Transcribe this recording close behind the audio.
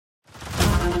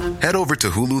Head over to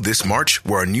Hulu this March,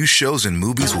 where our new shows and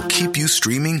movies will keep you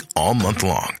streaming all month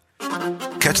long.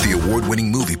 Catch the award-winning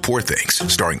movie Poor Things,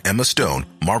 starring Emma Stone,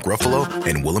 Mark Ruffalo,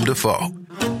 and Willem Dafoe.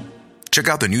 Check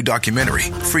out the new documentary,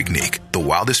 Freaknik, The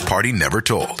Wildest Party Never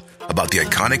Told, about the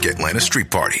iconic Atlanta Street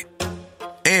Party.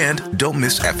 And don't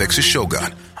miss FX's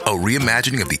Shogun, a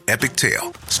reimagining of the epic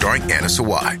tale, starring Anna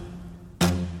Sawai.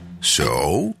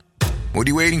 So, what are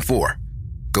you waiting for?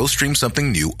 Go stream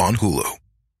something new on Hulu.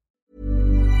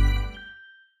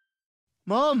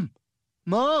 Mom!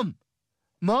 Mom!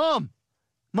 Mom!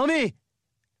 Mommy!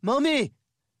 Mommy!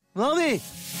 Mommy!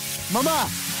 Mama!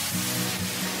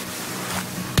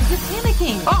 You're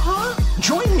panicking.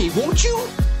 Join me, won't you?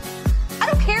 I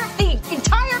don't care if the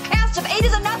entire cast of 8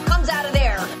 is enough comes out of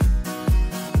there.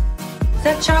 Is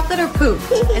that chocolate or poop?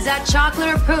 Is that chocolate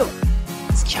or poop?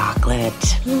 It's chocolate.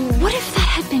 What if that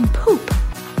had been poop?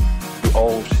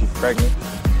 Old, she pregnant.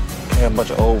 And a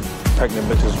bunch of old pregnant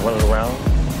bitches running around.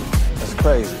 That's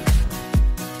crazy.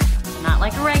 Not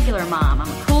like a regular mom. I'm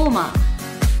a cool mom.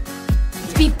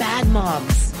 Let's be bad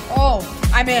moms. Oh,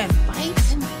 I'm in. Right?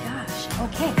 Oh my gosh.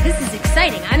 Okay, this is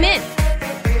exciting. I'm in.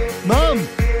 Mom!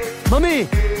 Mommy!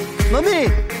 Mommy!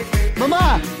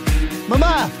 Mama!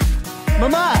 Mama!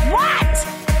 Mama! What?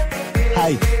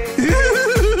 Hi.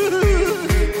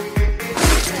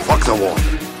 Fuck the war.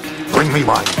 Bring me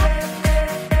mine.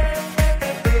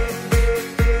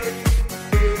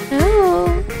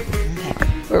 Oh.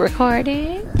 We're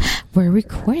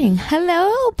recording.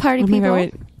 Hello, party people.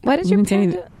 Wait. What is your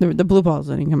panda? The blue balls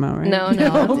didn't come out, right? No.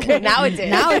 Okay. Now it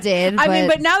did. I mean,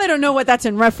 but now they don't know what that's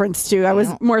in reference to. I was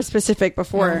more specific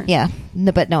before. Yeah,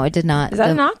 no, but no, it did not. Is that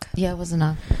a knock? Yeah, it was a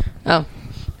knock. Oh.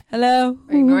 Hello.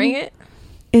 Are you ignoring it?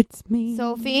 It's me.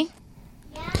 Sophie?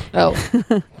 Oh.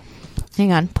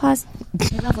 Hang on. Pause.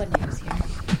 I love when Nary's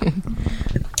here.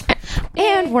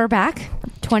 And we're back.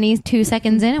 22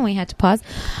 seconds in and we had to pause.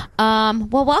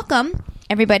 Well, welcome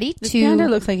everybody This to... panda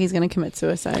looks like he's going to commit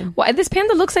suicide. Why this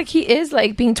panda looks like he is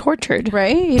like being tortured.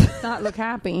 Right? He does not look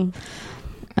happy.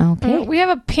 Okay. We have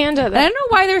a panda that I don't know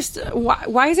why there's...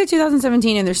 Why is it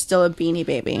 2017 and there's still a Beanie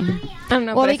Baby? I don't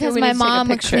know. Well, but I feel because we my need to take a mom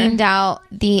picture. cleaned out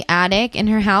the attic in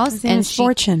her house His name and is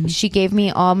Fortune. she gave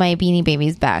me all my Beanie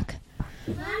Babies back.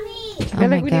 I Oh feel my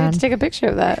like we need God. to take a picture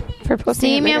of that for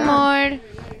posting. Sí, it mi later on. amor.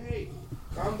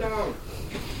 Calm down.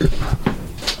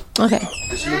 Okay.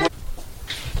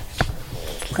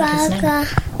 Caca.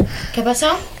 ¿Qué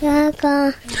pasó?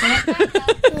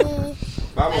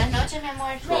 Vamos. Buenas noches, mi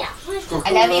amor.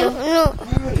 I love you. No.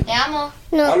 Te amo.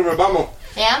 Oliver, vamos.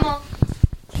 Te amo.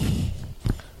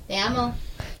 Te amo.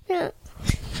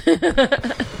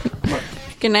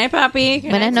 Good night, papi. Good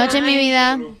Buenas night, noches, mi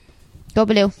vida. Go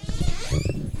blue.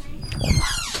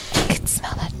 I could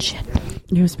smell that shit.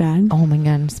 It was bad. Oh my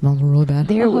God, it smells really bad.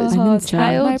 There was I a didn't smell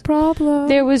child. my problem.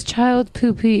 There was child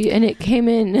poopy, and it came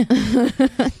in.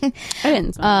 I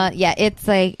didn't smell Yeah, it's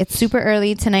like it's super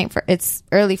early tonight. It's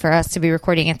early for us to be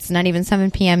recording. It's not even 7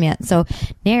 p.m. yet. So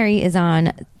Nary is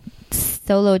on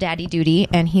solo daddy duty,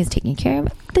 and he's taking care of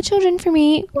the children for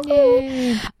me.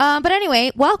 But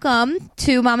anyway, welcome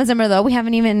to Mamas and Merlot. We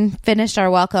haven't even finished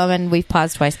our welcome, and we've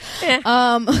paused twice.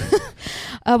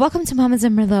 Welcome to Mamas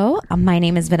and Merlot. My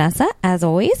name is Vanessa, as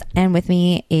always, and with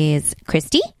me is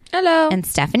Christy. Hello. And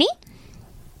Stephanie.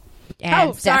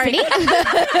 And sorry. Stephanie.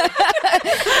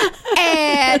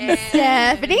 And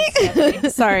Stephanie.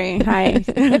 Sorry. Hi.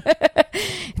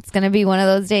 It's going to be one of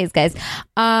those days, guys.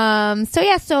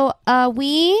 So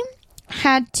we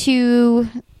had to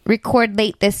record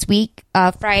late this week,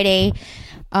 Friday.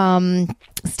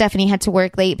 Stephanie had to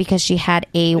work late because she had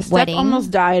a wedding. Steph almost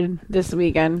died this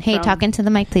weekend. Hey, talk into the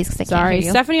mic, please, because I can't Sorry, hear you.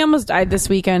 Stephanie almost died this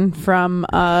weekend from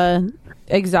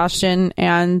exhaustion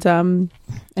and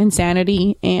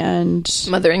insanity and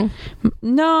Mothering.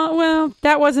 no, well,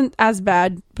 that wasn't as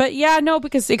bad, but yeah, no,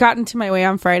 because it got into my way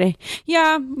on Friday.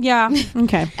 Yeah,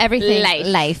 okay. Everything,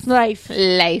 Life. life.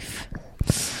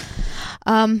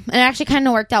 And it actually kind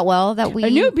of worked out well that we A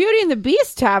new Beauty and the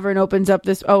Beast tavern opens up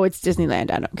this. Oh, it's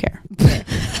Disneyland. I don't care.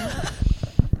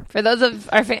 For those of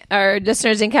our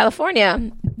listeners in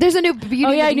California, There's a new Beauty.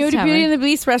 Oh yeah, and the new Beast Beauty tavern. and the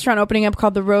Beast restaurant opening up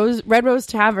called the Red Rose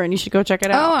Tavern. You should go check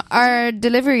it out. Oh, our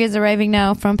delivery is arriving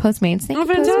now from Postmates. Thank you,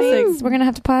 fantastic. Postmates. We're gonna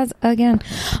have to pause again.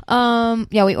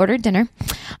 Yeah, we ordered dinner.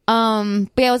 But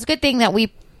yeah, it was a good thing that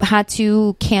we had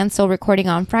to cancel recording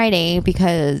on Friday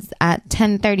because at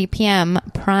 10:30 p.m.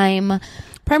 prime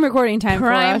recording time.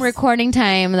 for us. recording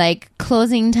time, like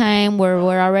closing time, where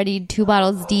we're already 2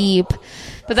 bottles deep.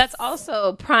 but that's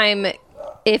also prime.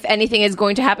 If anything is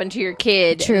going to happen to your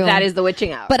kid, True. that is the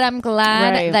witching hour. But I'm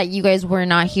glad Right. that you guys were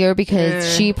not here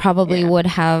because she probably would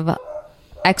have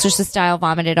Exorcist style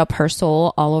vomited up her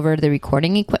soul all over the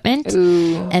recording equipment.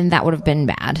 Ooh. And that would have been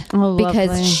bad. Oh, because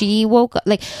lovely. she woke up,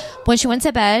 like, when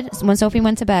Sophie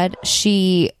went to bed,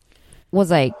 she was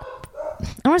like, I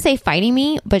don't want to say fighting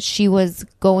me, but she was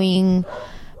going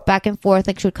back and forth.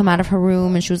 Like, she would come out of her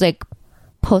room and she was like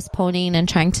postponing and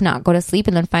trying to not go to sleep.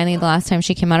 And then finally, the last time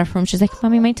she came out of her room, she's like,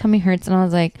 Mommy, my tummy hurts. And I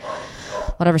was like,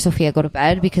 whatever, Sophia, go to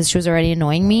bed, because she was already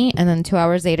annoying me. And then 2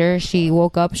 hours later, she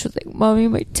woke up. She was like, Mommy,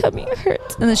 my tummy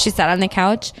hurts. And then she sat on the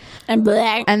couch. And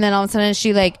then all of a sudden,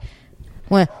 she like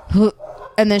went,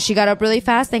 and then she got up really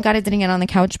fast. Thank God I didn't get on the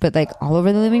couch, but like all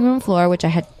over the living room floor, which I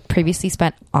had previously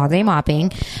spent all day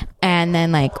mopping. And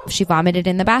then like she vomited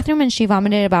in the bathroom, and she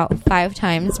vomited about 5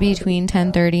 times between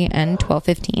 10:30 and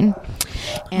 12:15.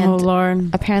 And oh, Lord.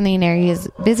 apparently Neri is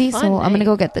busy, so I'm gonna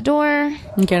go get the door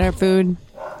And get our food.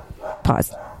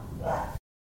 Pause.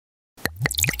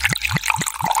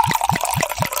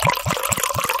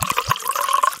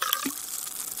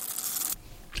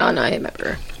 Oh no, I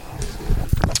remember.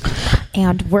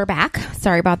 And we're back.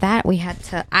 Sorry about that.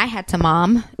 I had to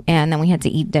mom, and then we had to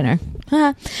eat dinner.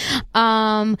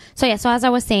 So as I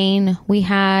was saying, we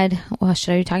had, well,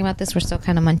 should I be talking about this? We're still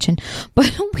kind of munching,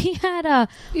 but we had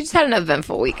You just had an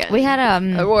eventful weekend. we had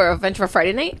or eventful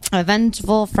Friday night.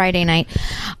 eventful Friday night.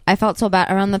 I felt so bad.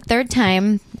 Around the third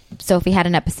time Sophie had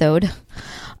an episode,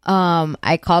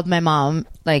 I called my mom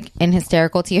like in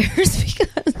hysterical tears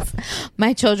because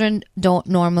my children don't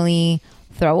normally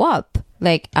throw up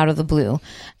like out of the blue,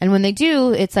 and when they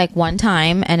do, it's like one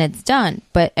time and it's done.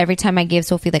 But every time I gave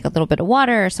Sophie like a little bit of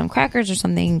water or some crackers or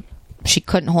something, she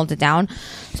couldn't hold it down.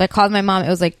 So I called my mom. It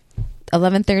was like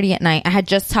 11:30 at night. I had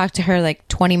just talked to her like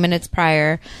 20 minutes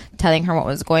prior, telling her what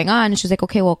was going on. And she was like,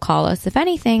 okay, well, call us if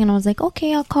anything. And I was like,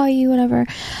 okay, I'll call you, whatever.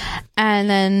 And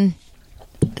then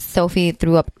Sophie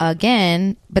threw up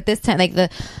again, but this time, like the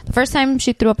first time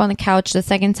she threw up on the couch, the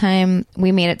second time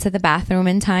we made it to the bathroom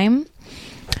in time,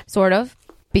 sort of,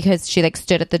 because she like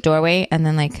stood at the doorway and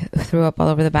then like threw up all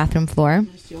over the bathroom floor.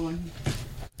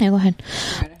 Yeah, go ahead.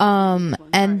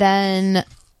 And then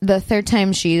the third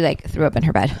time she like threw up in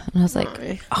her bed, and I was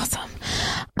like, awesome.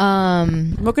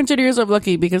 We'll consider yourself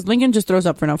lucky, because Lincoln just throws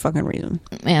up for no fucking reason.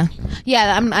 Yeah.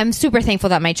 I'm super thankful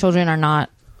that my children are not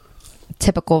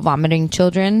typical vomiting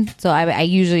children, so I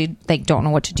usually like don't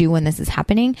know what to do when this is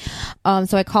happening.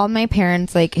 So I called my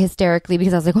parents like hysterically,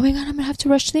 because I was like, oh my god, I'm gonna have to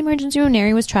rush to the emergency room.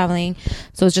 Neri was traveling,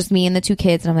 so it was just me and the 2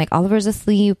 kids, and I'm like, Oliver's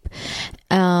asleep.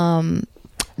 Then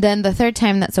the third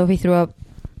time that Sophie threw up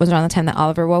was around the time that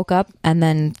Oliver woke up, and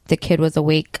then the kid was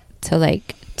awake till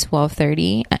like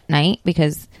 12:30 at night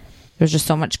because there was just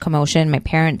so much commotion. My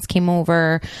parents came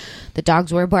over, the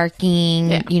dogs were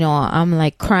barking, you know, I'm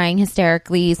like crying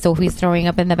hysterically. Sophie's throwing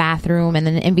up in the bathroom, and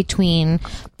then in between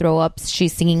throw ups,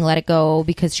 she's singing Let It Go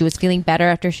because she was feeling better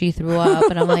after she threw up.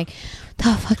 And I'm like,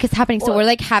 the fuck is happening? So we're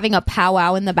like having a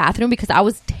powwow in the bathroom, because I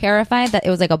was terrified that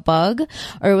it was like a bug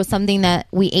or it was something that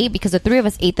we ate, because the 3 of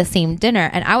us ate the same dinner,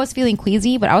 and I was feeling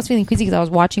queasy, but I was feeling queasy because I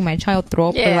was watching my child throw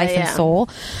up for life and soul.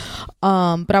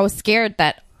 But I was scared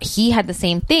that he had the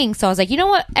same thing, so I was like, you know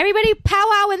what, everybody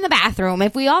powwow in the bathroom.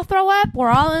 If we all throw up,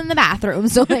 we're all in the bathroom.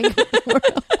 So like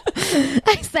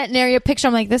I sent Neri a picture.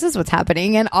 I'm like, this is what's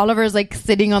happening, and Oliver's like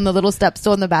sitting on the little step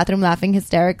stool in the bathroom laughing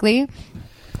hysterically.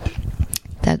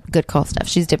 That good call, Steph.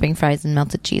 She's dipping fries in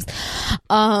melted cheese.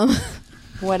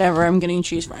 Whatever, I'm getting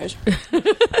cheese fries.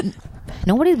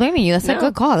 Nobody's blaming you. That's a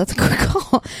good call. That's a good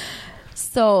call.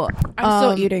 So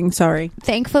I'm still eating, sorry.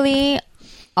 Thankfully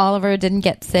Oliver didn't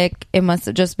get sick. It must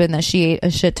have just been that she ate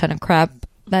a shit ton of crap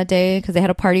that day, because they had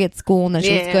a party at school, and then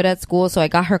she was good at school. So I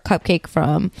got her cupcake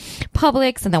from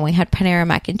Publix, and then we had Panera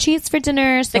mac and cheese for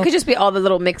dinner. So It could just be all the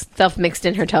little stuff mixed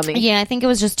in her tummy. yeah, I think it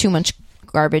was just too much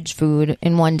garbage food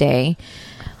in one day.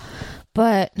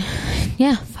 But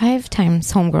yeah, 5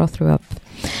 times homegirl threw up.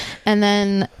 And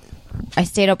then I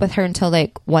stayed up with her until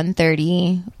like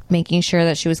 1:30, making sure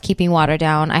that she was keeping water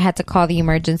down. I had to call the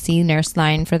emergency nurse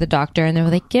line for the doctor, and they were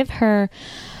like, give her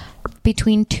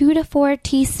between 2 to 4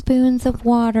 teaspoons of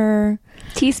water.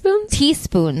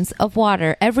 Teaspoons of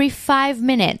water every 5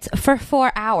 minutes for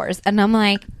 4 hours. And I'm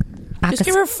like, just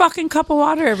give her a fucking cup of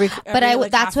water every but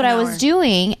like that's what I was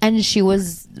doing, and she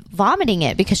was vomiting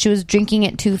it because she was drinking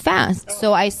it too fast.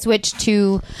 So I switched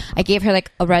to, I gave her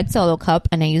like a red Solo cup,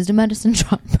 and I used a medicine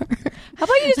dropper. How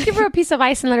about you just give her a piece of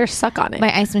ice and let her suck on it?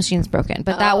 My ice machine's broken,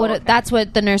 but that's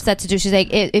what the nurse said to do. She's like,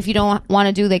 if you don't want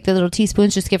to do like the little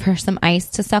teaspoons, just give her some ice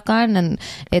to suck on, and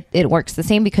it works the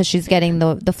same because she's getting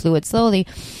the fluid slowly.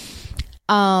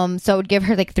 So I would give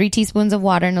her like 3 teaspoons of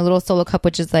water in a little Solo cup,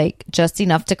 which is like just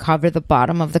enough to cover the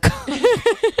bottom of the cup.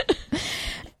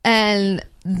 And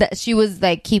she was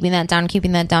like keeping that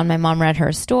down. My mom read her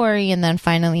a story, and then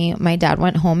finally my dad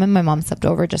went home and my mom slept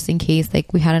over just in case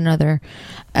like we had another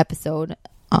episode.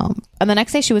 And the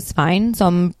next day she was fine, so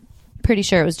I'm pretty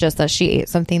sure it was just that she ate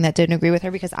something that didn't agree with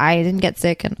her, because I didn't get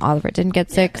sick and Oliver didn't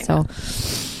get sick, so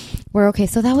we're okay.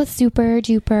 So that was super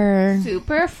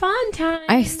fun time.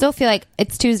 I still feel like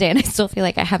it's Tuesday and I still feel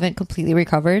like I haven't completely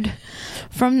recovered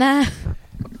from that.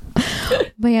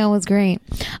 But yeah, it was great.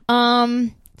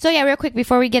 So yeah, real quick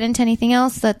before we get into anything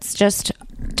else, let's just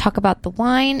talk about the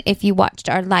wine. If you watched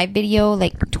our live video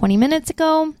like 20 minutes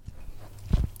ago,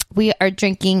 we are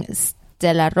drinking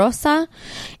Stella Rosa.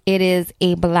 It is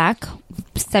a black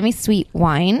semi-sweet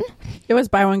wine. It was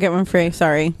buy one get one free.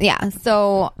 Sorry. Yeah.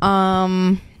 So,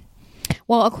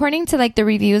 well, according to like the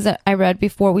reviews that I read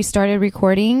before we started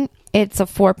recording, it's a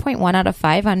 4.1 out of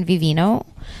 5 on Vivino,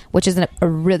 which is a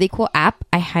really cool app.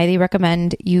 I highly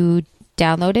recommend you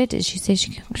download it. Did she say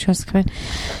she wants to come in?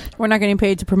 We're not getting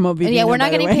paid to promote Vivino. Yeah, we're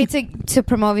not getting paid to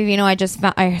promote Vivino.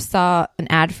 I saw an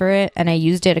ad for it and I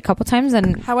used it a couple times.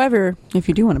 And however, if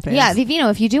you do want to pay us.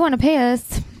 Vivino, if you do want to pay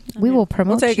us, we will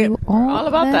promote you all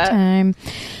about that time.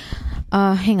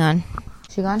 Hang on.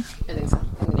 She gone? I think so.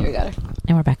 We got her.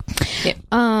 And we're back. Yep.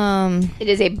 It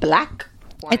is a black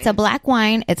wine. It's a black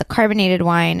wine. It's a carbonated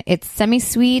wine. It's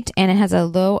semi-sweet and it has a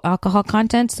low alcohol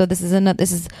content. So this is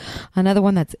another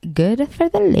one that's good for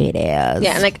the ladies.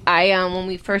 Yeah, and like when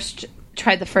we first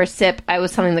tried the first sip, I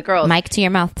was telling the girls. Mic to your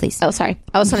mouth, please. Oh, sorry.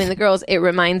 I was telling the girls it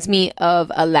reminds me of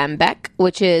a Lambic,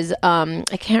 which is I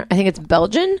think it's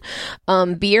Belgian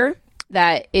beer.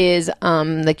 That is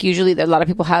like usually a lot of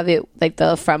people have it like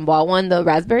the framboise one, the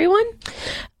raspberry one.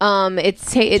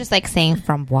 It's just like saying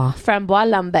framboise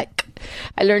Lambic.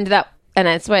 I learned that, and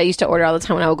that's what I used to order all the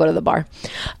time when I would go to the bar.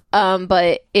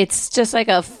 But it's just like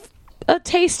a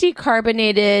tasty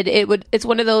carbonated. It's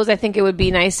one of those. I think it would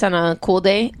be nice on a cool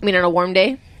day. I mean, on a warm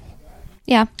day.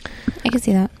 Yeah, I can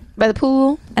see that. By the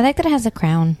pool. I like that it has a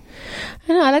crown.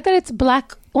 I know. I like that it's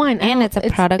black wine, and it's a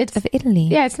product of Italy.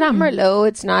 Yeah, it's not Merlot.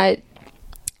 It's not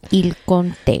Il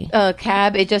Conte.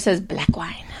 Cab. It just says black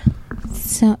wine.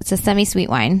 So it's a semi-sweet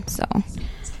wine. So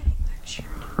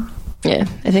yeah,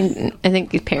 I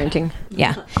think he's parenting.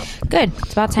 Yeah, good.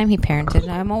 It's about time he parented.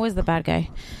 I'm always the bad guy.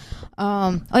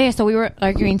 Oh yeah, so we were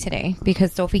arguing today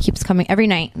because Sophie keeps coming every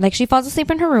night. Like she falls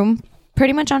asleep in her room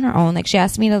pretty much on her own. Like she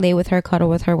asks me to lay with her, cuddle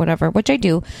with her, whatever, which I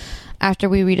do after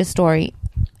we read a story,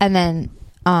 and then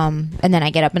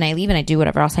I get up and I leave and I do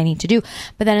whatever else I need to do.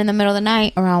 But then in the middle of the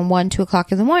night, around 1-2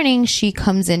 o'clock in the morning, she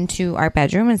comes into our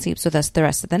bedroom and sleeps with us the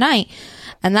rest of the night.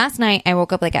 And last night I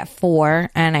woke up like at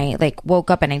 4 and I like woke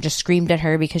up and I just screamed at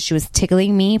her because she was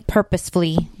tickling me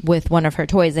purposefully with one of her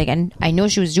toys. Like, and I know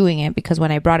she was doing it because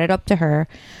when I brought it up to her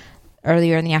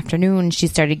earlier in the afternoon, she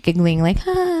started giggling like,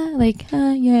 yeah,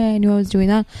 I knew I was doing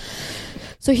that.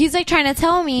 So he's like trying to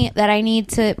tell me that I need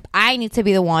to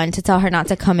be the one to tell her not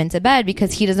to come into bed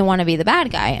because he doesn't want to be the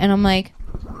bad guy. And I'm like,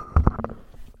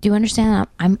 do you understand that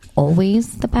I'm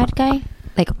always the bad guy?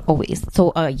 Like always.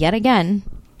 So yet again,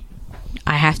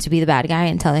 I have to be the bad guy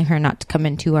and telling her not to come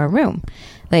into our room.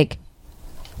 Like,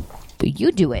 but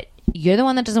you do it. You're the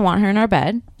one that doesn't want her in our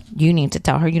bed. You need to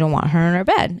tell her you don't want her in our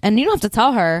bed. And you don't have to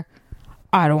tell her,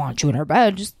 I don't want you in our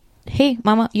bed. Just, hey,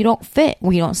 mama, you don't fit.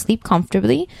 We don't sleep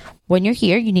comfortably. When you're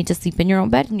here, you need to sleep in your own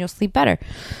bed and you'll sleep better.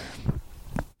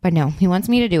 But no, he wants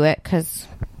me to do it because,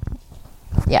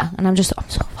 yeah. And I'm so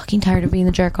fucking tired of being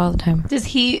the jerk all the time. Does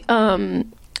he,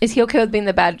 is he okay with being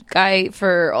the bad guy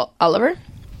for Oliver?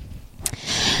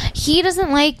 He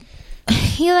doesn't like,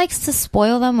 he likes to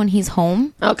spoil them when he's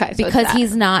home. Okay. So because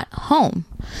he's not home.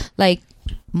 Like,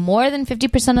 more than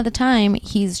 50% of the time,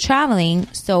 he's traveling.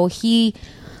 So he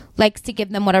likes to give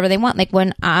them whatever they want. Like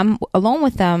when I'm alone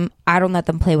with them, I don't let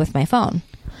them play with my phone.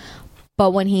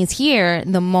 But when he's here,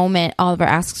 the moment Oliver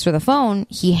asks for the phone,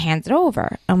 he hands it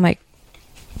over. I'm like,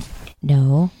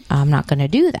 no, I'm not going to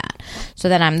do that. So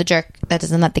then I'm the jerk that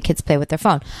doesn't let the kids play with their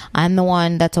phone. I'm the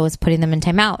one that's always putting them in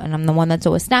timeout, and I'm the one that's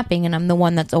always snapping, and I'm the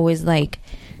one that's always like,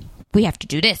 we have to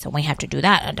do this and we have to do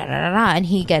that, and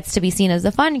he gets to be seen as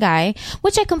the fun guy,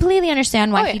 which I completely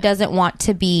understand why he doesn't want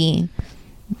to be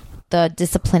the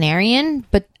disciplinarian,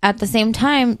 but at the same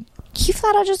time, he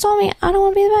flat out just told me I don't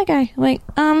want to be the bad guy. Like,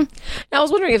 I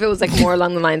was wondering if it was like more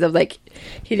along the lines of like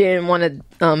he didn't want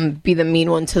to be the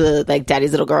mean one to the like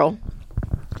daddy's little girl.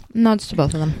 No, it's to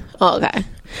both of them. Oh, okay.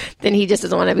 Then he just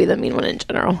doesn't want to be the mean one in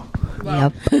general.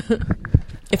 Wow. Yep.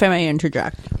 If I may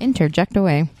interject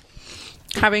away.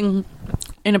 Having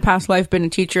in a past life been a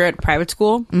teacher at private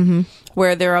school,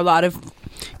 where there are a lot of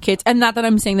kids, and not that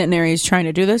I'm saying that Neri is trying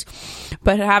to do this,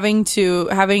 but having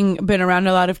been around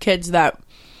a lot of kids that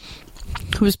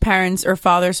whose parents or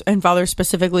fathers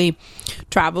specifically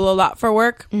travel a lot for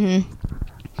work.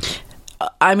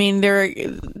 I mean,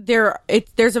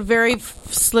 there's a very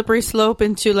slippery slope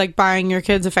into like buying your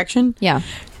kids affection. Yeah.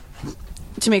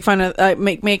 To make fun of,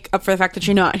 make up for the fact that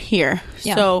you're not here.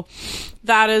 Yeah. So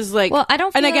that is like. Well, I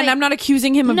don't. Feel and again, like, I'm not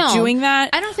accusing him of doing that.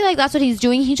 I don't feel like that's what he's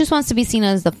doing. He just wants to be seen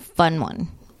as the fun one.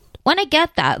 When I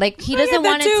get that, like he doesn't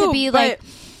want it to be like.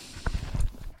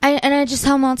 I just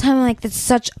tell him all the time, like it's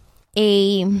such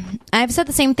a. I've said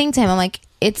the same thing to him. I'm like,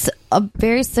 it's a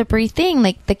very slippery thing.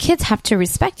 Like the kids have to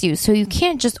respect you, so you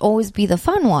can't just always be the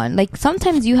fun one. Like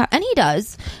sometimes you have, and he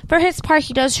does. For his part,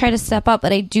 he does try to step up,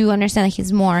 but I do understand that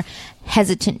he's more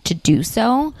hesitant to do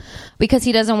so because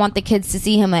he doesn't want the kids to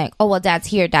see him like, oh well, dad's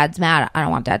here, dad's mad, I don't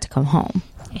want dad to come home.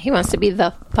 He wants to be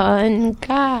the fun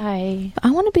guy.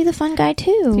 I want to be the fun guy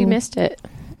too. You missed it.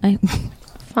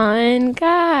 Fun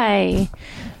guy.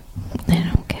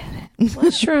 I don't get it.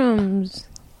 Mushrooms.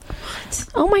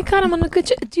 Oh my god, I'm on a good.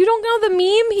 You don't know the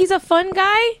meme? He's a fun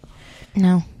guy.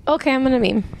 No. Okay, I'm gonna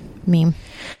meme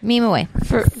away.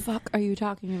 For fuck are you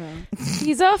talking about?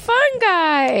 He's a fun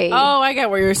guy. Oh, I get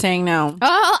what you're saying now.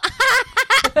 Oh.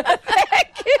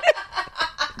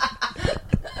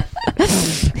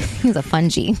 He's a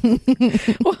fungy.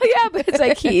 Well, yeah, but it's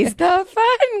like he's the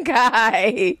fun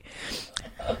guy.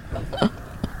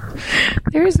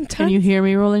 There's tons. Can you hear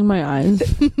me rolling my eyes?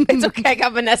 It's okay. I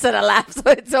got Vanessa to laugh, so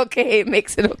it's okay. It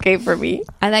makes it okay for me.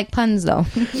 I like puns, though.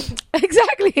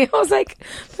 Exactly. I was like,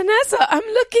 Vanessa, I'm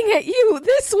looking at you.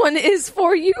 This one is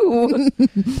for you.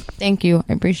 Thank you.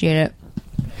 I appreciate it.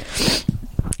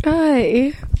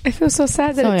 I feel so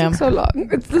sad that it took so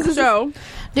long. So,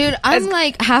 dude, I'm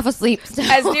like half asleep still.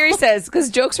 As Neri says,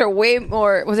 because jokes are way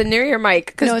more. Was it Neri or Mike?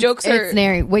 Because jokes are. It's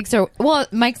Neri. Wigs are. Well,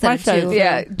 Mike said it too.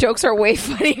 Yeah, jokes are way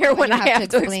funnier when I have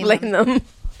to explain them.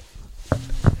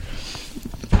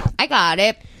 I got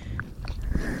it.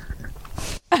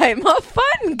 I'm a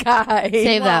fun guy.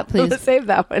 Save that, please. Save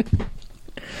that one.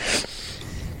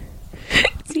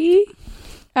 See?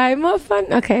 I'm a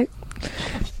fun. Okay.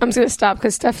 I'm just going to stop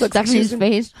because Steph looks Stephanie's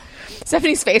face.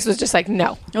 Stephanie's face was just like,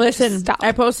 no. Listen, stop.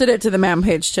 I posted it to the MAM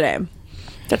page today.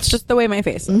 That's just the way my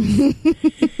face is.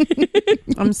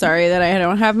 I'm sorry that I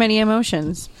don't have many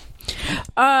emotions.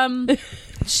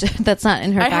 That's not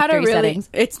in her factory settings.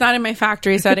 It's not in my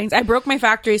factory settings. I broke my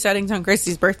factory settings on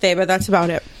Christy's birthday, but that's about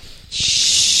it.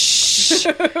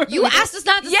 You asked us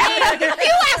not to say anything.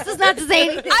 You asked us not to say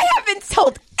anything. I haven't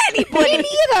told anybody. Me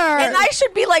neither. And I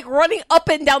should be like running up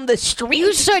and down the street.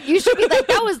 You should be like,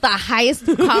 that was the highest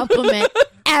compliment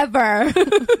ever.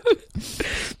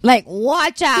 Like,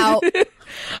 watch out.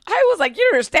 I was like, you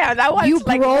understand? I wanted to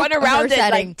like run around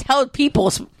and like tell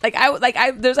people.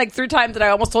 I there's like 3 times that I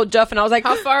almost told Jeff, and I was like,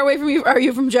 how far away from you are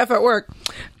you from Jeff at work?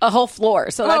 A whole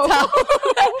floor. So that's how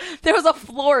there was a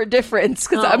floor difference.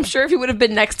 Because I'm sure if he would have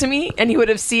been next to me and he would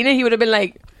have seen it, he would have been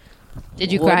like,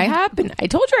 did you what cry? What happened? I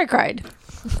told you I cried.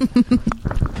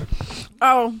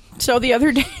 Oh, so the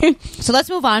other day. So let's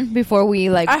move on before we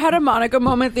like. I had a Monica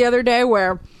moment the other day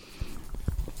where,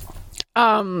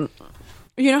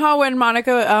 you know how when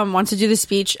Monica wants to do the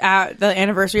speech at the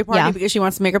anniversary party because she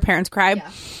wants to make her parents cry? Yeah.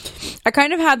 I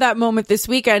kind of had that moment this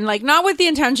weekend, like not with the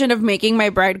intention of making my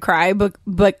bride cry, but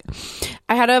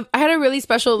I had a really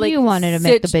special like. You wanted to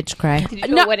make the bitch cry. Did you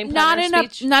do a wedding planner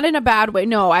speech? Not in a bad way.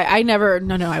 No, I never.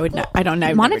 No, I would not. I don't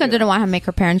know. Monica didn't want to make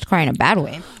her parents cry in a bad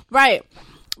way, right?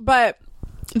 But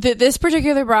this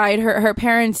particular bride, her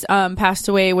parents passed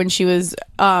away when she was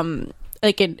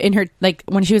like in her like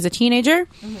when she was a teenager.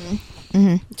 Mm-hmm.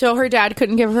 Mm-hmm. So her dad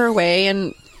couldn't give her away,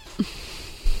 and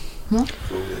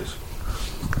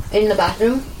in the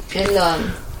bathroom, in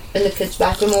the kids'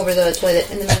 bathroom over the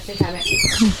toilet in the medicine cabinet.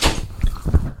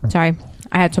 Sorry,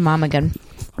 I had to mom again.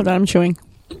 Hold on, I'm chewing.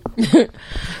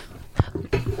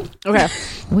 Okay,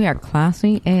 we are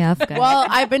classy AF, guys. Well,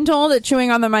 I've been told that chewing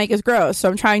on the mic is gross, so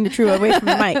I'm trying to chew away from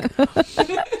the mic.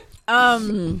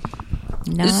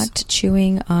 Not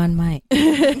chewing on mic.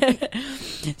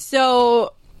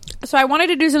 So I wanted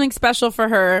to do something special for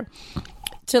her.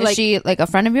 Is she like a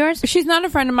friend of yours? She's not a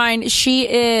friend of mine. She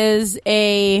is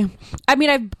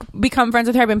I've become friends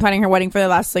with her. I've been planning her wedding for the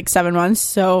last like 7 months.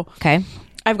 So okay,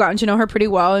 I've gotten to know her pretty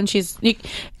well, and it's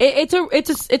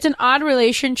an odd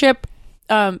relationship,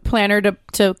 planner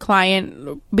to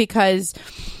client, because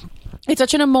it's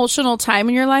such an emotional time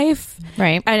in your life,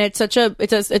 right? And it's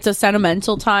a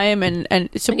sentimental time, and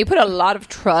so you put a lot of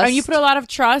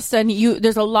trust. And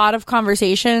there's a lot of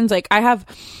conversations. Like I have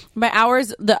my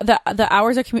hours, the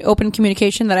hours of open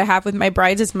communication that I have with my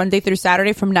brides is Monday through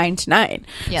Saturday from 9 to 9.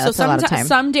 Yeah, that's a lot of time.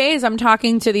 Some days I'm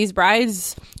talking to these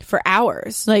brides for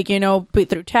hours, like, you know,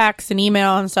 through text and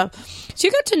email and stuff. So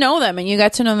you get to know them, and you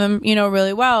get to know them, you know,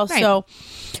 really well. Right. So,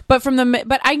 but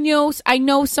I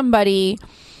know somebody.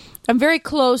 I'm very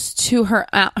close to her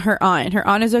aunt. Her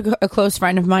aunt is a close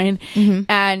friend of mine,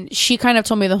 and she kind of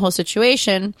told me the whole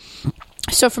situation.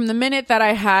 So from the minute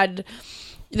that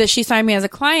she signed me as a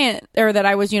client, or that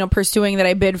I was, you know, pursuing, that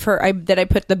I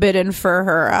put the bid in for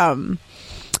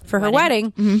her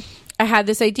wedding. I had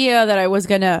this idea that I was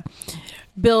gonna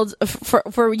build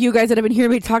for you guys that have been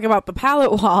hearing me talk about the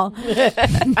pallet wall.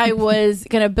 I was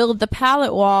gonna build the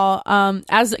pallet wall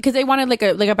because they wanted like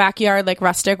a backyard, like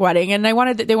rustic wedding, and I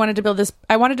wanted to build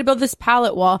this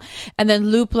pallet wall and then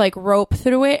loop like rope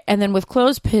through it, and then with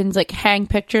clothespins like hang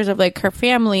pictures of like her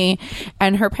family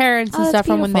and her parents and stuff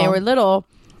from when they were little.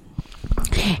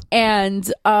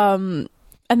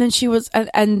 And then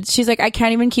she's like, I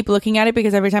can't even keep looking at it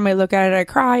because every time I look at it, I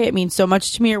cry. It means so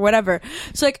much to me, or whatever.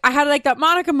 So like, I had like that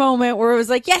Monica moment where it was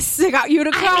like, yes, I got you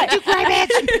to cry. I made you cry,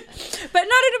 bitch. But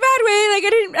not in a bad way. Like,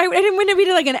 I didn't want to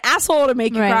be like an asshole to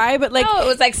make you cry, but like, no, it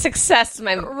was like success,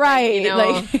 right? You know,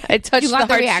 like, I touched you got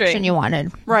the reaction you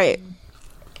wanted, right?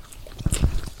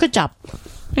 Good job.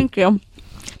 Thank you.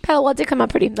 Pallet wall did come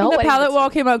out pretty. The pallet wall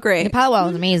came out great. The pallet wall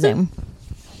was amazing.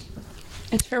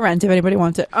 It's for rent if anybody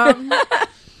wants it.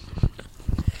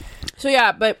 So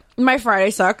yeah, but my Friday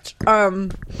sucked.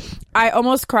 I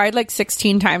almost cried like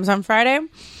 16 times on Friday.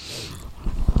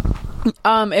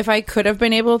 If I could have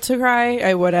been able to cry,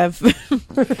 I would have.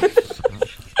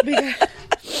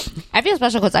 I feel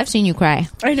special because I've seen you cry.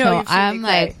 I know. So I'm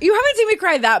like, you haven't seen me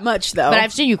cry that much though, but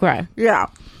I've seen you cry. Yeah.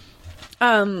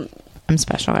 I'm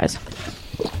special, guys.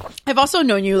 I've also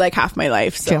known you like half my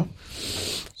life. So.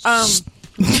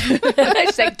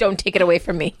 She's like, don't take it away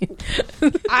from me.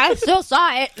 I still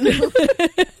saw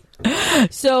it.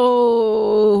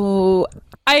 So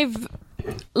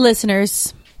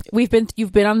listeners,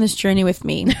 you've been on this journey with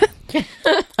me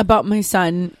about my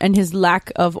son and his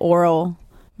lack of oral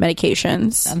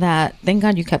medications. Thank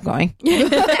God you kept going.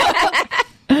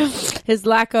 His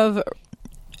lack of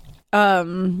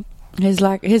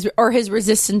his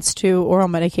resistance to oral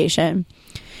medication.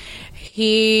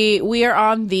 We are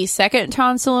on the second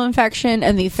tonsil infection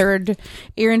and the third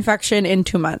ear infection in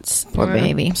 2 months. Poor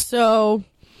baby. So,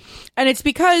 and it's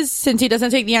because since he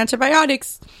doesn't take the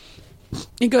antibiotics,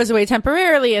 it goes away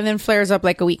temporarily and then flares up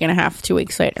like a week and a half, 2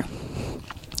 weeks later.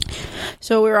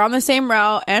 So we were on the same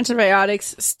route: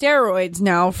 antibiotics, steroids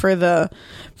now for the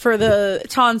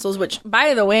tonsils, which,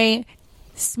 by the way,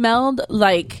 smelled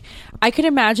like, I could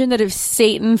imagine that if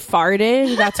Satan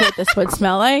farted, that's what this would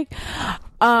smell like.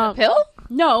 Pill?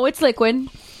 No, it's liquid.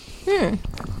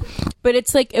 But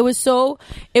it's like, it was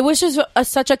just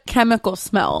such a chemical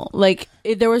smell. Like,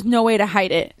 there was no way to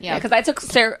hide it. Yeah, because I had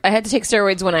to take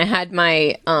steroids when I had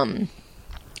my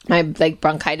my like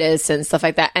bronchitis and stuff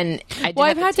like that, and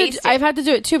I've had to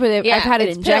do it too, but I've had it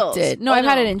injected. Pills. I've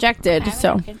had it injected.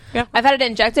 So yeah, I've had it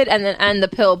injected and the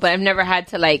pill, but I've never had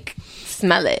to like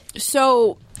smell it.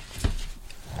 So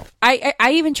I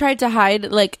even tried to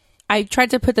hide, like, I tried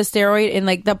to put the steroid in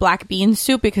like the black bean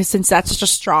soup, because since that's such a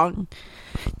strong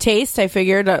taste, I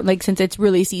figured like, since it's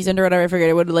really seasoned or whatever, I figured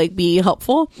it would like be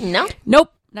helpful.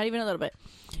 Nope, not even a little bit.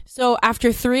 So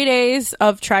after 3 days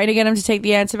of trying to get him to take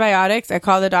the antibiotics, I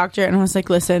called the doctor and I was like,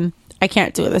 listen, I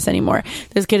can't do this anymore.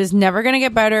 This kid is never going to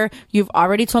get better. You've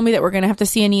already told me that we're going to have to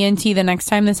see an ENT the next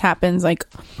time this happens. Like,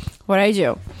 what do I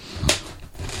do?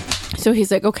 So he's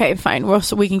like, okay, fine. Well,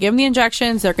 so we can give him the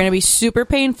injections. They're going to be super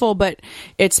painful, but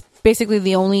it's basically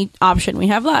the only option we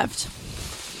have left.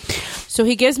 So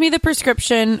he gives me the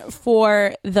prescription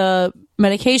for the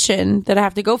medication that I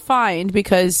have to go find,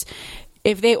 because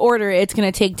if they order it, it's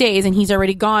going to take days, and he's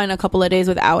already gone a couple of days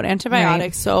without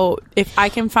antibiotics. Right. So if I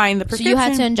can find the prescription... So you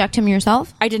had to inject him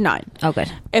yourself? I did not. Oh,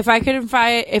 good. But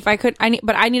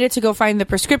I needed to go find the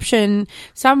prescription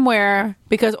somewhere,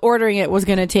 because ordering it was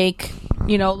going to take,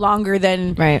 longer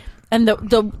than... Right. And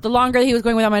the longer he was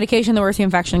going without medication, the worse the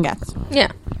infection gets.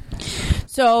 Yeah.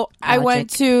 So I went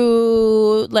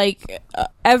to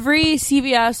every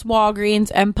CVS,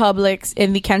 Walgreens, and Publix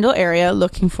in the Kendall area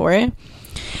looking for it.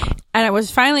 And I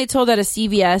was finally told at a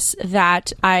CVS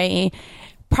that I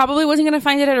probably wasn't going to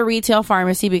find it at a retail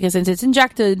pharmacy, because since it's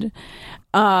injected,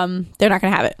 they're not going to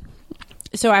have it.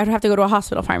 So I would have to go to a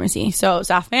hospital pharmacy. So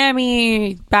South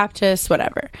Miami, Baptist,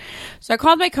 whatever. So I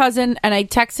called my cousin and I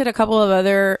texted a couple of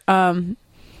other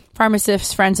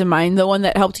pharmacist friends of mine, the one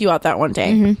that helped you out that one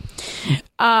day.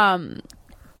 Mm-hmm.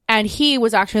 And he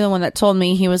was actually the one that told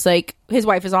me. He was like, his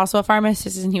wife is also a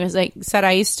pharmacist, and he was like,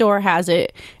 Sarai's store has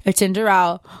it. It's in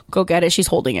Doral. Go get it. She's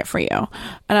holding it for you. And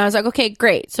I was like, okay,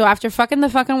 great. So after fucking the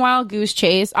fucking wild goose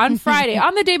chase on Friday,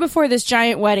 on the day before this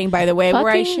giant wedding, by the way, where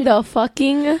I should the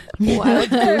fucking wild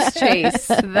goose chase.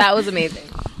 That was amazing.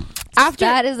 After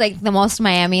that is like the most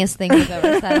Miamiest thing we've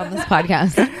ever said on this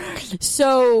podcast.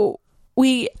 So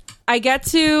I get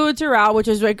to Doral, which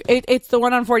is like it's the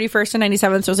one on 41st and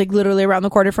 97th, so it's like literally around the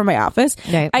corner from my office.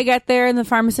 Right. I get there and the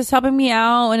pharmacist's helping me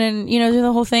out, and then do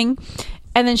the whole thing,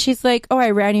 and then she's like, "Oh,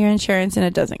 I ran your insurance and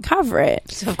it doesn't cover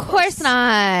it." Of course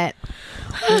not.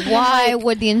 Why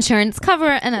would the insurance cover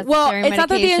an unnecessary it's not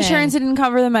that the insurance didn't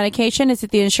cover the medication, it's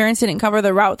that the insurance didn't cover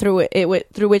the route through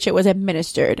which it was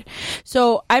administered.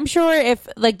 So I'm sure if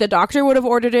like the doctor would have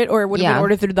ordered it, or it would have been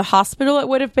ordered through the hospital, it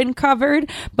would have been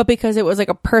covered, but because it was like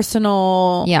a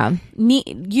personal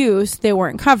use, they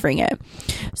weren't covering it.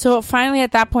 So finally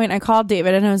at that point I called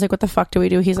David and I was like, what the fuck do we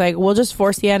do? He's like, we'll just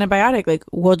force the antibiotic, like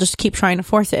we'll just keep trying to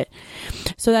force it.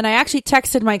 So then I actually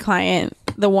texted my client,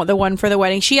 the one for the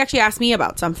wedding. She actually asked me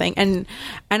about something, and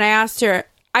I asked her,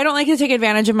 I don't like to take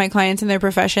advantage of my clients and their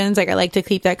professions, like I like to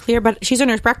keep that clear, but she's a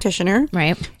nurse practitioner,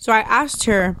 right? So I asked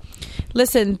her,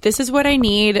 listen, this is what I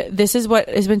need, this is what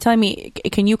has been telling me,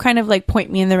 can you kind of like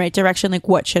point me in the right direction, like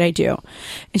what should I do?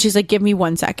 And she's like, give me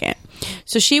 1 second.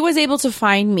 So she was able to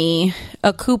find me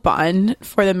a coupon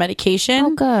for the medication.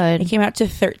 Oh, good. It came out to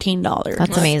 $13.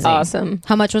 That's amazing. Awesome.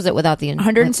 How much was it without the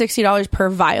 $160 per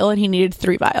vial, and he needed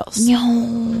 3 vials.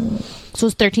 No. So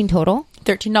it's 13 total?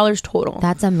 $13 total.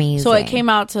 That's amazing. So it came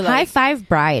out to like, high five,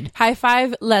 bride. High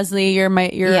five, Leslie. You're a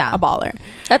baller.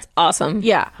 That's awesome.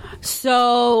 Yeah.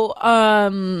 So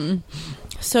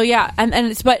yeah, and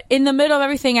it's, but in the middle of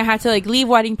everything, I had to like leave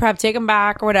wedding prep, take him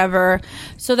back or whatever.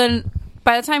 So then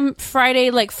by the time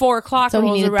Friday, like 4:00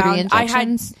 rolls around,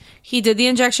 he did the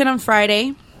injection on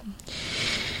Friday.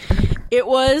 It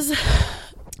was.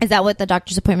 Is that what the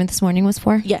doctor's appointment this morning was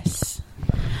for? Yes.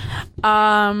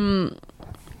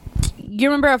 You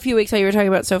remember a few weeks ago you were talking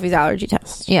about Sophie's allergy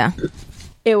test? Yeah.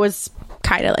 It was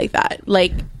kind of like that.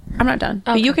 Like, I'm not done.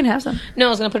 Okay. But you can have some. No, I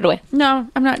was going to put it away. No,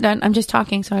 I'm not done. I'm just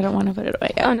talking, so I don't want to put it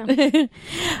away yet.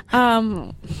 Oh,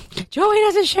 no. Joey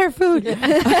doesn't share food.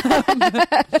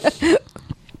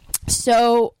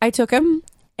 So I took him,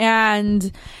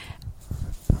 and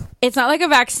it's not like a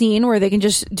vaccine where they can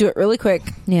just do it really quick.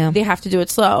 Yeah. They have to do it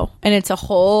slow. And it's a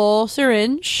whole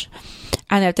syringe.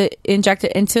 And I have to inject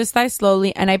it into his thigh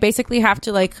slowly, and I basically have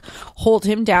to like hold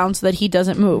him down so that he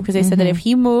doesn't move, because they said that if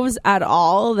he moves at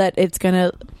all, that it's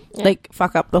gonna like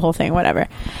fuck up the whole thing, whatever.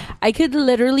 I could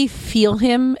literally feel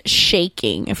him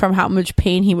shaking from how much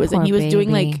pain he was in. He was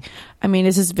doing like, I mean,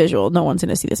 this is visual, no one's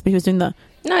gonna see this, but he was doing the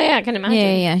I can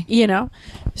imagine. Yeah.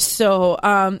 So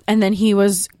and then he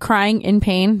was crying in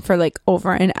pain for like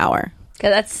over an hour.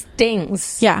 That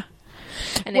stings. Yeah.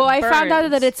 And well, I found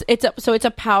out that it's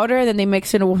a powder, then they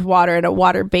mix it with water, and a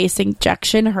water-based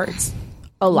injection hurts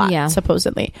a lot,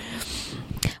 supposedly.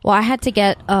 Well, I had to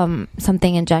get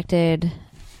something injected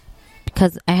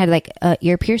because I had like a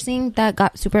ear piercing that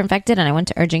got super infected, and I went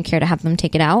to urgent care to have them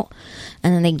take it out,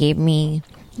 and then they gave me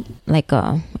like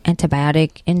a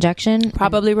antibiotic injection,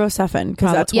 probably Rocephin,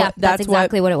 because that's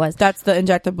exactly what it was. That's the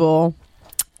injectable.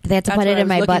 They had to put it in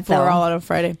my butt, though. All out on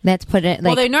Friday. They had to put it.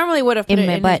 Like, well, they normally would have put it in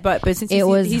his butt, but since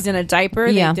he's in a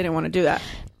diaper, they didn't want to do that.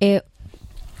 It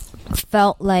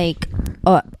felt like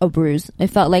a bruise. It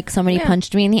felt like somebody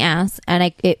punched me in the ass,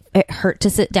 and it hurt to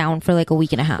sit down for like a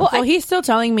week and a half. Well, he's still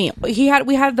telling me we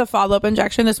had the follow-up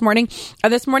injection this morning.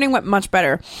 This morning went much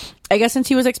better. I guess since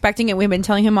he was expecting it, we've been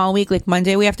telling him all week, like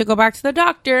Monday we have to go back to the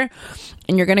doctor,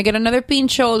 and you're gonna get another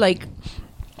pincho, like.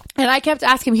 And I kept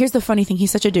asking him, here's the funny thing,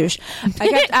 he's such a douche. I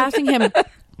kept asking him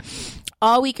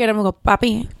all weekend, I'm going to go,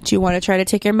 Papi, do you want to try to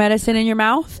take your medicine in your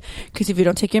mouth? Because if you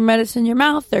don't take your medicine in your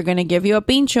mouth, they're going to give you a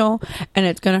pincho, and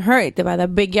it's going to hurt. By the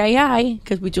big yay,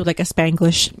 because we do like a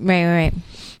Spanglish. Right.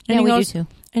 And we do too.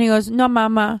 And he goes, no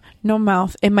mama, no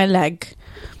mouth, in my leg.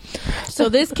 So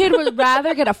this kid would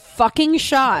rather get a fucking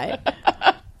shot.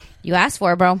 You asked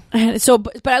for it, bro. So,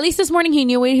 but at least this morning he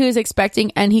knew what he was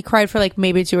expecting, and he cried for like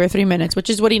maybe 2 or 3 minutes, which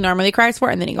is what he normally cries for,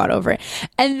 and then he got over it.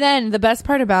 And then the best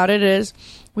part about it is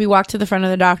we walked to the front of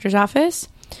the doctor's office,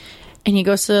 and he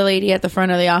goes to the lady at the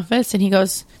front of the office, and he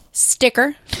goes,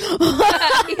 sticker. He's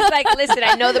like, listen,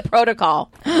 I know the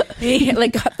protocol. He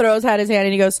like throws out his hand,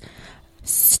 and he goes,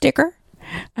 sticker.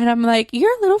 And I'm like,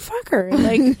 you're a little fucker.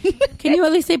 Like, can you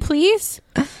at least say please?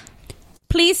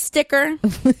 Please, sticker.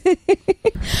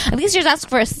 At least you're asking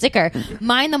for a sticker.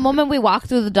 Mine, the moment we walk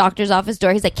through the doctor's office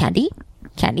door, he's like, candy?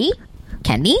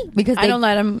 Because I don't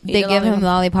let him. They give him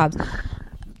lollipops.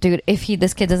 dude, if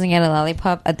this kid doesn't get a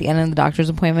lollipop at the end of the doctor's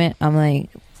appointment, I'm like,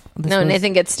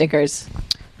 Nathan gets stickers.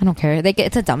 I don't care.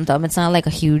 It's a dum dum. It's not like a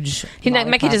huge.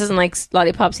 My kid just doesn't like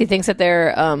lollipops. He thinks that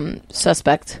they're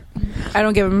suspect. I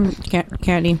don't give him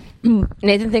candy.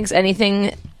 Nathan thinks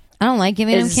anything. I don't like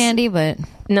giving him candy, but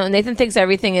no. Nathan thinks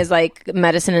everything is like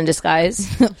medicine in disguise.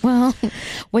 Well,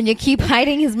 when you keep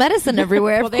hiding his medicine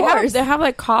everywhere, of course they have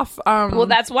like cough. Well,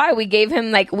 that's why we gave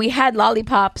him we had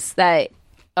lollipops that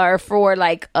are for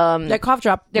like cough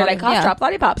drop. They're like cough drop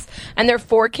lollipops, and they're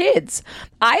for kids.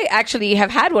 I actually have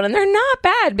had one, and they're not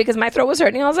bad because my throat was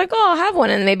hurting. I was like, oh, I'll have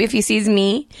one, and maybe if he sees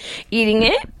me eating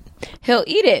it, he'll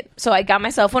eat it. So I got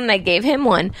myself one, and I gave him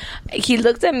one. He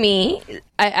looked at me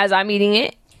as I'm eating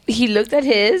it. He looked at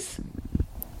his,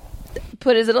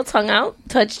 put his little tongue out,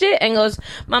 touched it, and goes,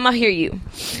 "Mom, I'll hear you."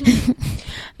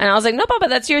 And I was like, "No, Papa,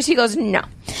 that's yours." He goes, "No."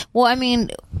 Well, I mean,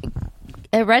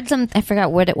 I read I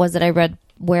forgot what it was that I read,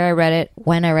 where I read it,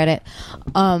 when I read it.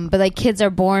 But like kids are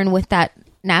born with that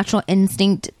natural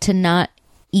instinct to not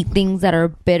eat things that are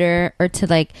bitter or to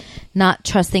like not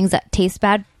trust things that taste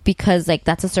bad because like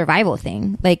that's a survival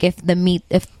thing. Like if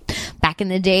back in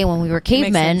the day when we were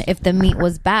cavemen, if the meat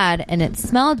was bad and it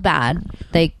smelled bad,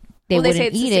 like they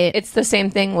wouldn't eat it. It's the same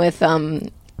thing with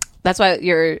that's why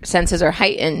your senses are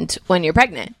heightened when you're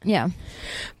pregnant. Yeah.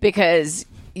 Because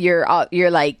you're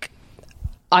like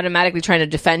automatically trying to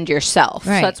defend yourself.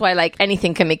 Right. So that's why like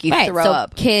anything can make you throw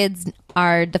up. Kids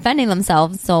are defending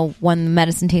themselves, so when the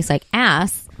medicine tastes like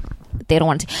ass, they don't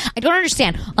want to. I don't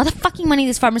understand all the fucking money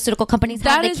these pharmaceutical companies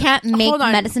have. They can't make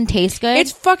medicine taste good.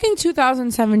 It's fucking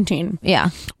 2017. Yeah.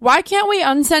 Why can't we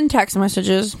unsend text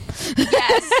messages?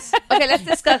 Yes. Okay, let's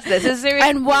discuss this. This is serious.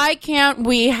 And why can't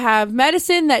we have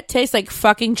medicine that tastes like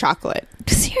fucking chocolate?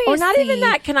 Seriously. Or not even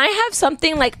that. Can I have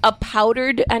something like a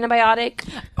powdered antibiotic?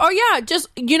 Oh yeah, just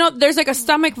there's like a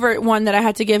stomach one that I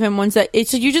had to give him once. So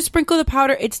you just sprinkle the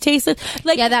powder. It's tasteless.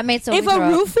 Like that made so. If a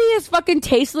roofie is fucking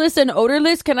tasteless and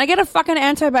odorless, can I get a fucking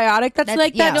antibiotic that's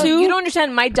like that too? You don't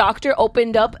understand. My doctor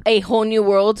opened up a whole new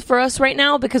world for us right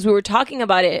now because we were talking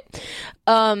about it.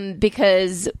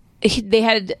 Because they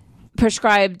had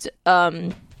prescribed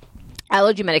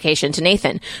allergy medication to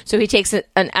Nathan, so he takes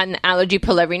an allergy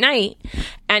pill every night,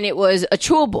 and it was a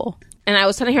chewable. And I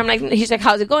was telling him, he's like,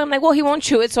 "How's it going?" I'm like, "Well, he won't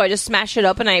chew it, so I just smash it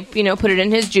up and I, put it in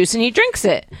his juice and he drinks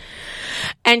it."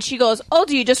 And she goes, "Oh,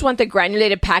 do you just want the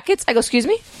granulated packets?" I go, "Excuse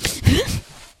me,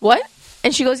 what?"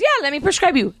 And she goes, "Yeah, let me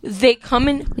prescribe you." They come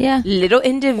in little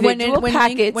individual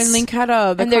packets. When Link had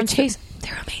and they're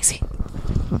amazing.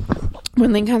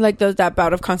 When Link had that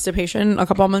bout of constipation a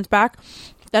couple of months back.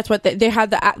 That's what they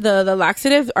had. The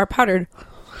laxatives are powdered.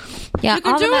 Yeah, you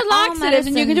can do it with laxatives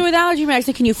and you can do it with allergy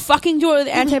medicine. Can you fucking do it with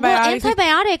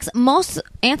antibiotics? Well, most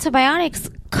antibiotics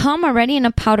come already in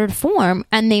a powdered form,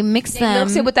 and they mix them.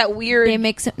 Mix it with that weird. They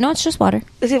mix it. No, it's just water.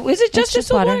 Is it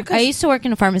just water? I used to work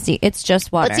in a pharmacy. It's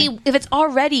just water. But see, if it's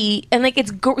already and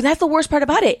that's the worst part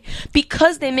about it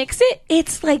because they mix it.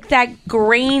 It's like that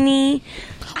grainy.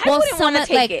 I wouldn't want to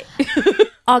take it.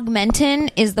 Augmentin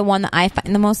is the one that I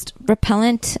find the most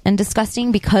repellent and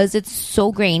disgusting because it's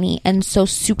so grainy and so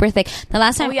super thick. The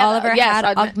last time Oliver had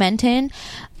Augmentin,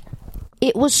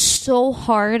 it was so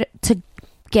hard to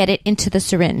get it into the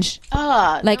syringe.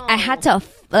 I had to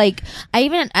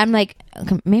I'm like,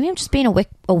 maybe I'm just being a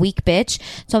weak bitch.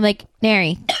 So I'm like,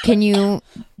 Nary, can you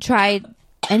try?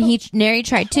 And Nary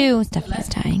tried too. Stephanie's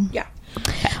dying. Yeah.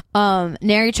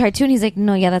 Nary tried too, and he's like,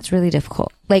 "No, yeah, that's really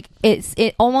difficult." Like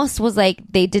it almost was like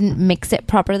they didn't mix it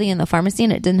properly in the pharmacy,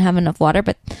 and it didn't have enough water.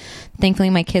 But thankfully,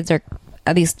 my kids are,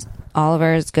 at least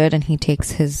Oliver is good, and he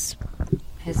takes his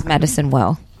medicine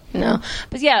well. No,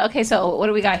 but yeah, okay. So what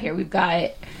do we got here? We've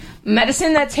got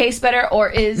medicine that tastes better, or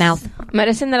is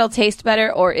medicine that'll taste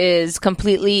better, or is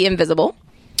completely invisible.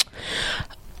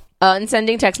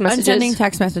 Unsending text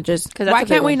messages. Why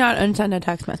can't we not unsend a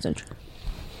text message?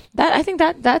 I think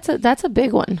that's a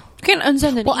big one. You can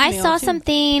unsend an email.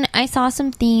 I saw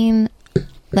something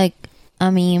like a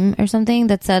meme or something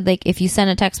that said like if you send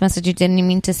a text message you didn't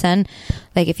mean to send,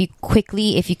 like if you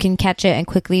can catch it and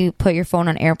quickly put your phone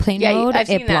on airplane mode,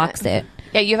 it blocks it.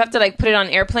 Yeah, you have to put it on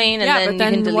airplane, and then you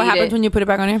can delete it. What happens when you put it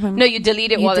back on airplane? No, you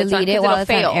delete it while it's on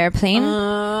airplane,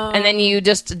 and then you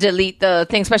just delete the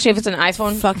thing, especially if it's an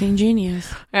iPhone. Fucking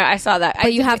genius! Yeah, I saw that.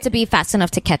 But you have to be fast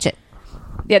enough to catch it.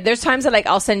 Yeah, there's times that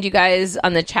I'll send you guys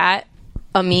on the chat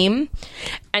a meme,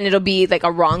 and it'll be like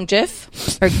a wrong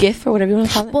GIF or GIF or whatever you want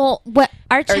to call it. Well,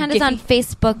 our chat is on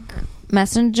Facebook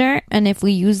Messenger, and if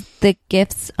we use the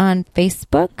GIFs on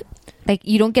Facebook, like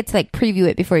you don't get to like preview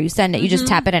it before you send it. You just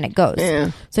tap it and it goes.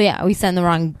 Yeah. So yeah, we send the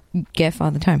wrong GIF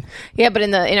all the time. Yeah, but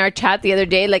in our chat the other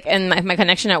day, like, and my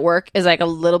connection at work is like a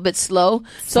little bit slow,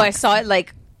 so I saw it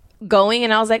like going,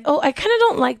 and I was like, oh, I kind of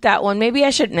don't like that one. Maybe I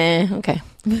should. Okay.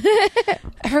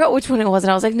 I forgot which one it was,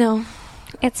 and I was like, no,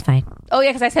 it's fine. Oh yeah,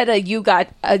 because I said you got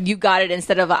it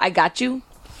instead of I got you.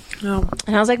 No.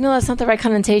 And I was like, no, that's not the right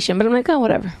connotation. But I'm like, oh,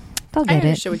 whatever. I'll I get it.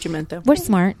 understood what you meant, though. We're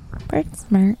smart. We're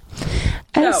smart.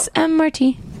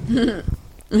 SMRT.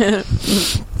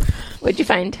 What'd you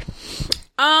find?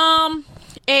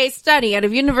 A study out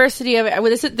of University of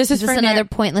this is Is for this another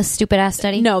pointless, stupid ass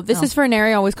study? No, this is for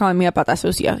Neri always calling me up about that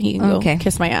socia. He can go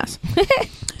kiss my ass.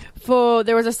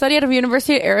 There was a study out of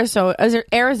University of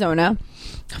Arizona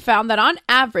found that on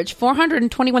average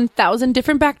 421,000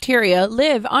 different bacteria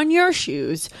live on your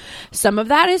shoes. Some of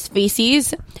that is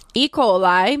feces. E.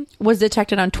 coli was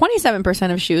detected on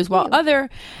 27% of shoes, while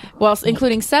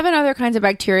including 7 other kinds of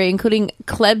bacteria, including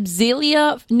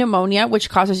Klebsiella pneumonia, which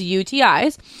causes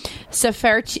UTIs,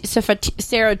 Serotia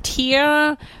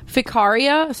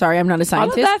ficaria. Sorry, I'm not a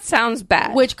scientist. All of that sounds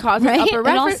bad. Which causes upper It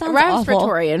all sounds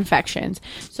respiratory infections.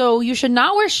 So you should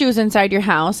not wear shoes inside your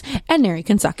house, and Neri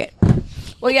can suck it.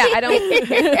 Well, yeah, I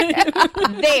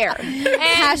don't. There. And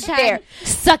Hashtag there.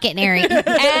 suck it, Neri.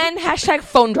 And hashtag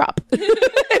phone drop.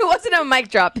 It wasn't a mic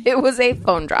drop. It was a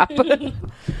phone drop.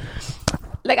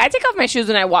 Like, I take off my shoes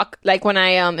when I walk, like when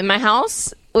I in my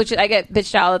house, which I get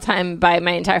bitched out all the time by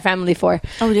my entire family for.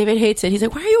 Oh, David hates it. He's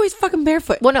like, why are you always fucking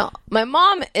barefoot? Well, no, my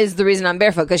mom is the reason I'm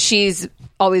barefoot, because she's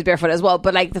always barefoot as well.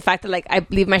 But like the fact that like I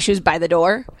leave my shoes by the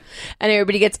door, and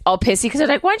everybody gets all pissy because they're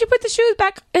like, why don't you put the shoes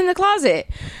back in the closet?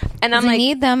 And I'm like, I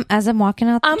need them as I'm walking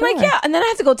out the door. like, yeah, and then I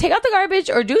have to go take out the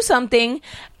garbage or do something,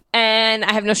 and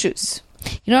I have no shoes.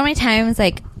 You know how many times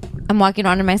like I'm walking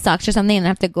around in my socks or something and I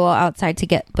have to go outside to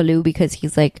get Baloo because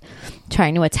he's like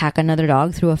trying to attack another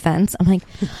dog through a fence. I'm like,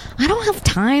 I don't have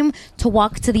time to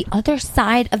walk to the other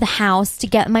side of the house to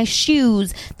get my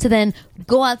shoes to then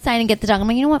go outside and get the dog. I'm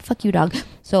like, you know what? Fuck you, dog.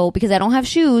 So because I don't have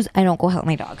shoes, I don't go help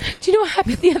my dog. Do you know what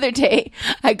happened the other day?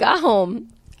 I got home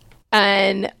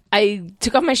and I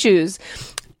took off my shoes.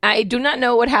 I do not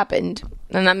know what happened.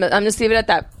 And I'm just leave it at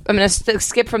that. I'm going to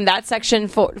skip from that section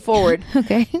forward.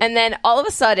 Okay. And then all of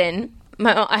a sudden,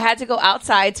 I had to go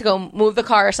outside to go move the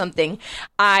car or something.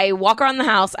 I walk around the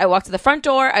house. I walk to the front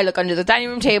door. I look under the dining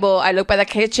room table. I look by the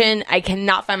kitchen. I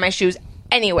cannot find my shoes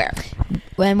anywhere.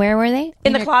 When? Where were they?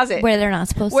 In the closet. Where they're not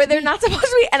supposed to Where be? they're not supposed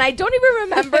to be. And I don't even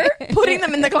remember putting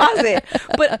them in the closet.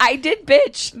 But I did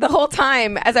bitch the whole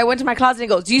time as I went to my closet and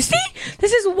go, do you see?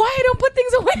 This is why I don't put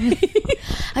things away.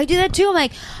 I do that too. I'm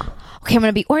like, okay, I'm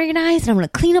going to be organized and I'm going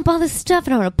to clean up all this stuff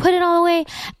and I'm going to put it all away.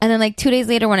 And then like 2 days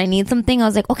later when I need something, I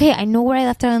was like, okay, I know where I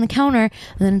left it on the counter. And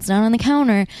then it's not on the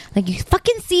counter. Like, you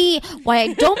fucking see why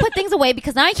I don't put things away,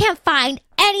 because now I can't find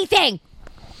anything.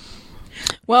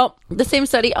 Well, the same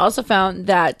study also found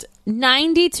that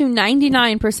 90 to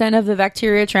 99% of the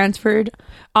bacteria transferred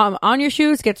on your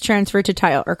shoes gets transferred to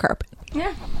tile or carpet.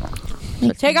 Yeah.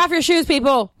 So take off your shoes,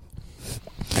 people.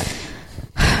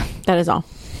 That is all.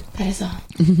 That is all.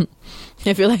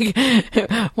 If you're like,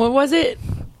 what was it?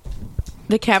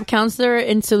 The camp counselor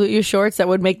in Salute Your Shorts that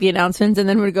would make the announcements and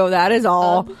then would go, that is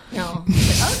all. No.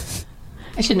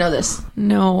 I should know this.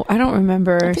 No, I don't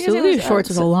remember. Salute Your Shorts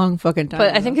was a long fucking time.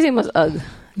 But I think his name was Ugg.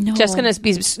 No. Jeff's going to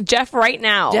be Jeff right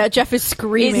now. Yeah, Jeff is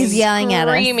screaming. He's yelling at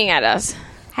us. Screaming at us.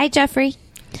 Hi, Jeffrey.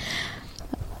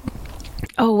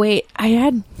 Oh, wait.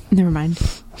 Never mind.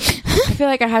 I feel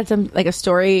like I had a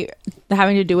story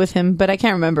having to do with him, but I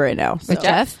can't remember it now. So. With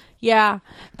Jeff? Yeah,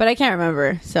 but I can't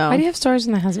remember. So Why do you have stories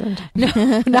with my husband? No,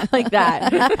 not like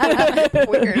that.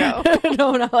 Weirdo.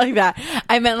 No, not like that.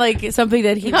 I meant like something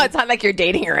that he. No, it's not like you're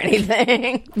dating or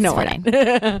anything. No, It's fine.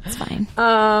 It's fine.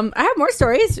 I have more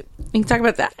stories. We can talk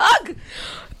about that. Ugg.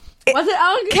 Was it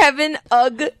Ugg? Kevin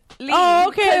Ugg Lee. Oh,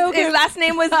 okay. His last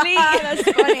name was Lee.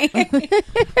 That's funny. I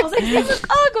was like, this was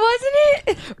Ugg, wasn't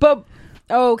it? But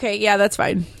okay, yeah, that's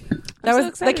fine. That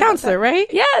was the counselor, right?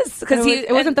 Yes, because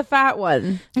it wasn't the fat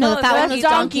one. No, the fat one was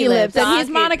Donkey Lips. And he's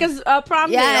Monica's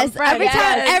prom Yes, friend.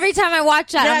 every time I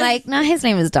watch that, I'm like, nah, his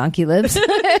name is Donkey Lips. Yeah,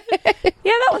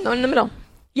 that one, the one in the middle.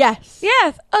 Yes.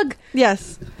 Yes, Ugg.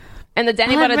 Yes. And the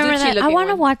Danny I remember Bonaducci that. looking I want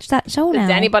to one. watch that show The now.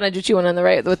 Danny Bonaducci one on the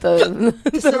right with the.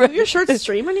 Salute Your Shorts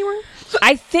stream anywhere?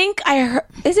 I think I heard.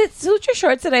 Is it Salute Your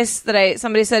Shorts that I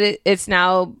somebody said it's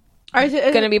now Or is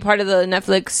it going to be part of the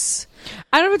Netflix?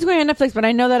 I don't know if it's going on Netflix, but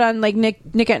I know that on like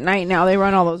Nick at Night now they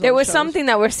run all those. There old was shows. something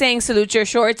that we're saying Salute Your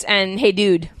Shorts and Hey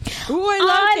Dude. Ooh,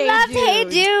 I love Hey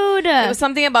Dude. It was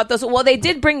something about those. Well, they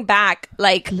did bring back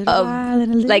like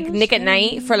like Nick at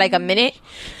Night for like a minute.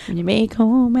 When you make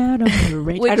home out on the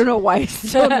range. I don't know why I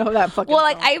still know that fucking Well,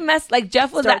 like song. I messed. Like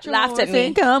Jeff was laughed at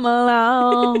me. Come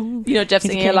along. You know, Jeff's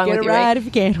singing along with you, right? If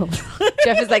you can't hold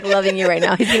Jeff is like loving you right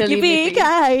now. He's gonna leave me.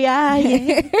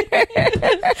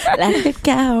 Like the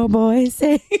cowboys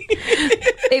say.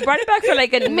 They brought it back for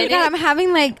like a Oh my minute. God, I'm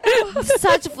having like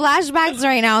such flashbacks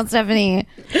right now, Stephanie.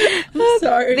 I'm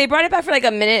sorry. They brought it back for like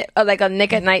a minute of like a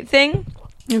Nick at Night thing.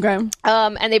 Okay.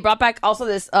 And they brought back also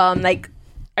this like,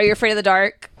 Are You Afraid of the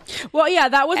Dark? Well, yeah,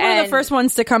 that was one of the And- first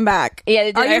ones to come back. Yeah,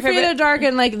 they did Are You Are You Afraid Afraid of the Dark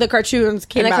and like the cartoons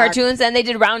came And the back. cartoons, and they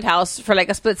did Roundhouse for like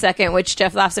a split second, which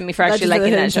Jeff laughs at me for actually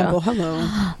liking that show. Hello.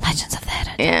 Legends of the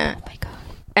Hidden Yeah. Oh my God.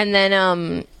 And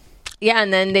then yeah,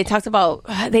 and then they talked about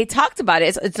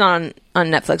it. It's not on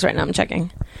Netflix right now. I'm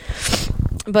checking.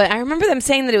 But I remember them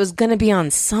saying that it was going to be on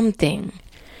something.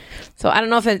 So I don't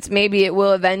know if maybe it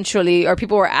will eventually, or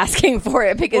people were asking for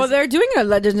it because Well, they're doing a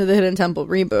Legends of the Hidden Temple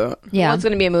reboot. Yeah. well, it's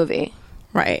going to be a movie.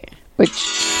 Right. Which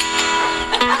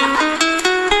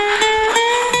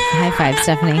High five,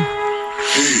 Stephanie.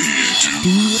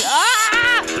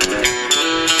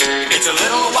 It's a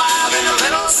little wild and a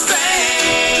little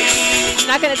strange. I'm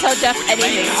not going to tell Jeff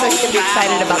anything, so he can be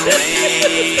excited about this.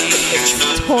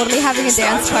 Totally having a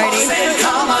dance party.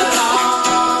 Come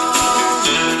along,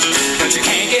 but you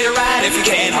can't get it right if you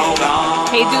can't hold on.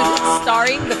 Hey, dude,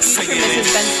 starring the future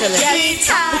Mrs. Ben Stiller.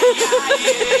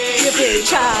 You be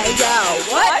tired,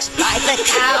 what? Like the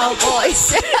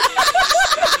Cowboys.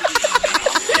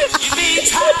 You be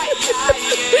tired,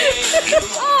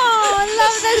 Oh, I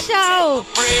love the show.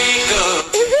 break up.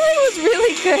 It really was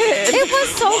really good. It was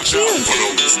so cute.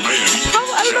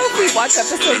 I don't know if we watch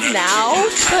episodes now,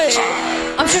 but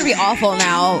I'm sure it'd be awful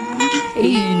now.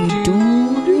 Hey,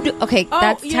 dude. Okay,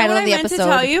 that's the you know title what of the I meant episode. to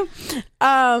tell you?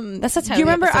 That's the title. Do you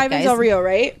remember of the episode, Ivan guys. Del Rio,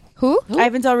 right? Who?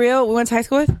 Ivan Del Rio, we went to high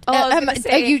school with? I was gonna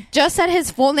say- you just said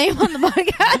his full name on the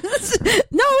podcast.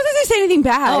 No, I wasn't going to say anything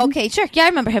bad. Oh, okay, sure. Yeah, I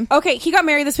remember him. Okay, he got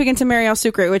married this weekend to Marielle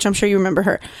Sucre, which I'm sure you remember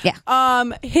her. Yeah.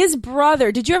 His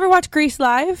brother, did you ever watch Grease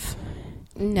Live?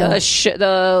 No.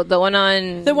 the one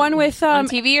on The one with on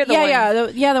TV or the one the one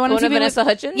on the one TV of Vanessa with,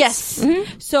 Hudgens? Yes.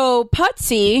 So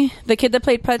Putsy, the kid that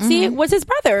played Putsy, was his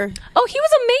brother. Oh, he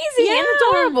was amazing and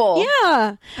adorable.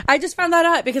 Yeah, I just found that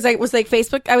out because I was like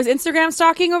I was Instagram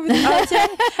stalking over the other day,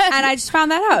 and I just found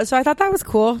that out. So I thought that was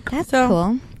cool. That's so,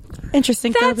 cool.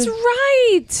 Interesting. That's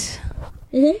right.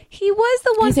 He was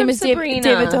the one His name from is Sabrina.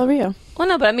 David Del Rio. Well,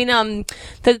 no, but I mean,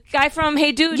 the guy from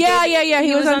Hey Dude. Yeah.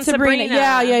 He was on Sabrina.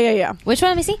 Yeah. Which one?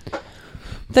 Let me see.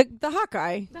 The hot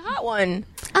guy. the hot one.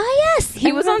 Ah, yes.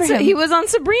 He was on. He was on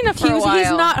Sabrina for a while. He's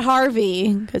not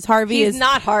Harvey because Harvey He's is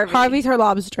not Harvey. Harvey's her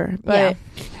lobster. But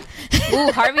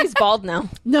Ooh, Harvey's bald now.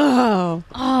 no.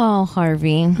 Oh,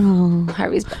 Harvey.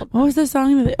 Harvey's bald. What was the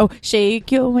song? Oh,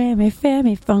 shake your whammy,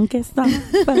 fammy, funky song,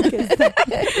 funky song.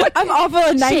 I'm awful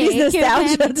at 90s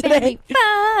nostalgia today.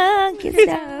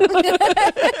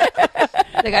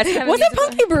 The guy's kind of Wasn't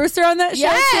Punky Brewster on that show?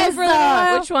 Yes! too, for a little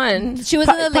while? Which one? She was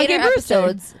in the Punky later Brewster.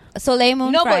 episodes. Soleil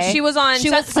Moon No, Frye. but she was on. She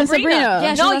was on Sabrina.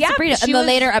 Yeah, she no, was on yeah, Sabrina she in the was-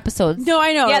 later episodes. No,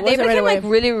 I know. Yeah, it they wasn't became right like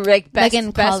away. really like best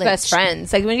in best college.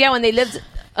 friends. Like when they lived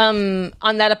on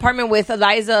that apartment with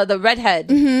Eliza, the redhead.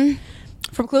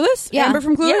 From Clueless? Yeah. Remember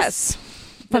from Clueless? Yes.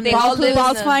 But they all Balls, lived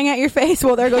balls in a- flying at your face.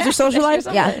 Well, there goes your social life.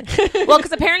 Yeah. Well,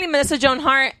 because apparently Melissa Joan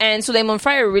Hart and Suleiman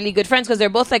Fry are really good friends because they're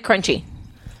both like crunchy.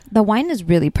 The wine is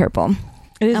really purple.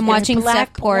 I'm watching black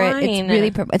Steph pour it. wine. It's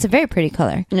really purple. It's a very pretty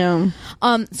color. No.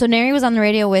 So Neri was on the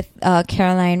radio with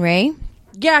Caroline Ray.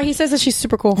 Yeah, he says that she's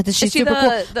super cool. That she's Is she super the- cool.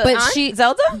 the But aunt? she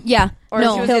Zelda? Yeah. Or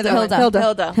no, she was the other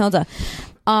one? Hilda.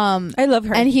 I love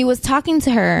her. And he was talking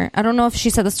to her. I don't know if she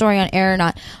said the story on air or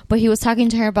not, but he was talking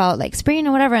to her about like Spring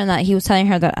or whatever, and that he was telling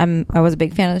her that I was a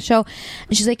big fan of the show.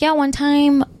 And she's like, yeah, one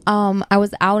time I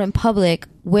was out in public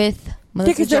with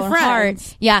Melissa Because they're Joan Hart.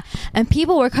 friends. Yeah. And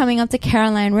people were coming up to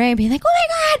Caroline Ray and being like, oh my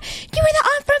God, you were the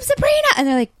aunt from Sabrina. And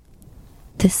they're like,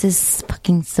 this is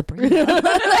fucking Sabrina.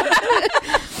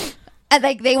 And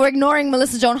like they were ignoring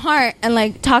Melissa Joan Hart and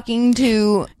like talking to.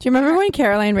 Do you remember when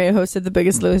Caroline Ray hosted The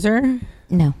Biggest Loser?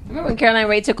 No. Remember when Caroline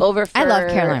Ray took over for... I love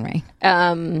Caroline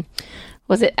Ray.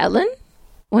 Was it Ellen?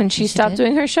 When she stopped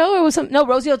doing her show? Or was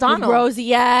Rosie O'Donnell. Rosie,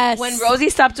 yes. When Rosie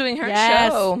stopped doing her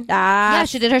show. Yeah,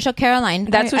 she did her show Caroline.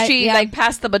 That's what she like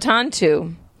passed the baton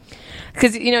to.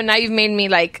 Because, now you've made me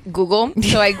like Google.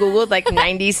 So I Googled like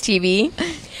 90s TV.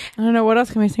 I don't know. What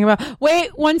else can we think about?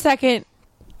 Wait, 1 second.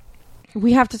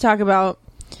 We have to talk about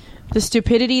the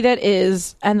stupidity that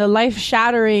is and the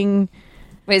life-shattering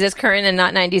Wait, is this current and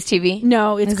not 90s TV?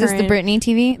 No, it's Is this the Britney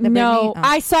TV? The No, Britney? Oh.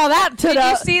 I saw that. Did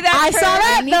you see that? I saw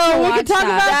that. I need to though. We watch can talk that.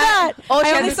 about that. Oh, she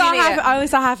I only hasn't saw seen it half. yet. I only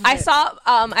saw half. Of I it. saw. Actually,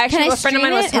 Can I a friend of stream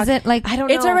mine was it? talking. Is it like? I don't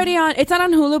know. It's already on. It's not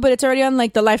on Hulu, but it's already on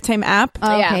like the Lifetime app.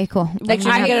 Oh, Yeah. okay, cool. Like, I'm you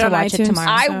gonna can get have it to on watch iTunes. it tomorrow.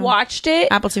 I watched it.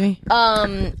 Apple TV.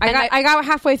 I got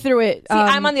halfway through it. See,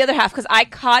 I'm on the other half because I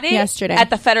caught it yesterday. at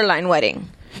the Federline wedding.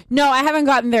 No, I haven't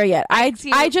gotten there yet. I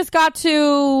just got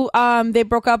to. They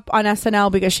broke up on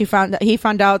SNL because he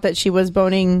found out that she was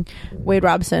boning Wade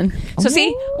Robson. So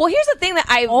see, well, here's the thing that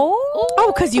I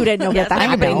because you didn't know yeah, that.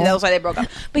 everybody knows why they broke up.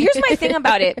 But here's my thing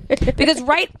about it, because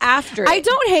right after I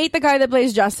don't hate the guy that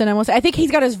plays Justin. I will say I think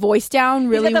he's got his voice down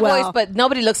really he's got the well. voice, but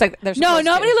nobody looks like they're supposed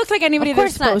nobody to. looks like anybody Of they're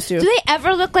course not. supposed to. Do they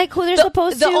ever look like who they're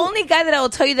supposed to? The only guy that I will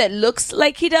tell you that looks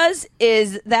like he does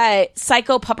is that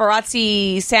psycho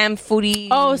paparazzi Sam Foodie.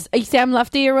 Oh, Sam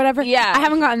Lefty or whatever. Yeah. I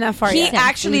haven't gotten that far he yet.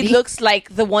 actually looks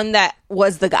like the one that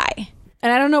was the guy.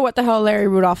 And I don't know what the hell Larry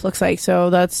Rudolph looks like, so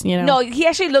that's, No, he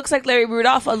actually looks like Larry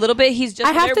Rudolph a little bit. He's just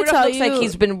I have Larry to Rudolph tell looks like you-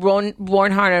 he's been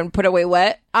worn hard and put away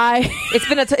wet.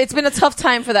 It's been a tough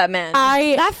time for that man.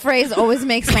 That phrase always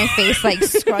makes my face like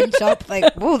scrunch up.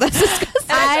 Like, whoa, that's disgusting.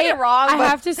 I said it wrong. I but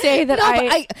have to say that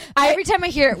No, but every time I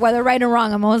hear it, whether right or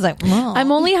wrong, I'm always like, whoa.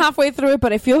 I'm only halfway through it,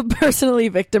 but I feel personally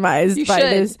victimized You by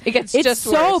should. this. It gets it's just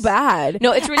so worse. bad.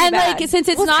 No, it's really and bad. like since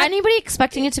it's Was not anybody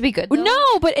expecting it to be good? Though?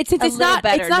 No, but since A it's little not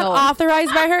better, it's not no.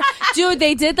 authorized by her. Dude,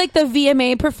 they did like the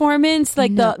VMA performance,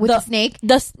 like No, with the snake?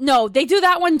 No, they do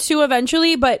that one too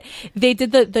eventually, but they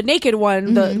did the naked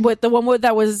one, the one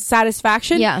that was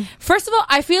Satisfaction. Yeah. First of all,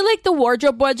 I feel like the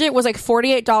wardrobe budget was like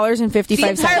 $48.55 the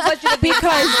entire budget of the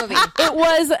entire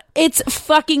movie. It's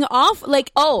fucking off.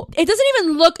 Like, it doesn't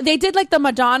even look. They did like the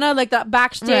Madonna, like the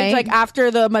backstage, Right. like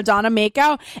after the Madonna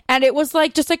makeout, and it was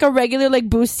like just like a regular like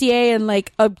bustier and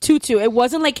like a tutu. It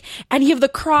wasn't like any of the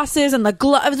crosses and the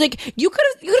gloves. Like you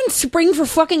couldn't spring for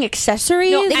fucking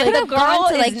accessories. No, They and could the have gone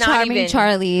to girl like is not Charming even-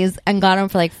 Charlie's and got them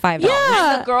for like $5.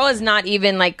 Yeah. The girl is not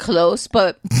even like close,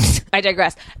 but I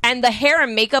digress. And the hair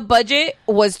and makeup budget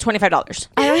was $25.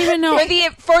 I don't even know.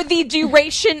 for the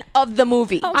duration of the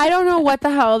movie. I don't know what the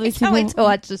hell these Can't people. wait to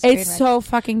watch this. It's so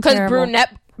fucking Because terrible.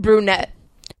 brunette.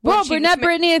 Well, When she brunette was ma-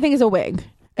 Brittany, I think is a wig.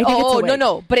 I think it's a wig.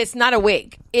 no, but it's not a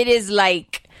wig. It is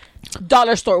like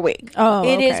dollar store wig. Oh,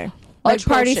 it is okay. Like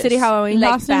Party atrocious. City Halloween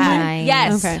like costume? bad. Nice.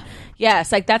 Yes. Okay.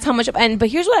 Yes, like that's how much. But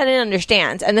here's what I didn't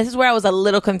understand, and this is where I was a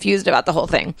little confused about the whole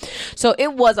thing. So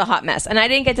it was a hot mess, and I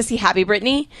didn't get to see Happy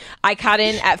Britney. I caught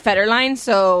in at Federline,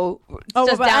 so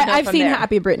just but downhill I've from seen there.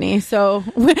 Happy Britney, so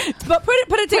but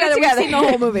put it together. We've seen the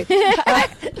whole movie.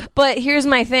 But here's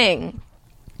my thing.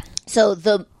 So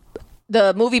the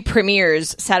movie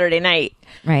premieres Saturday night.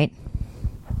 Right.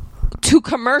 2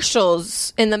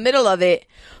 commercials in the middle of it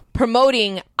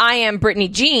promoting I Am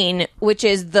Britney Jean, which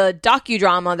is the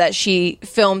docudrama that she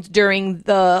filmed during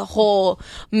the whole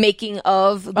making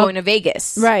of going to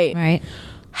Vegas. Right. Right.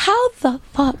 How the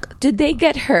fuck did they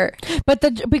get her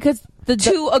But because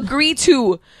to agree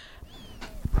to?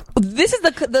 This is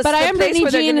the but I Am place Britney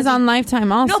where they're Jean gonna- is on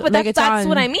Lifetime also. No, but Like, it's that's on-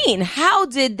 what I mean. How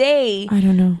did they? I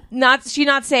don't know. Not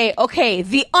say, okay,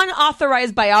 the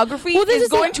unauthorized biography Well, this is is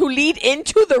going to lead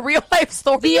into the real life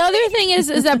story. The other thing is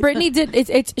that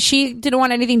Britney she didn't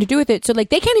want anything to do with it, so like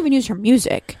they can't even use her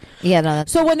music. Yeah, no,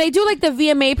 that's So when they do like the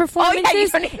VMA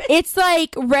performances, don't even- it's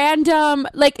like random.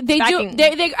 Like they Backing.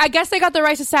 do. They I guess they got the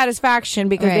rights to Satisfaction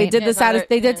because they Right. did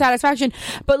they did Satisfaction.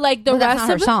 But like the But that's rest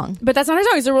not of her song. But that's not her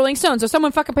song. It's the Rolling Stones. So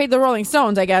someone fucking paid the Rolling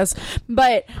Stones, I guess.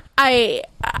 But I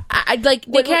like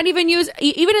they can't even use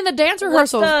even in the dance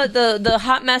What's rehearsals. the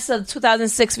hot mess of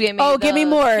 2006 VMA? Oh, give me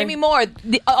more. Give me more.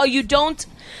 You don't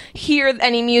hear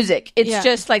any music. It's Yeah.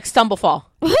 just like Stumblefall.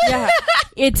 Yeah,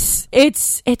 it's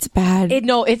bad.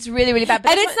 No, it's really, really bad.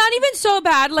 But And that's it's not even so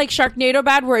bad like Sharknado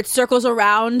bad where it circles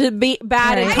around to be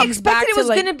bad and I comes back expected it to was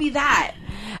like going to be that.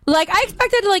 like I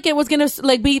expected like it was gonna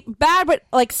like be bad but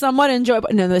like somewhat enjoyable.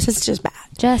 No, this is just bad.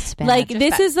 just bad. Like just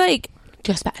this bad. is like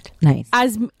Just bad. nice.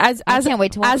 as I can't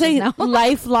wait to watch as this a now.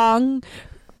 lifelong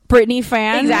Britney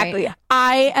fan. Exactly.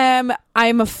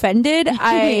 I'm offended.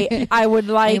 I would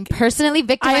I like am personally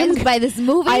victimized by this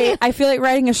movie. I feel like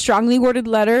writing a strongly worded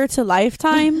letter to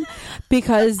Lifetime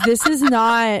because this is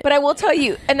not. But I will tell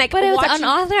you, and like, but it was watching-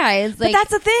 unauthorized. But Like,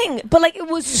 that's the thing. But like, it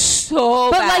was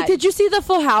so But bad. like, did you see the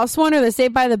Full House one or the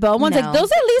Saved by the Bell ones? No. Like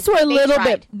those at least were a little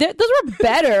tried. bit. Those were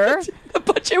better. the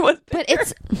budget was but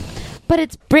it's. But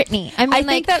it's Britney. I mean, I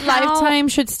think that Lifetime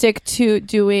should stick to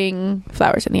doing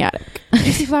Flowers in the Attic. Did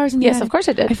you see Flowers in the Attic? Yes, of course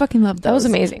I did. I fucking loved those. That was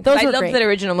amazing. Those I were loved great. the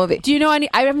original movie. Do you know any?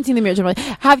 I haven't seen the original.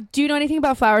 Do you know anything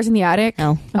about Flowers in the Attic?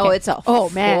 No. Oh, it's a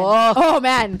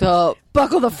man.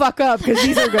 Buckle the fuck up because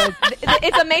these are good.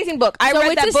 It's an amazing book. I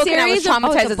read that book and I was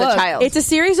traumatized as a child. It's a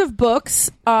series of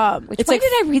books. Why did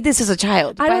I read this as a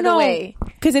child? I don't know,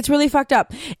 because it's really fucked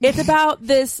up. It's about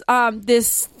this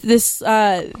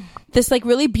like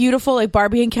really beautiful like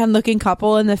Barbie and Ken looking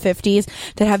couple in the 50s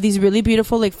that have these really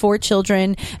beautiful like 4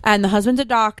 children, and the husband's a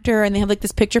doctor and they have like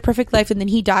this picture perfect life, and then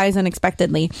he dies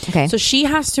unexpectedly. Okay. So she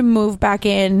has to move back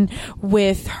in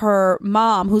with her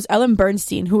mom, who's Ellen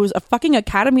Bernstein, who is a fucking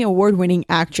Academy Award winning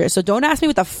actress. So don't ask me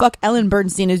what the fuck Ellen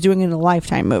Bernstein is doing in a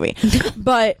Lifetime movie.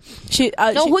 But she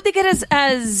who'd they get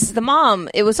as the mom?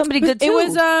 It was somebody good too. It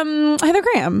was Heather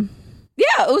Graham.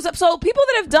 Yeah, it was so people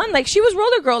that have done like she was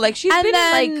Roller Girl, like she's been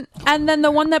in like, and then the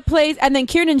one that plays, and then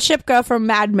Kiernan Shipka from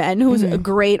Mad Men, who's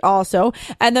great also,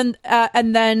 and then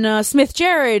Smith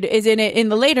Jerrod is in it in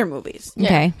the later movies.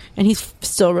 Okay, and he's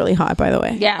still really hot, by the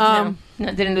way. Yeah,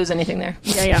 no, didn't lose anything there.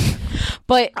 Yeah.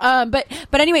 But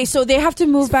anyway, so they have to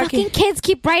move back in. Kids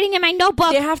keep writing in my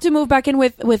notebook. They have to move back in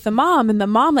with the mom, and the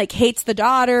mom like hates the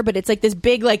daughter, but it's like this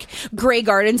big like Grey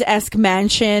Gardens-esque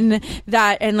mansion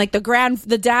that, and like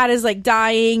the dad is like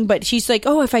dying, but she's like,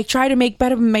 oh, if I try to make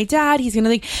better than my dad, he's gonna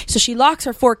like. So she locks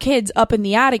her 4 kids up in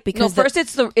the attic because first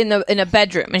it's in a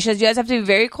bedroom, and she says you guys have to be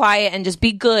very quiet and just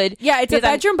be good. Yeah, it's a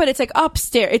bedroom, but it's like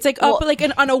upstairs. It's like up like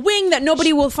on a wing that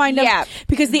nobody will find out. Yeah,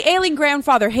 because the ailing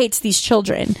grandfather hates these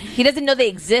children. He doesn't know they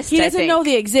exist. He doesn't know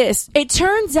they exist. It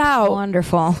turns out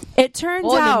wonderful. It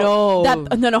turns out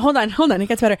that no, hold on. It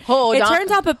gets better.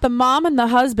 Turns out that the mom and the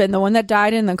husband, the one that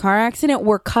died in the car accident,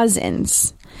 were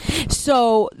cousins.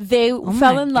 So they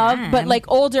fell in love, but like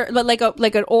older, like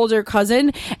an older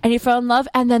cousin, and he fell in love,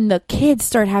 and then the kids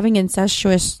start having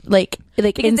incestuous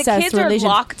because incest the kids relations. Are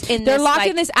locked in They're this, locked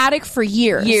in this attic for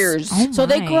years. Oh so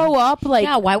they grow up like.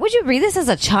 Yeah, why would you read this as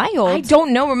a child? I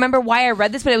don't know. Remember why I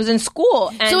read this, but it was in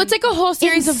school. And so it's like a whole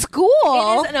series of school.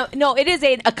 It is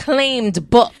an acclaimed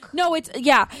book. No,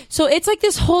 so it's like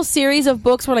this whole series of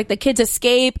books where like the kids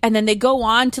escape and then they go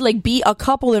on to like be a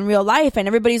couple in real life, and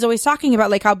everybody's always talking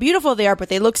about like how beautiful they are, but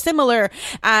they look similar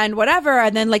and whatever,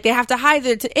 and then like they have to hide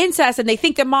their incest, and they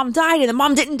think their mom died and the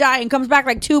mom didn't die, and comes back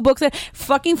like 2 books.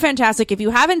 Fucking fantastic. If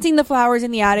you haven't seen the Flowers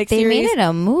in the Attic they series, made it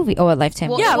a movie. Oh, a Lifetime.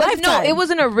 Well, yeah, Lifetime. No, it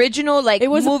was an original like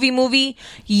movie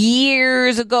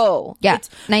years ago. Yeah,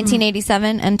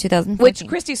 1987 and 2014. Which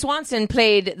Christy Swanson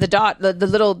played the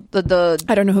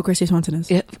I don't know who Christy Swanson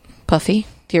is. Yeah, Buffy,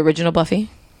 the original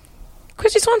Buffy.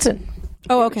 Christy Swanson.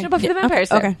 Oh, okay. Buffy the Vampire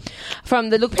Slayer. Okay.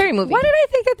 From the Luke Perry movie. Why did I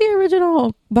think that the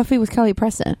original Buffy was Kelly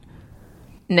Preston?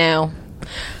 No.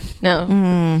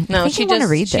 She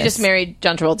just married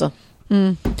John Travolta.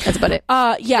 That's about it.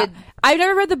 Yeah. I've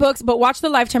never read the books, but watch the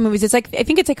Lifetime movies. It's like I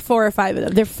think it's like 4 or 5 of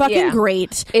them. They're fucking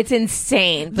great. It's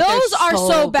insane. Those are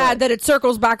so bad that it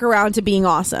circles back around to being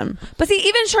awesome. But see,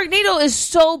 even Sharknado is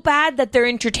so bad that they're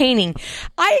entertaining.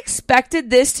 I expected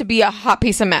this to be a hot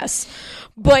piece of mess.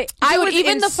 But I was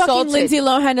even insulted. the fucking Lindsay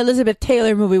Lohan Elizabeth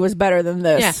Taylor movie was better than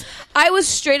this. Yeah. I was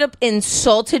straight up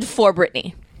insulted for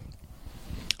Britney.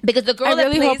 Because the girl I that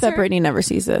really plays hope that her, Britney never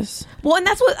sees this. Well, and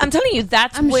that's what I'm telling you.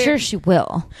 I'm sure she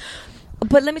will.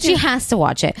 But let me tell you, she has to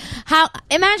watch it.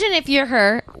 Imagine if you're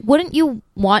her, wouldn't you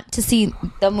want to see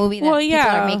the movie that people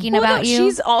are making about you?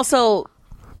 She's also,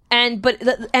 and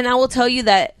I will tell you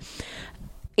that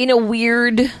in a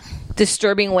weird,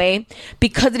 disturbing way,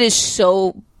 because it is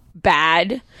so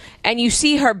bad, and you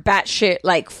see her batshit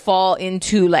like fall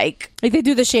into like they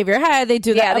do the shave your head, they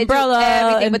do the umbrella, they do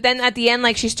everything. But then at the end,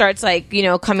 like she starts like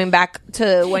coming back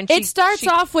to when it starts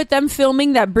off with them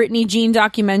filming that Britney Jean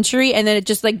documentary, and then it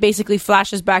just like basically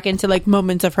flashes back into like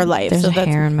moments of her life. There's a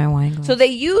hair in my wine glass. So they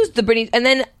used the Britney, and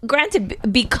then granted,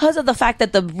 because of the fact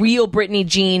that the real Britney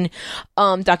Jean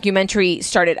documentary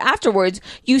started afterwards,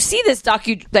 you see this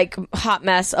hot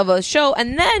mess of a show,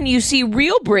 and then you see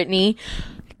real Britney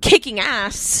kicking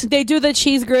ass. They do the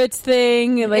cheese grits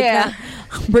thing.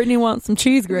 Brittany wants some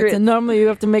cheese grits, and normally you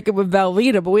have to make it with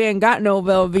Velveeta, but we ain't got no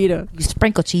Velveeta. You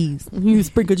sprinkle cheese. You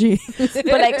sprinkle cheese. But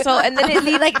and then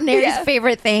it like Nary's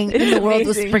favorite thing in the world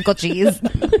was sprinkle cheese.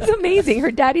 It's amazing. Her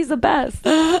daddy's the best.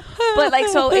 But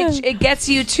it gets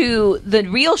you to the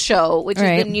real show, which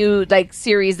is the new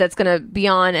series that's gonna be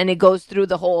on, and it goes through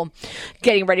the whole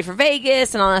getting ready for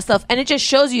Vegas and all that stuff, and it just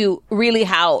shows you really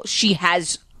how she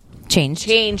has changed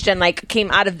and came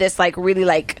out of this really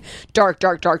dark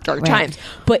times.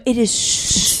 But it is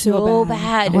so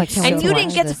bad. Oh, and you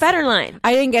didn't get to Federline.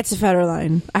 I didn't get to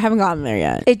Federline. I haven't gotten there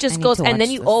yet. It just goes, and then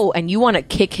you want to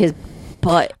kick his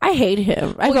but I hate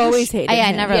him. I've always hated him.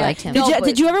 I never liked him.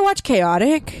 Did you ever watch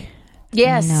Chaotic?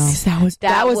 yes, No.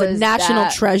 That was a was national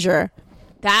that. treasure.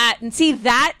 That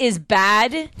is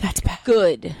bad. That's bad.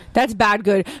 Good. That's bad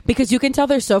good because you can tell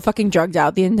they're so fucking drugged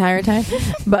out the entire time.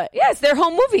 But Yes, they're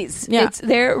home movies. Yeah. It's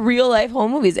their real life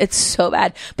home movies. It's so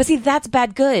bad. But see, that's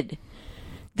bad good.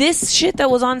 This shit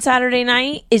that was on Saturday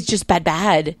night is just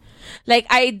bad. Like,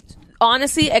 I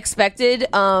honestly expected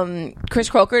Chris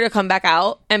Croker to come back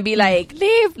out and be like,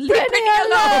 leave Brittany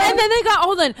alone. And then they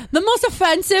got the most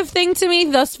offensive thing to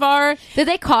me thus far. Did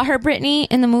they call her Brittany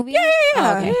in the movie? Yeah.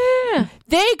 Oh, okay. Yeah.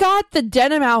 They got the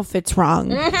denim outfits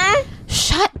wrong.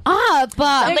 Shut up. They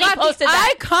Somebody got posted the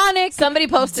that. iconic Somebody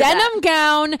posted denim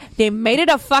gown. They made it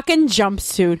a fucking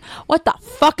jumpsuit. What the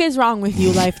fuck is wrong with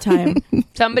you, Lifetime?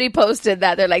 Somebody posted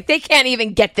that. They're like, they can't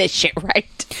even get this shit right.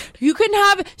 You can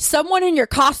have someone in your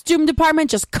costume department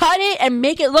just cut it and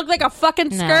make it look like a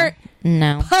fucking skirt.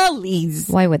 No. Please.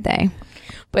 Why would they?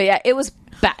 But yeah, it was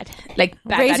bad. Like,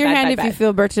 bad, Raise bad, your bad, hand bad, if bad. you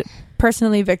feel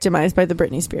personally victimized by the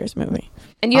Britney Spears movie.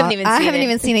 And you haven't even seen I haven't it.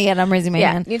 even seen it yet. I'm raising my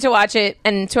hand. You need to watch it.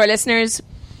 And to our listeners,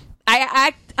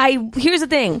 I here's the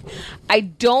thing. I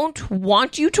don't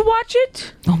want you to watch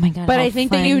it. Oh my God. But how I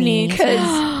think that you funny. need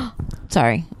Because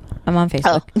Sorry. I'm on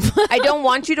Facebook. I don't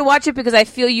want you to watch it because I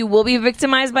feel you will be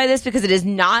victimized by this because it is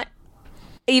not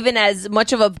even as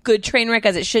much of a good train wreck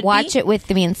as it should Watch be. it with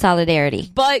me in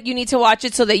solidarity. But you need to watch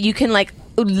it so that you can like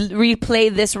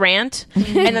replay this rant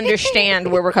and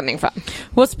understand where we're coming from.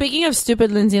 Well, speaking of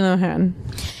stupid Lindsay Lohan,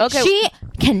 Okay. She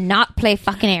cannot play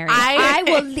fucking Ariel. I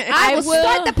will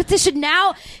start the petition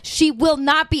now. She will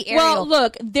not be Ariel. well,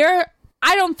 look,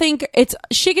 I don't think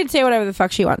she can say whatever the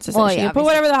fuck she wants to say. Well, She yeah, can put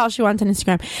whatever the hell she wants on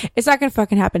Instagram. It's not gonna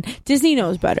fucking happen. Disney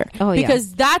knows better. Oh, yeah.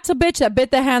 Because that's a bitch that bit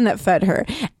the hand that fed her.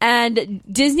 And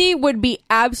Disney would be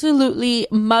absolutely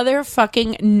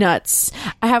motherfucking nuts.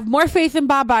 I have more faith in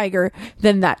Bob Iger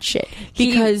than that shit.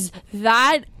 Because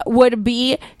that would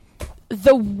be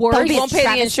the worst. He won't pay the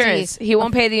travesty. insurance. He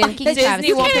won't pay the Fucking Disney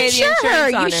travesty. won't pay the insure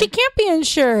insurance her. on her. She can't be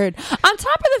insured. On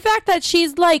top of the fact that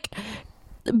she's like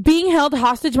being held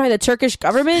hostage by the Turkish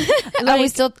government. Like, we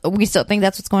still think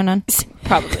that's what's going on.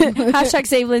 Probably. Hashtag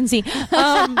save Lindsay.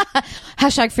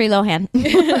 Hashtag free Lohan.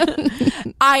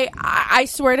 I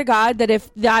swear to God that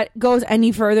if that goes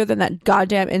any further than that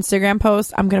goddamn Instagram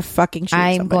post, I'm gonna fucking shoot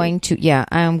I'm somebody. going to. Yeah.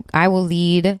 I will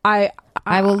lead. I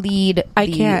will lead. I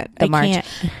the can't. march. I can't.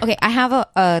 Okay, I have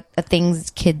a things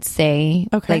kids say.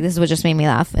 Okay. Like, this is what just made me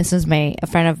laugh. This is a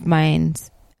friend of mine's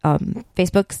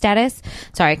Facebook status.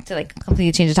 Sorry to like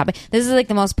completely change the topic. This is like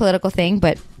the most political thing,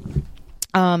 but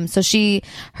so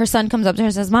her son comes up to her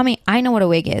and says, "Mommy, I know what a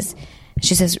wig is."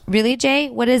 She says, "Really, Jay?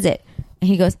 What is it?" And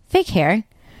he goes, "Fake hair."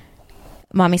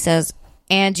 Mommy says,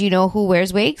 "And you know who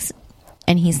wears wigs?"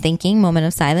 And he's thinking, moment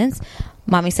of silence.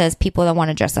 Mommy says, "People that want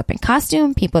to dress up in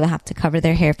costume, people that have to cover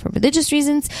their hair for religious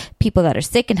reasons, people that are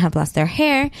sick and have lost their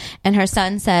hair." And her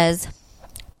son says,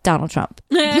 "Donald Trump."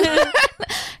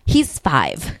 He's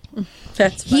 5.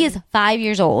 He is 5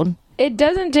 years old. It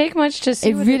doesn't take much to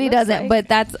see. It what really looks doesn't. like. But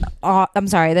that's I'm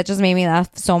sorry. That just made me laugh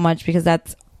so much because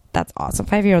that's awesome.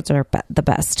 5-year-olds are the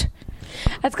best.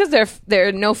 That's because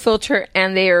they're no filter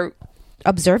and they're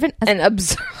Observant.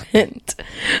 observant.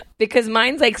 Because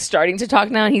mine's like starting to talk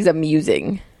now and he's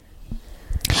amusing.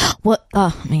 Well,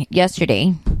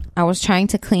 yesterday I was trying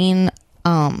to clean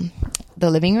the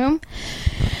living room,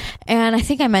 and I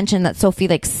think I mentioned that Sophie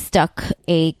like stuck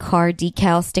a car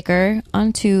decal sticker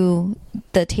onto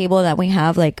the table that we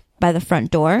have like by the front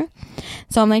door.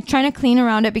 So I'm like trying to clean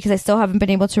around it because I still haven't been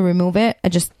able to remove it. I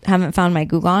just haven't found my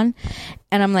glue gun,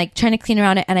 and I'm like trying to clean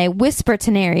around it, and I whisper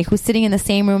to Neri, who's sitting in the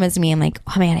same room as me. I'm like,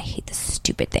 "Oh man, I hate this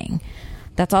stupid thing."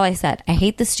 That's all I said. I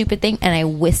hate this stupid thing, and I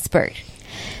whispered.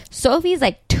 Sophie's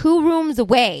like 2 rooms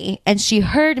away, and she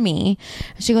heard me.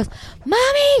 And she goes,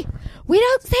 "Mommy, we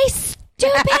don't say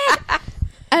stupid."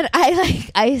 And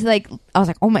I was like,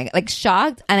 "Oh my God," like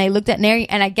shocked. And I looked at Neri,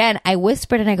 and again, I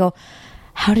whispered, and I go,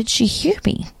 "How did she hear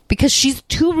me?" Because she's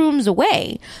 2 rooms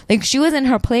away. Like, she was in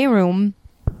her playroom,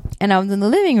 and I was in the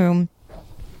living room.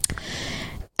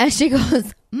 And she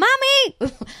goes,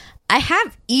 "Mommy, I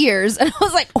have ears." And I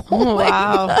was like, "Oh my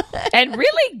God." And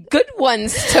really good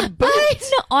ones to boot.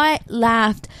 I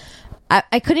laughed.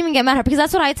 I couldn't even get mad at her because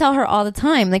that's what I tell her all the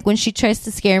time. Like, when she tries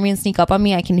to scare me and sneak up on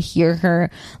me, I can hear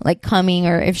her like coming,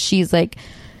 or if she's like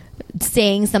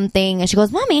saying something and she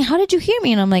goes, "Mommy, how did you hear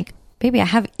me?" And I'm like, "Baby, I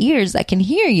have ears. I can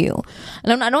hear you."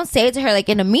 And I don't say it to her like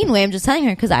in a mean way. I'm just telling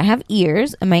her because I have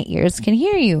ears and my ears can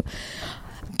hear you.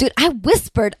 Dude, I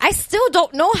whispered. I still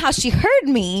don't know how she heard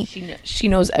me. She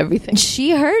knows everything.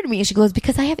 She heard me. She goes,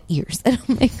 "Because I have ears." And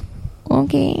I'm like,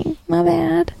 "Okay, my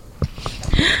bad."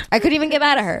 I couldn't even get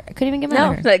mad at her.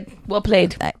 No, like, well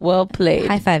played. Well played.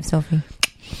 High five, Sophie.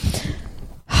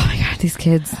 Oh my god, these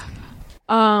kids.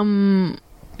 Also,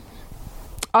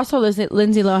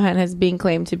 Lindsay Lohan has been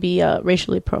claimed to be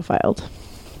racially profiled.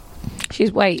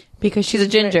 She's white because she's a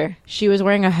ginger. She was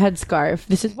wearing a headscarf.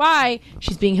 This is why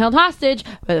she's being held hostage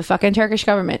by the fucking Turkish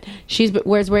government. She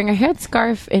was wearing a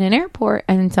headscarf in an airport,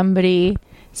 and somebody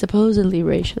supposedly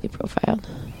racially profiled.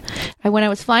 When I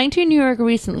was flying to New York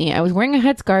recently, I was wearing a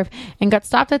headscarf and got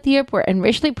stopped at the airport and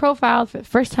racially profiled for the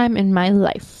first time in my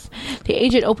life. The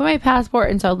agent opened my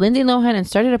passport and saw Lindsay Lohan and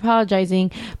started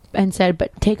apologizing and said,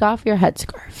 "But take off your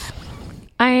headscarf."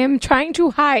 I am trying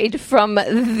to hide from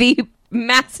the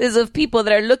masses of people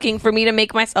that are looking for me to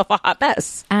make myself a hot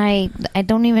mess. I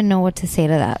don't even know what to say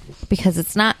to that, because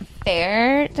it's not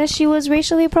fair that she was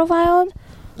racially profiled.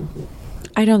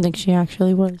 I don't think she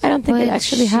actually was. I don't think it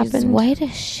actually happened. She's white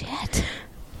as shit.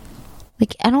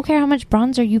 Like, I don't care how much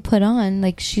bronzer you put on.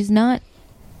 Like, she's not.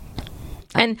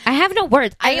 And I have no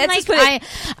words. I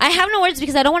have no words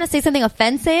because I don't want to say something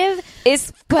offensive.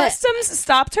 If customs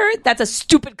stopped her, that's a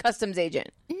stupid customs agent.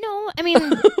 No, I mean,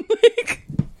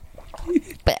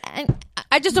 but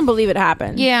I just don't believe it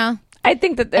happened. Yeah, I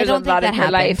think that there's a lot in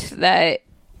her life that,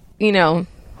 you know.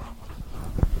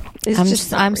 I'm so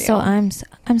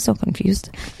confused.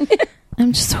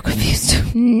 I'm just so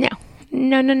confused. No.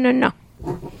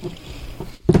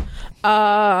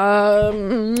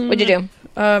 What'd you do?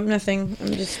 Nothing.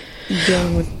 I'm just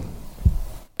dealing with.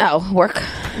 Oh, work?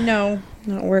 No,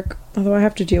 not work. Although I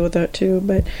have to deal with that too.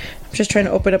 But I'm just trying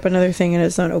to open up another thing and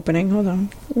it's not opening. Hold on,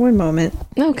 one moment.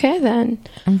 Okay, then.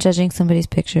 I'm judging somebody's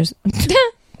pictures.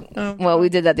 Well, we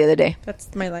did that the other day.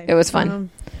 That's my life. It was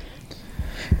fun.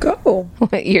 Go.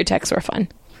 Your texts were fun.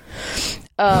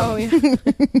 Oh yeah.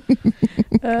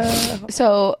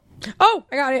 So. Oh,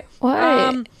 I got it.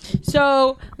 What?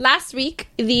 So last week,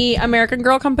 the American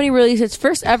Girl company released its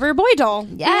first ever boy doll.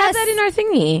 Yes. We had that in our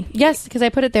thingy. Yes, because I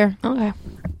put it there. Okay.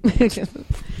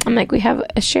 I'm like, we have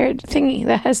a shared thingy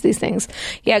that has these things.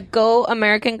 Yeah, go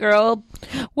American Girl.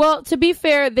 Well, to be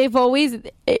fair, they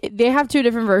have two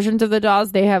different versions of the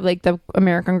dolls. They have like the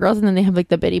American Girls and then they have like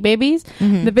the Bitty Babies.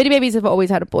 Mm-hmm. The Bitty Babies have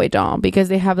always had a boy doll because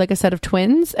they have like a set of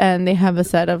twins and they have a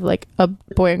set of like a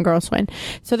boy and girl twin.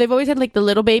 So they've always had like the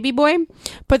little baby boy,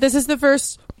 but this is the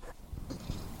first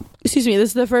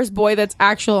boy that's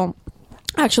actually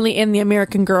in the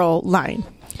American Girl line.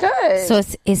 Good. So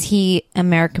is he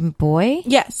American boy?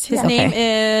 Yes. His name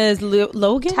is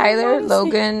Logan? Tyler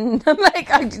Logan. I'm like,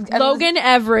 Logan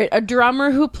Everett, a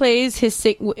drummer who plays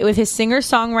with his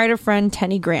singer-songwriter friend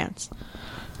Tenny Grant.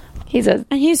 And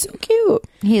he's so cute.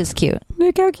 He is cute.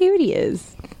 Look how cute he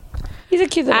is. He's a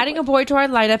cute little Adding a boy to our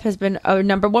lineup has been a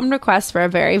number one request for a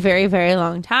very, very, very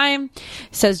long time,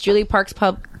 says Julie Parks,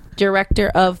 Director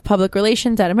of Public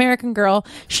Relations at American Girl.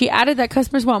 She added that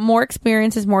customers want more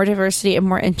experiences, more diversity, and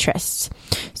more interests.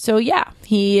 So yeah,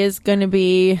 he's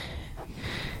the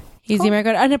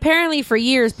American. And apparently for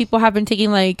years, people have been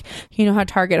taking like, you know how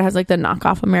Target has like the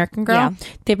knockoff American Girl? Yeah.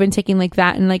 They've been taking like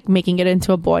that and like making it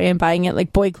into a boy and buying it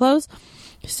like boy clothes.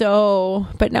 So,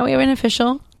 but now we have an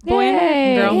official boy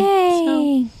American Girl.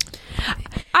 Yay. So,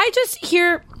 I just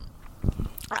hear...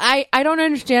 I don't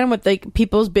understand what like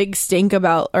people's big stink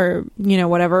about, or you know,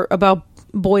 whatever about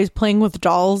boys playing with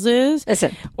dolls is.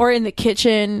 Listen, or in the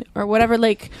kitchen or whatever.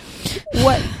 Like,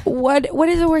 what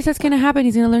is the worst that's going to happen?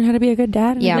 He's going to learn how to be a good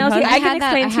dad. Yeah, no, see, I can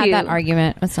explain to you. I had that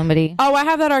argument with somebody. Oh, I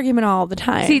have that argument all the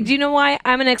time. See, do you know why?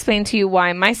 I'm going to explain to you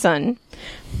why my son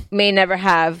may never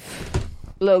have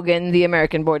Logan the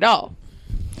American Boy doll,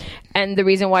 and the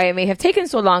reason why it may have taken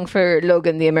so long for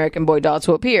Logan the American Boy doll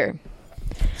to appear.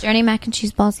 Is there any mac and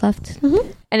cheese balls left?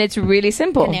 Mm-hmm. And it's really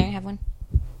simple. Can I have one?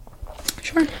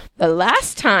 Sure. The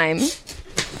last time,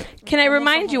 can I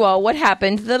remind you all what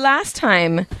happened the last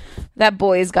time that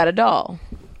boys got a doll?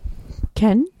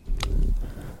 Ken?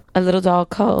 A little doll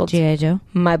called G.I. Joe.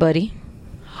 My Buddy.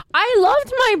 I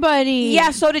loved My Buddy.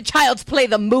 Yeah, so did Child's Play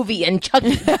the movie, and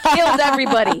Chucky killed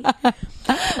everybody.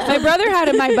 My brother had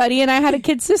a My Buddy, and I had a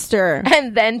kid sister.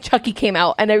 And then Chucky came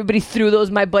out, and everybody threw those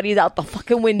My Buddies out the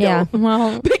fucking window. Yeah.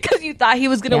 Well, because you thought he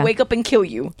was going to wake up and kill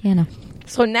you. Yeah, no.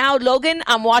 So now, Logan,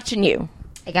 I'm watching you.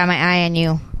 I got my eye on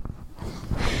you.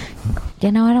 Yeah,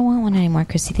 no, I don't want one anymore,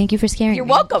 Christy. Thank you for scaring me. You're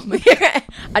welcome. Nathan is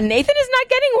not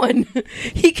getting one.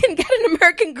 He can get an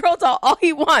American Girl doll all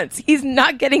he wants. He's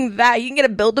not getting that. He can get a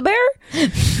Build-A-Bear,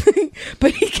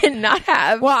 but he cannot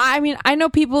have. Well, I mean, I know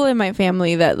people in my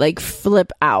family that like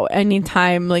flip out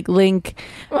anytime like Link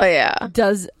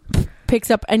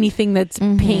picks up anything that's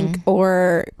pink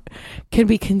or can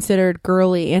be considered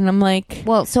girly. And I'm like,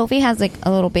 well, Sophie has like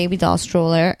a little baby doll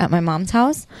stroller at my mom's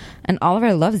house, and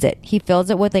Oliver loves it. He fills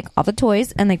it with like all the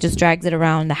toys and like just drags it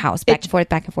around the house back and forth,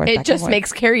 back and forth. It just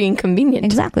makes carrying convenient.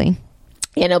 Exactly.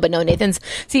 Yeah, no, but no, Nathan's.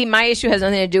 See, my issue has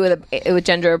nothing to do with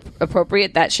gender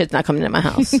appropriate. That shit's not coming to my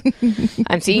house.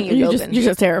 I'm seeing you, Logan. You're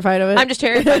just terrified of it. I'm just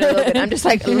terrified of Logan. I'm just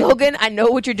like, Logan, I know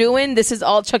what you're doing. This is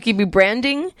all Chucky B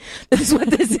branding. This is what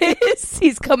this is.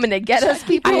 He's coming to get us,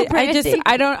 people.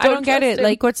 I don't get it.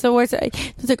 Like, what's the word?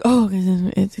 It's like, oh,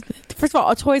 first of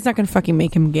all, a toy's not gonna fucking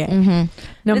make him gay. Mm-hmm.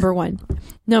 Number one.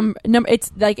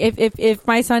 It's like if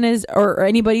my son is, or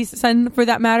anybody's son for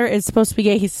that matter, is supposed to be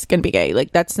gay, he's gonna be gay.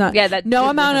 Like, that's not. Yeah, no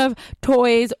amount of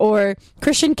toys or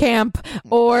Christian camp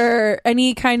or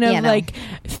any kind of like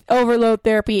overload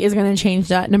therapy is gonna change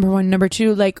that. Number one. Number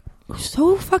two, like,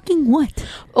 so fucking what?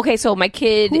 Okay, so my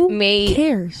kid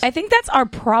cares? I think that's our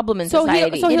problem in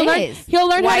society. He'll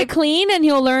learn how to clean, and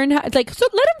he'll learn how, like, so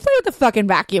let him play with the fucking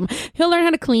vacuum. He'll learn how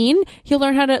to clean. He'll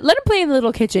learn how to let him play in the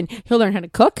little kitchen. He'll learn how to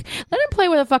cook. Let him play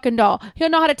with a fucking doll. He'll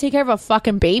know how to take care of a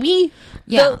fucking baby.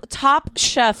 Yeah. The top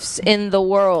chefs in the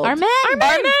world are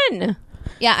men.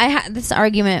 Yeah, I had this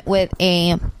argument with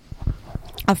a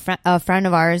friend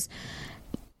of ours.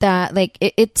 That like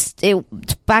it's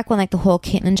back when like the whole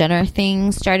Caitlyn Jenner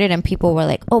thing started, and people were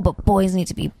like, oh, but boys need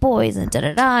to be boys and da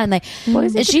da da, and like,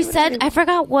 and she said, I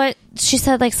forgot what she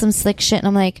said, like some slick shit, and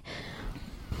I'm like,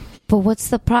 but what's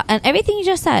the and everything you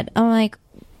just said, I'm like,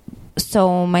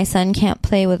 so my son can't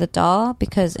play with a doll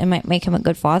because it might make him a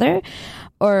good father,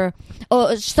 or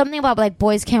something about like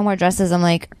boys can't wear dresses. I'm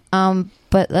like,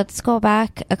 but let's go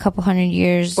back a couple hundred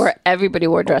years where everybody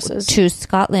wore dresses to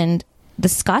Scotland. The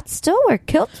Scots still wear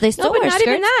kilts. They still wear skirts. Not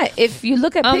even that. If you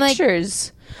look at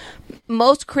pictures,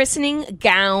 most christening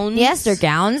gowns. Yes, they're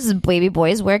gowns. Baby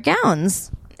boys wear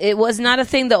gowns. It was not a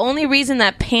thing. The only reason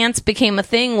that pants became a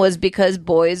thing was because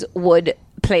boys would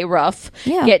play rough,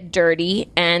 get dirty,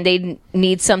 and they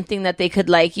need something that they could,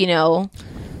 like, you know,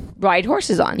 ride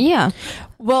horses on. Yeah.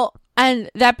 Well, and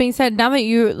that being said, now that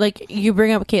you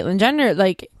bring up Caitlyn Jenner,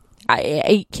 like,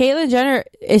 Caitlyn Jenner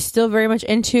is still very much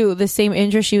into the same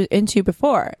interest she was into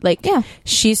before. Like,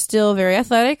 she's still very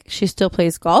athletic. She still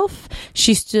plays golf.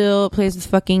 She still plays with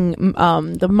fucking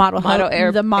the model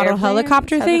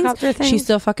helicopter things. She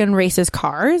still fucking races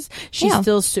cars. She's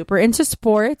still super into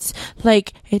sports.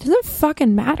 Like, it doesn't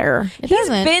fucking matter. He's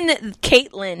been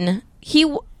Caitlyn.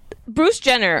 Bruce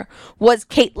Jenner was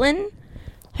Caitlyn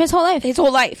his whole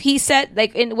life. He said,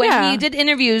 like, when he did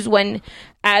interviews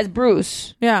as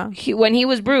Bruce, when he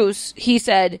was Bruce, he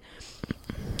said,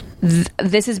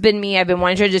 this has been me. I've been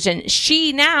wanting to transition.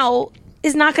 She now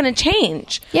is not going to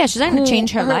change. Yeah, she's not going to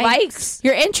change her likes.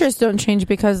 Your interests don't change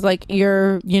because, like,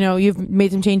 you've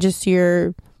made some changes to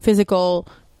your physical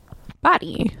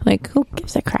body. Like, who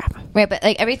gives a crap? Right, but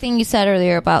like everything you said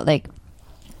earlier about like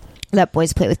let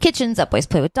boys play with kitchens, let boys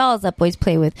play with dolls, let boys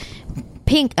play with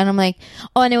pink, and I'm like,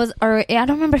 oh, and it was, or I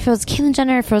don't remember if it was Caitlyn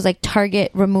Jenner, if it was like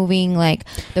Target removing like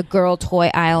the girl toy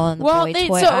aisle and the boy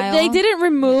toy aisle. They didn't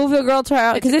remove the girl toy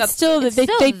aisle because it's still they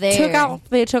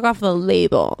took off the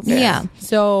label. Yeah.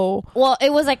 So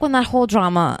it was like when that whole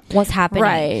drama was happening,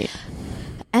 right?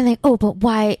 And like, oh, but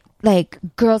why? Like,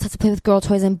 girls have to play with girl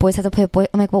toys and boys have to play with boy.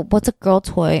 I'm like, well, what's a girl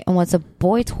toy and what's a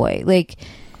boy toy? Like,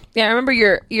 yeah, I remember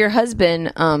your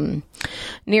husband,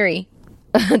 Neri.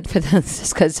 But that's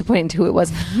just because disappointing to who it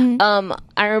was.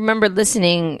 I remember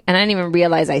listening, and I didn't even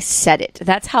realize I said it.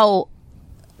 That's how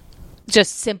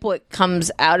just simple it comes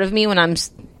out of me when I'm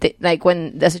like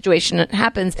when the situation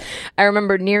happens. I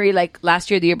remember Neri, like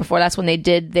last year, the year before, that's when they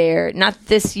did their, not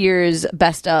this year's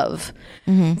best of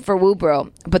for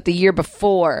Woobro, but the year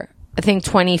before, I think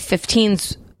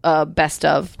 2015's best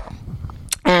of,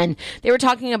 and they were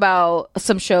talking about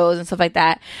some shows and stuff like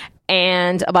that.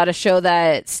 And about a show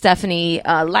that Stephanie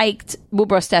liked,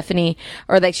 Woobro Stephanie,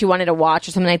 or like she wanted to watch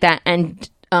or something like that. And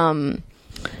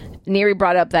Neri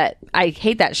brought up that I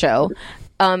hate that show.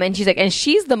 And she's like, and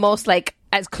she's the most like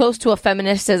as close to a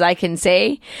feminist as I can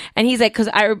say. And he's like,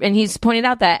 and he's pointed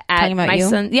out that at my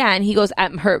son, and he goes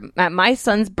at my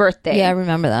son's birthday. Yeah, I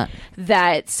remember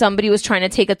that somebody was trying to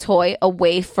take a toy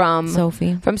away from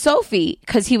Sophie,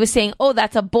 because he was saying, oh,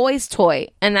 that's a boy's toy.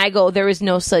 And I go, there is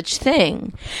no such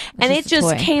thing. And it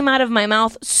just came out of my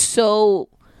mouth so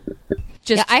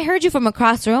I heard you from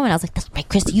across the room, and I was like, "That's right,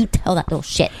 Christy. You tell that little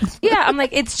shit." Yeah, I'm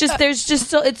like, it's just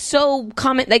it's so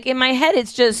common. Like in my head,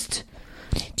 it's just.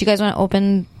 Do you guys want to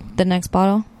open the next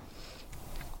bottle?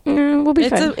 We'll be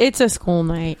fine. It's a school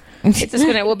night. It's a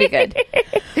school night. We'll be good.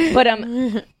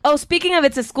 But speaking of,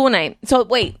 it's a school night. So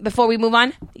wait, before we move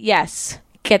on, yes,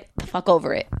 get the fuck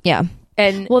over it. Yeah.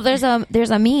 And well, there's a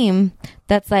meme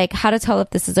that's like how to tell if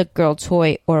this is a girl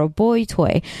toy or a boy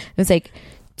toy. It's like,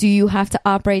 do you have to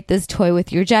operate this toy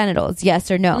with your genitals? Yes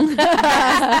or no?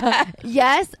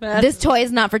 Yes, this toy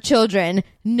is not for children.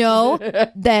 No,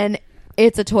 then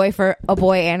it's a toy for a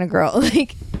boy and a girl.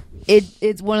 Like,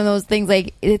 it's one of those things,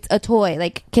 like, it's a toy.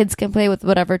 Like, kids can play with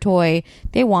whatever toy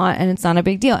they want, and it's not a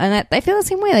big deal. And I feel the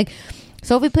same way. Like,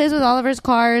 Sophie plays with Oliver's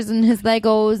cars and his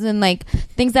Legos, and like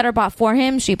things that are bought for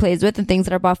him, she plays with, and things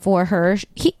that are bought for her,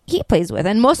 he plays with.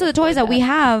 And most of the toys that we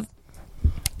have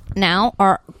now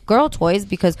are girl toys,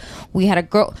 because we had a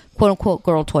girl, quote unquote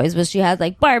girl toys, but she has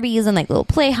like Barbies and like little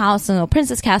playhouse and little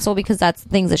princess castle, because that's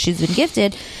things that she's been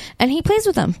gifted, and he plays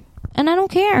with them. And I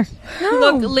don't care. No.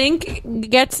 Look, Link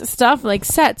gets stuff like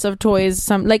sets of toys.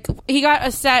 Some, like, he got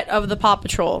a set of the Paw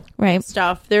Patrol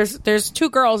stuff. There's 2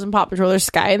 girls in Paw Patrol. There's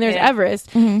Sky and there's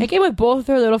Everest. They came with both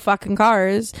their little fucking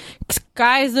cars.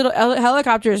 Sky's little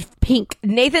helicopter is pink.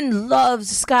 Nathan loves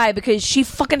Sky because she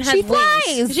fucking has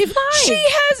wings. She flies. She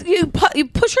has, you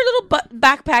push her little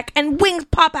backpack and wings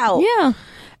pop out. Yeah.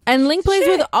 And Link plays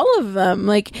with all of them.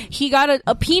 Like, he got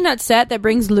a peanut set that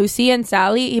brings Lucy and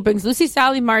Sally. He brings Lucy,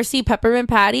 Sally, Marcy, Peppermint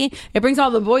Patty. It brings all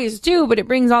the boys too, but it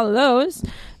brings all of those.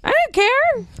 I don't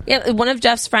care. Yeah, one of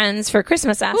Jeff's friends for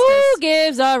Christmas asked Who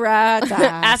gives a rat's ass?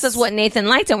 asked us what Nathan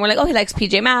liked, and we're like, oh, he likes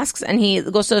PJ Masks. And he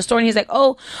goes to the store and he's like,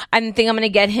 oh, I think I'm going to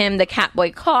get him the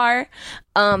Catboy car.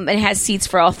 And it has seats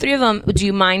for all 3 of them. Do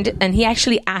you mind? And he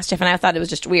actually asked Jeff, and I thought it was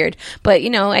just weird. But,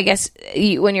 you know, I guess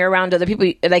when you're around other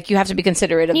people, like, you have to be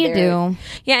considerate of You do.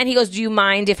 Yeah, and he goes, do you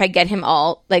mind if I get him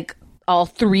all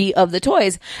 3 of the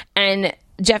toys? And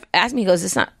Jeff asked me, he goes,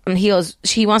 it's not, he goes,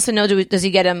 he wants to know, does he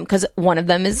get him, because one of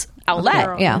them is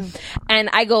Owlette. Yeah. And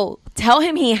I go, tell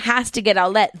him he has to get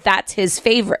Owlette. That's his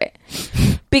favorite.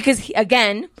 Because,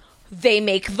 again, they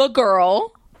make the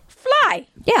girl fly.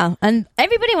 Yeah, and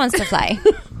everybody wants to fly.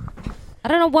 I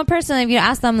don't know one person, if you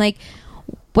ask them, like,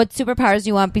 what superpowers do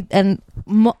you want, and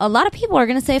a lot of people are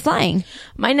going to say flying.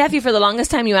 My nephew, for the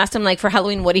longest time, you asked him, like, for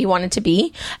Halloween, what he wanted to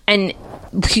be, and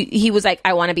he was like,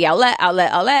 I want to be Owlette.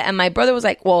 And my brother was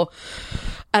like, well,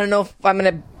 I don't know if I'm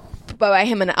going to buy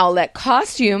him an Owlette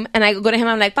costume. And I go to him,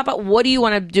 I'm like, Papa, what do you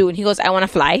want to do? And he goes, I want to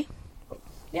fly.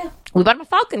 Yeah. We bought him a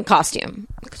Falcon costume.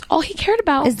 All he cared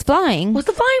about is flying. Was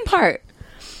the flying part.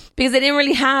 Because they didn't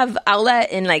really have Owlette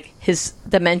in, like, his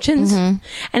dimensions. And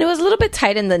it was a little bit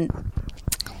tight in the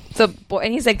boy,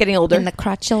 and he's like getting older in the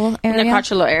crotchal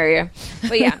area.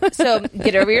 But yeah, so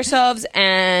get over yourselves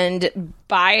and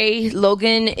buy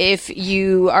Logan if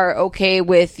you are okay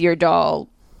with your doll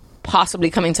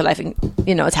possibly coming to life and,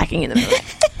 you know, attacking you in the middle.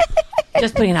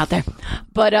 Just putting it out there.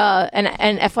 But and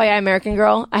FYI, American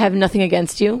Girl, I have nothing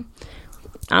against you.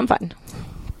 I'm fine.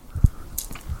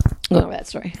 Go over that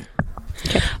story.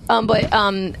 Okay.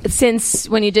 But since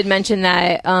when you did mention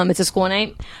that it's a school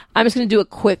night, I'm just going to do a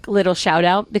quick little shout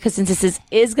out, because since this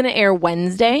is going to air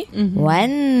Wednesday.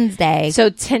 Wednesday. So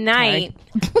tonight,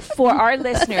 for our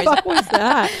listeners. What was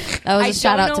that? That was a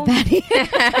shout out to Patty.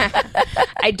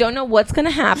 I don't know what's going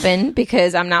to happen,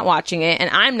 because I'm not watching it, and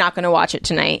I'm not going to watch it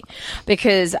tonight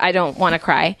because I don't want to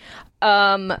cry.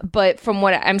 But from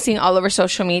what I'm seeing all over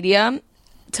social media,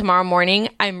 tomorrow morning,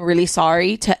 I'm really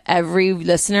sorry to every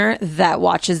listener that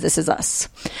watches This Is Us.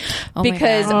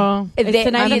 Because it's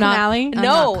tonight the finale?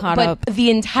 No, but the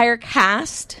entire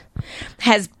cast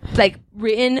has like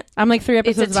written. I'm like 3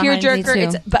 episodes behind. It's a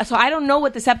tearjerker. So I don't know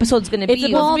what this episode's going to be. It's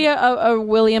supposed to be a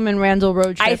William and Randall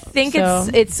road trip. I think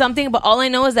it's something, but all I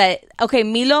know is that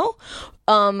Milo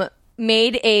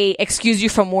made a excuse you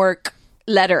from work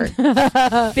letter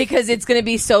because it's going to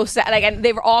be so sad. Like, and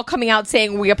they were all coming out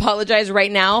saying we apologize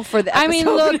right now for the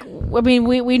episode.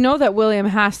 We know that William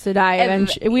has to die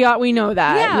eventually. We know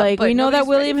that. Yeah, like, we know that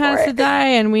William has to die,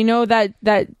 and we know that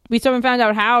we still haven't found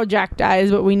out how Jack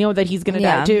dies, but we know that he's going to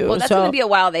die too. Well, that's going to be a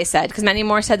while, they said, because Mandy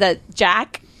Moore said that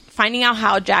finding out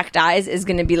how Jack dies is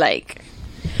going to be like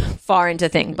far into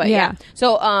thing. But yeah.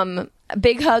 So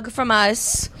big hug from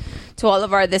us to all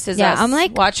of our This Is Us I'm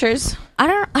like, watchers. I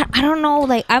don't know.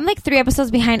 Like, I'm like 3 episodes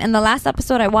behind, and the last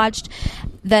episode I watched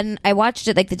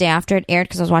it like the day after it aired,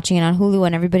 because I was watching it on Hulu,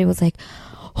 and everybody was like,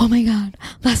 "Oh my god,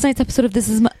 last night's episode of This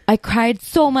Is I cried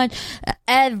so much."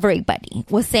 Everybody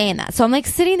was saying that, so I'm like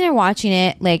sitting there watching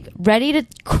it, like ready to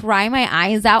cry my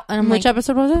eyes out. And I'm Which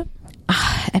episode was it?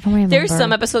 I don't remember. There's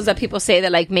some episodes that people say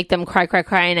that like make them cry,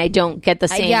 and I don't get the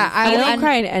same. I don't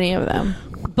cry in any of them.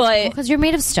 But because you're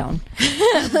made of stone.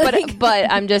 but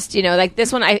I'm just, like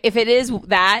this one, if it is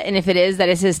that, and if it is that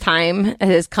it's his time, it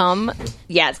has come,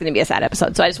 it's going to be a sad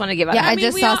episode. So I just want to give up. Yeah, it's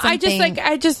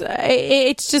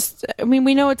just,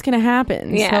 we know it's going to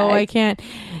happen. Yeah, so I can't.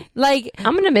 Like,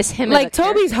 I'm gonna miss him. Like,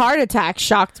 Toby's heart attack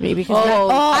shocked me because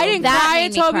I didn't cry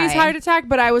at Toby's heart attack,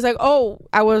 but I was like, oh,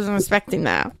 I wasn't expecting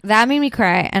that. That made me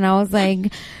cry, and I was like,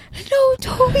 no,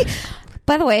 Toby.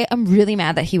 By the way, I'm really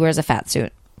mad that he wears a fat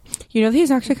suit. You know,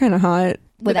 he's actually kind of hot.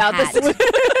 Without a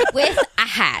hat. With a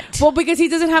hat. Well, because he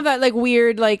doesn't have that like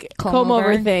weird like comb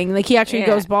over thing. Like he actually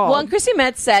goes bald. Well, and Chrissy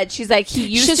Metz said she's like he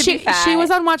used to be fat. She was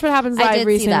on Watch What Happens Live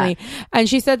recently, and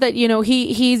she said that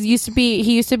he used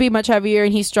to be much heavier,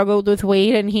 and he struggled with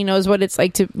weight, and he knows what it's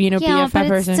like to be a fat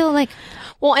person. Still like.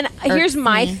 Well, and here's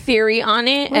my theory on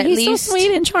it. Well, he's so sweet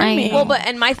and charming. Well,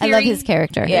 and my theory, I love his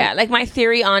character. Yeah, like my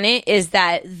theory on it is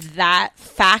that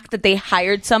fact that they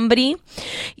hired somebody.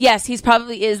 Yes, he's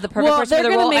probably is the perfect person for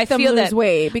the role. Make them lose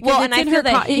weight because and I feel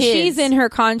that she's in her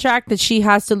contract that she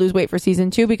has to lose weight for season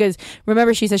 2 because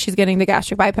remember she says she's getting the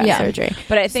gastric bypass surgery.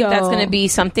 But I think that's going to be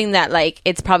something that like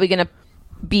it's probably going to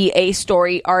be a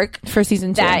story arc for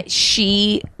season 2 that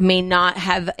she may not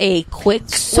have a quick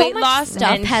weight loss.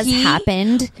 Stuff and has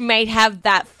happened. Might have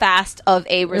that fast of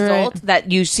a result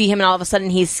that you see him and all of a sudden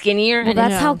he's skinnier. Well,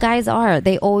 that's how guys are.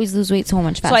 They always lose weight so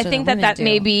much faster. So I think that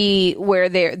may be where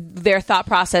their thought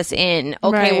process in.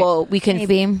 Okay, well we can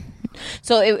maybe.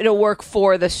 So it'll work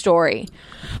for the story,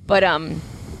 but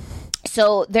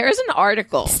So there is an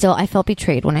article. Still, I felt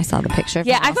betrayed when I saw the picture.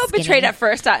 Yeah, I felt betrayed at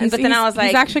first, but then I was like,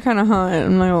 he's actually kind of hot.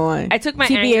 I'm not gonna lie. I took my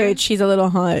TBH. She's a little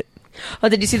hot. Oh,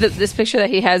 did you see this picture that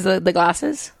he has the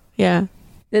glasses? Yeah.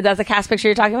 That's the cast picture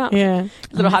you're talking about? Yeah.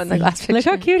 A little hot in the glass picture. Look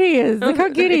how cute he is. Look how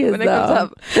cute he is,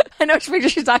 though. I know which picture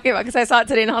she's talking about because I saw it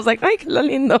today and I was like, ay, que lo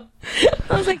lindo.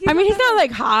 I was like, I mean, he's not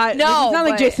like hot. No, he's not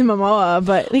like Jason Momoa,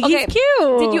 but like, he's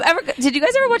cute. Did you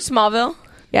guys ever watch Smallville?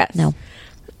 Yes. No.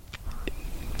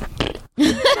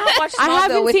 I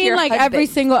haven't seen like every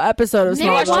single episode of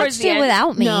Smallville. They watched it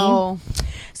without me. No.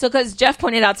 So, because Jeff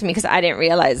pointed out to me, because I didn't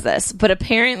realize this, but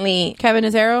apparently Kevin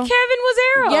is Arrow. Kevin was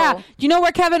Arrow. Yeah. Do you know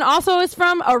where Kevin also is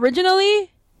from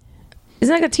originally?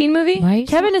 Isn't that like a teen movie?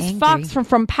 Kevin is Fox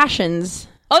from Passions.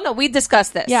 Oh no, we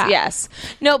discussed this. Yeah. Yes.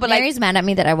 No, but Mary's mad at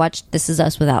me that I watched This Is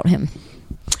Us without him.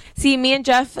 See, me and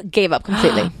Jeff gave up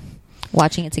completely.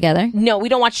 Watching it together? No, we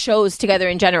don't watch shows together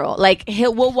in general. Like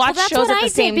we'll watch shows at the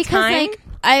same time.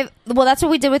 That's what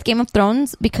we did with Game of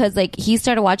Thrones because like he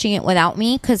started watching it without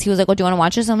me because he was like, "Oh, do you want to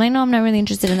watch this?" I'm like, "No, I'm not really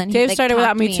interested." And then Dave he started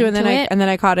without me too, and then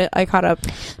I caught it. I caught up.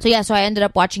 So yeah, so I ended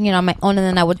up watching it on my own, and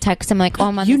then I would text him like, "Oh,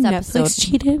 I'm on this episode." Netflix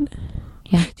cheated.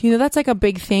 Yeah. Do you know that's like a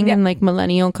big thing in like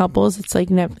millennial couples? It's like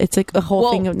it's like a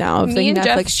whole thing of now of like Netflix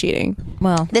Jeff, cheating.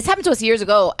 Well, this happened to us years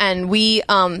ago, and we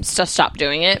just stopped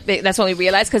doing it. That's when we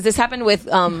realized because this happened with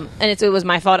and it was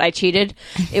my fault. I cheated.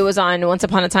 It was on Once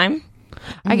Upon a Time.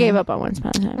 I gave up on Once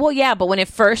Upon a Time. Well, yeah, but when it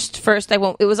first it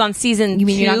was on season. You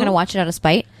mean 2. you're not going to watch it out of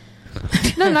spite?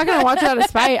 No, I'm not going to watch it out of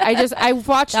spite. I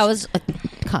watched. That was.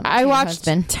 I watched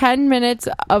 10 minutes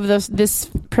of this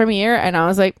premiere, and I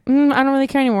was like, I don't really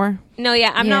care anymore. No,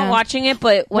 yeah, I'm not watching it.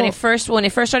 But when it first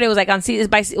started, it was like on season.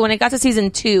 When it got to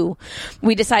season 2,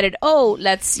 we decided,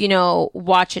 let's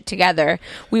watch it together.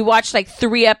 We watched like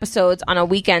 3 episodes on a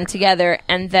weekend together,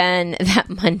 and then that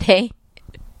Monday.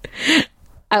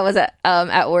 I was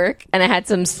at work and I had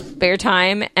some spare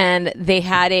time and they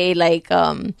had a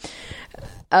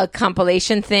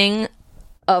compilation thing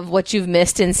of what you've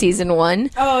missed in season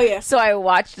 1. Oh yeah. So I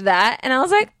watched that and I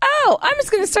was like, I'm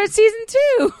just going to start season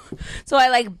 2. So I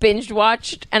like binged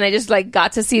watched and I just like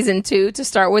got to season 2 to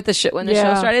start with when the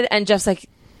show started and Jeff's like,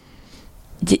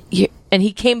 and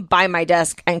he came by my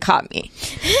desk and caught me.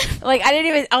 Like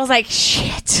I was like,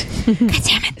 shit. God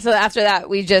damn it. So after that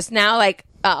we just now like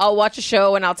I'll watch a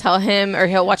show and I'll tell him, or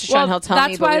he'll watch a show and he'll tell me.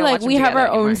 That's why, like, we have our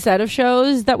own set of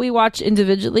shows that we watch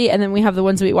individually, and then we have the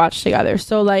ones we watch together.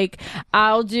 So, like,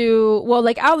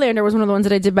 Outlander was one of the ones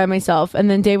that I did by myself, and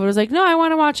then David was like, "No, I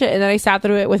want to watch it," and then I sat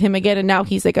through it with him again, and now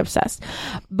he's like obsessed.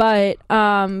 But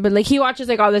like he watches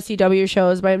like all the CW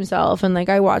shows by himself, and like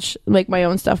I watch like my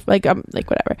own stuff, like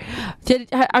whatever.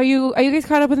 Are you guys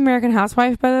caught up with American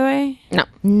Housewife, by the way?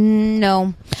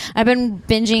 No, I've been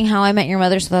binging How I Met Your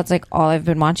Mother, so that's like all I've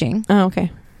been watching. Oh, okay.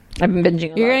 I've been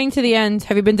binging. You're getting to the end.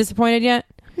 Have you been disappointed yet?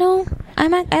 No, I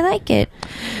like it.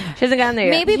 She hasn't gotten there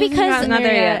yet. Maybe because not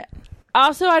there yet.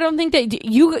 Also, I don't think that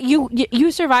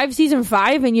you survived season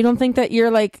 5, and you don't think that you're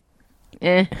like,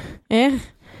 I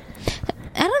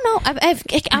don't know.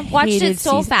 I've watched it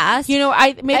so fast.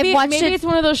 Maybe it's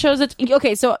one of those shows that's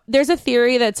okay. So there's a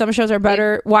theory that some shows are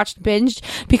better watched binged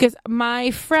because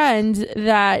my friend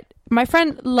loves.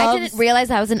 I didn't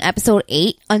realize I was in episode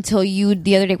 8 until you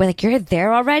the other day were like, "You're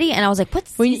there already," and I was like, "What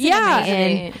season am I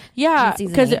in?" Yeah,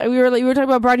 because we were talking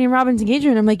about Barney and Robin's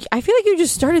engagement. I'm like, I feel like you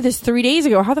just started this 3 days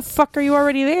ago. How the fuck are you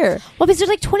already there? Well, because there's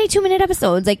like 22-minute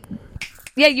episodes, like.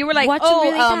 Yeah, you were like, Watch them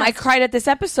really fast. I cried at this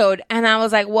episode, and I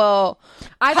was like, well,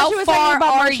 I thought she was talking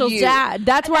about Marshall's dad.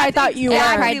 That's where I thought you were.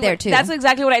 I cried there too. That's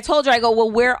exactly what I told her. I go, well,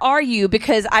 where are you?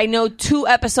 Because I know 2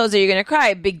 episodes that you're gonna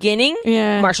cry. Beginning,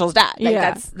 Marshall's dad. Like,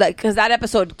 that's like, because that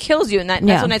episode kills you, and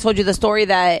that's when I told you the story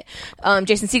that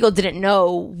Jason Segel didn't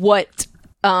know what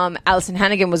Allison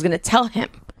Hannigan was gonna tell him.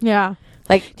 Yeah.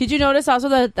 Like, did you notice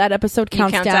also that episode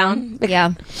counts down?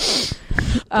 Yeah.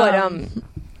 But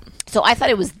so I thought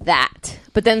it was that.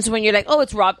 But then so when you're like, oh,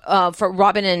 it's for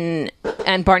Robin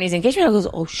and Barney's engagement, I goes,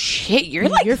 oh shit, you're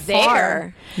there.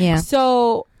 Far. Yeah.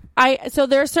 So I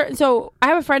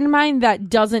have a friend of mine that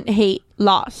doesn't hate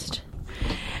Lost.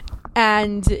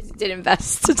 And did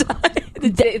invest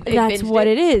that's what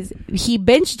it is. He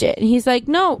binged it, and he's like,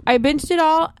 no, I binged it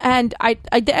all, and I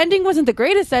the ending wasn't the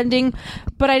greatest ending,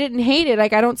 but I didn't hate it.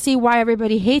 Like, I don't see why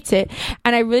everybody hates it,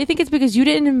 and I really think it's because he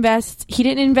didn't invest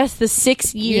the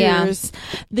 6 years.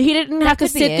 He didn't have to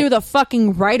sit through the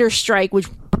fucking writer's strike, which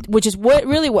is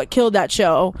what killed that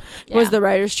show was the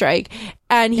writer's strike.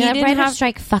 And he didn't writer's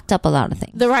strike fucked up a lot of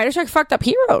things. The writer's strike fucked up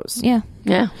Heroes. Yeah.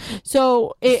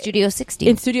 So Studio 60.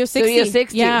 In Studio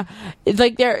 60. Yeah. It's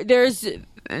like there's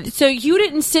so you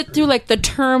didn't sit through like the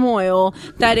turmoil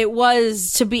that it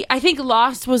was to be. I think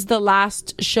Lost was the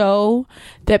last show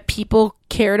that people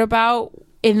cared about,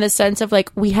 in the sense of like,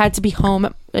 we had to be home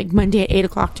at like Monday at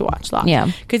 8:00 to watch Lost.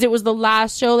 Yeah. Because it was the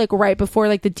last show like right before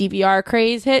like the DVR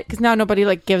craze hit, because now nobody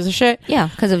like gives a shit. Yeah,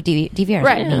 because of DVR.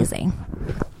 Right. Amazing.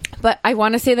 But I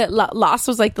want to say that Lost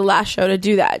was like the last show to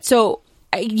do that. So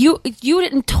you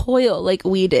didn't toil like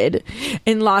we did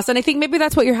in Lost, and I think maybe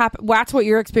that's what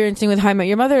you're experiencing with How I Met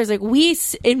Your Mother. Is like, we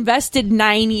invested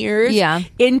 9 years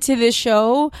into this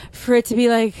show for it to be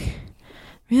like,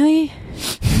 really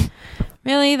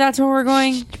that's where we're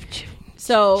going.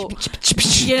 So,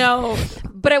 you know,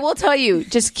 but I will tell you,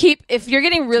 just if you're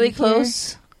getting really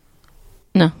close.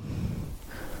 No.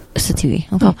 It's a TV.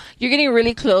 Okay. Oh, you're getting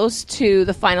really close to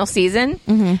the final season,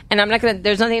 and I'm not gonna.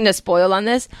 There's nothing to spoil on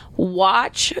this.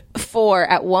 Watch for,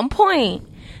 at one point,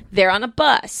 they're on a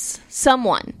bus.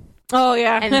 Someone. Oh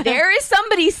yeah, and there is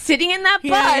somebody sitting in that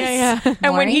bus. Yeah.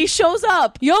 And when he shows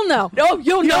up, you'll know. No,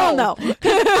 you'll know.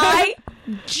 I died.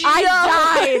 I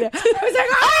was like,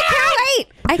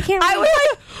 I can't wait. I was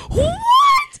like, what?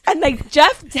 And like,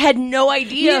 Jeff had no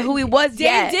idea who he was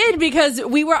yet. They did, because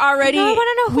we were already. No, I want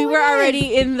to know who we were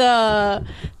already in the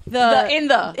exactly,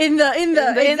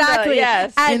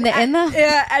 yes. And,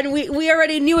 yeah, and we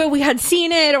already knew it. We had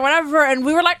seen it or whatever, and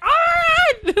we were like, all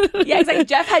right. Yeah, it's like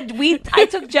Jeff I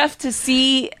took Jeff to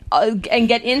see and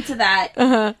get into that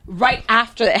right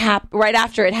after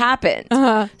it happened.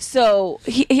 So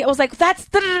he was like, that's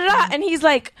da-da-da-da. And he's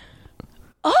like,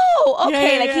 oh,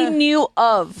 okay. Yeah. He knew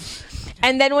of.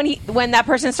 And then when that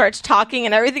person starts talking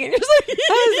and everything, and you're just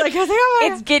like,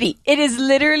 it's giddy. It is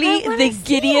literally the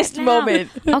giddiest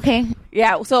moment. Okay.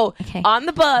 Yeah. So on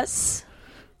the bus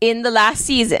in the last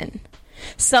season,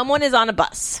 someone is on a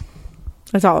bus.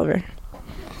 That's Oliver.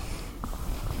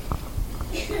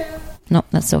 No,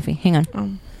 that's Sophie. Hang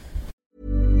on.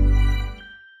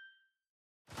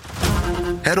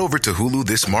 Head over to Hulu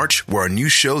this March, where our new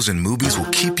shows and movies will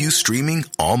keep you streaming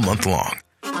all month long.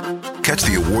 Catch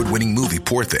the award-winning movie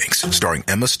Poor Things, starring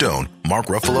Emma Stone, Mark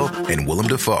Ruffalo, and Willem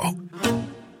Dafoe.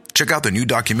 Check out the new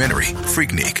documentary,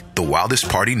 Freaknik, The Wildest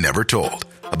Party Never Told,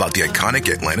 about the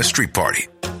iconic Atlanta Street Party.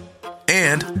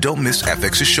 And don't miss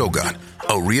FX's Shogun,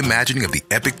 a reimagining of the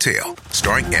epic tale,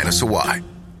 starring Anna Sawai.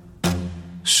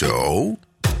 So,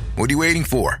 what are you waiting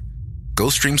for? Go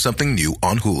stream something new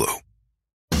on Hulu.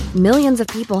 Millions of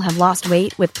people have lost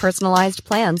weight with personalized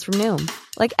plans from Noom.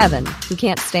 Like Evan, who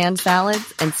can't stand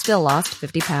salads and still lost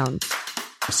 50 pounds.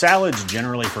 Salads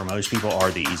generally for most people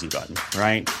are the easy button,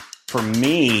 right? For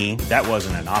me, that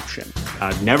wasn't an option.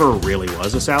 I never really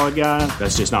was a salad guy.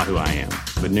 That's just not who I am.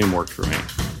 But Noom worked for me.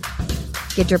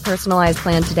 Get your personalized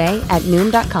plan today at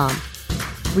Noom.com.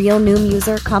 Real Noom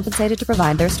user compensated to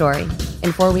provide their story.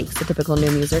 In 4 weeks, the typical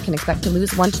Noom user can expect to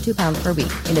lose 1 to 2 pounds per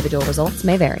week. Individual results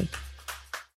may vary.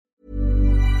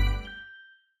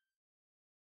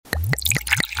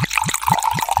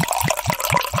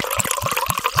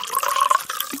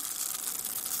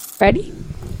 Ready?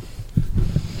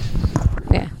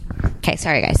 Yeah. Okay,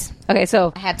 sorry guys. Okay,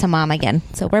 so I had to mom again,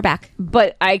 so we're back.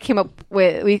 But I came up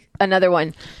with another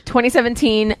one.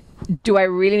 2017. Do I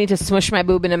really need to smush my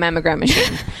boob in a mammogram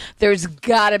machine? There's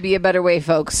got to be a better way,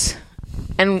 folks.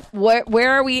 And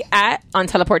where are we at on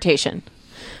teleportation?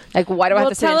 Like, why do I have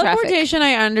to sit in traffic? Teleportation,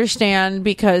 I understand,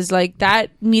 because like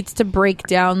that needs to break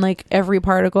down like every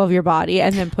particle of your body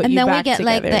and then put you back together. And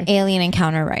then we get like the alien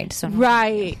encounter ride. So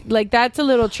right, like that's a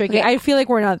little tricky. Okay. I feel like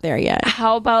we're not there yet.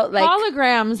 How about like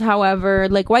holograms? However,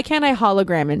 like why can't I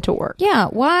hologram into work? Yeah,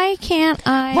 why can't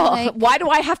I? Well, why do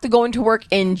I have to go into work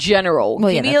in general?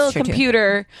 Well, Give me a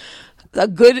computer, a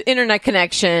good internet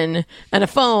connection, and a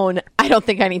phone. I don't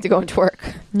think I need to go into work.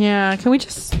 Yeah, can we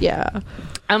just? Yeah,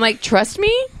 I'm like, trust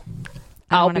me.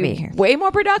 I'll be here. Way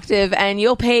more productive, and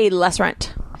you'll pay less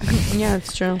rent. Yeah,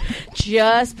 it's true.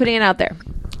 Just putting it out there.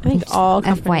 I think all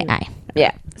companies. FYI.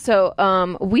 Yeah. So,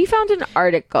 we found an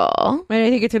article. And I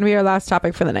think it's going to be our last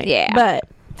topic for the night. Yeah. But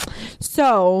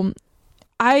so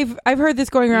I've heard this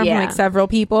going around from like several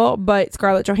people, but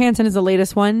Scarlett Johansson is the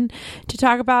latest one to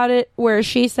talk about it, where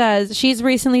she says she's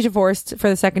recently divorced for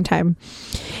the second time.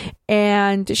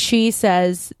 And she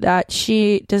says that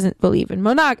she doesn't believe in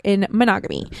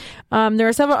monogamy. There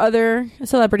are several other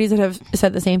celebrities that have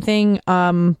said the same thing.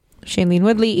 Shailene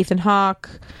Woodley, Ethan Hawke.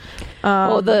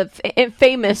 Well, the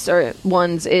famous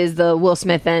ones is the Will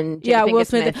Smith and Jada Pinkett Will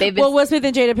Smith. Smith. Will Smith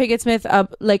and Jada Pinkett Smith,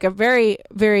 like a very,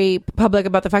 very public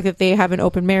about the fact that they have an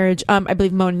open marriage. I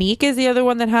believe Monique is the other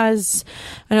one that has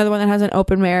an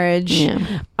open marriage. Yeah.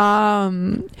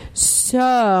 So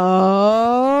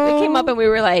it came up and we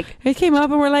were like,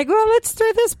 well, let's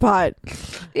stir this pot.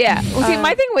 Yeah. Well, see,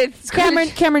 my thing with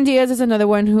Cameron Diaz is another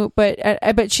one who,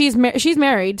 but she's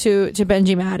married to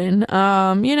Benji Madden.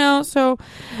 So.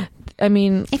 I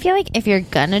mean, I feel like if you're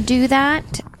gonna do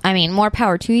that, I mean, more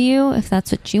power to you if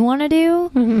that's what you want to do.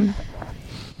 Mm-hmm.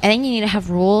 I think you need to have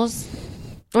rules.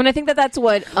 And I think that's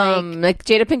what like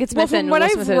Jada Pinkett Smith and what Will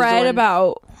I've Smith read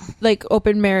about like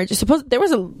open marriage. Suppose there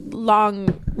was a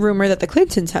long rumor that the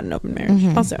Clintons had an open marriage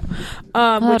also,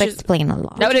 which would explain a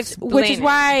lot. That would explain, which is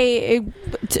why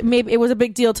maybe it was a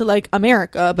big deal to like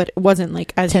America, but it wasn't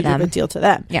like as big of a deal to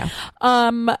them. Yeah.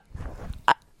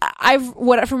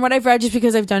 From what I've read, just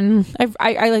because I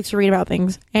like to read about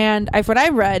things, and what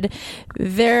I've read,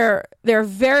 there are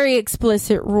very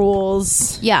explicit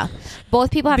rules. Yeah, both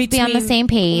people have to be on the same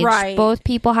page. Right. Both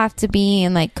people have to be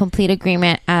in like complete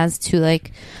agreement as to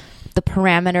like the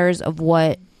parameters of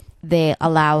what they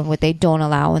allow and what they don't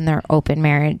allow in their open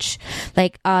marriage.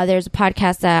 Like there's a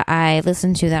podcast that I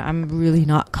listen to that I'm really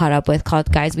not caught up with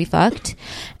called Guys We Fucked,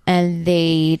 and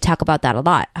they talk about that a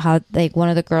lot. How like one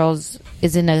of the girls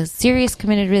is in a serious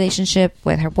committed relationship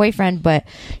with her boyfriend, but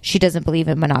she doesn't believe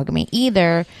in monogamy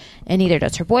either, and neither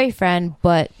does her boyfriend.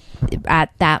 But at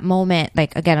that moment,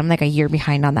 like again, I'm like a year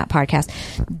behind on that podcast.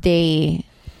 They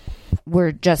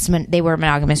were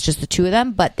monogamous, just the two of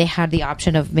them, but they had the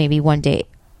option of maybe one day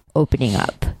opening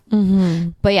up. Mm-hmm.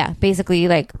 But yeah, basically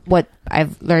like what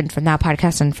I've learned from that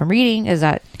podcast and from reading is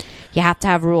that you have to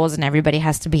have rules and everybody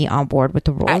has to be on board with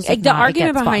the rules. The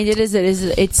argument behind it is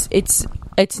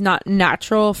it's not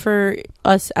natural for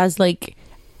us as like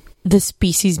the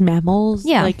species mammals,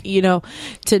 like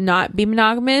to not be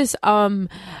monogamous, and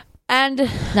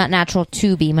not natural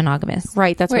to be monogamous,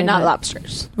 right? That's we're not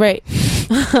lobsters, right?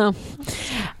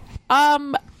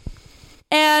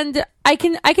 And I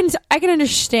can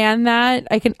understand that.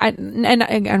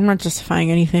 I'm not justifying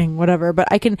anything, whatever. But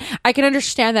I can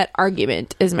understand that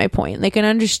argument. Is my point. They can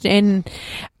understand,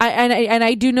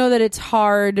 I do know that it's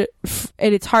hard.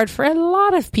 It's hard for a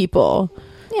lot of people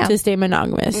to stay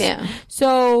monogamous. Yeah.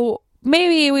 So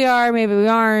maybe we are, maybe we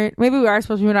aren't. Maybe we are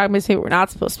supposed to be monogamous. Maybe we're not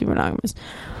supposed to be monogamous.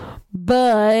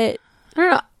 But I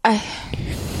don't know.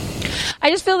 I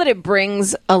just feel that it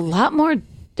brings a lot more.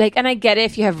 Like, and I get it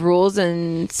if you have rules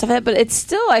and stuff like that, but it's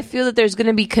still, I feel that there's going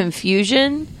to be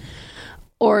confusion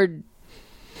or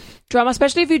drama,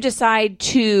 especially if you decide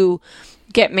to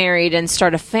get married and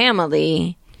start a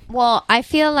family. Well, I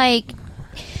feel like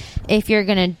if you're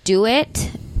going to do it,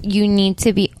 you need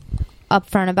to be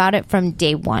upfront about it from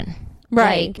day one.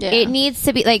 Right. Like, it needs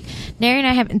to be like Nary and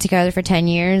I have been together for 10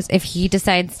 years. If he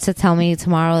decides to tell me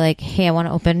tomorrow, like, hey, I want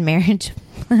to open marriage,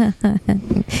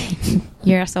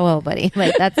 you're SOL, buddy.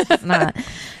 Like, that's not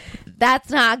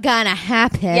gonna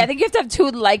happen. Yeah, I think you have to have two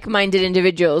like-minded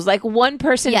individuals. Like, one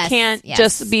person can't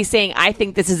just be saying, I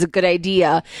think this is a good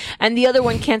idea, and the other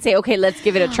one can't say, okay, let's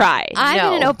give it a try.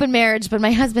 I'm in an open marriage, but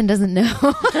my husband doesn't know.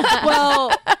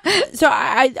 Well, so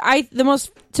I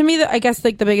guess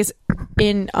like the biggest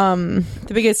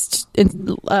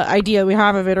idea we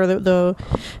have of it, or the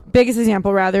biggest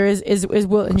example rather, is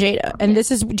Will and Jada, and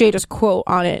this is Jada's quote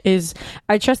on it: "Is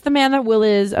I trust the man that Will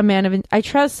is a man of I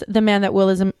trust the man that Will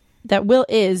is that Will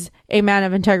is a man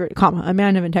of integrity, a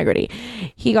man of integrity.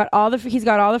 He's got all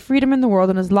the freedom in the world,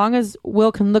 and as long as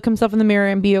Will can look himself in the mirror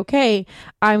and be okay,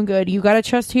 I'm good. You got to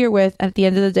trust who you're with. At the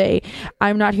end of the day,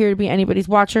 I'm not here to be anybody's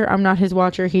watcher. I'm not his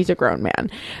watcher. He's a grown man.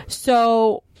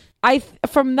 So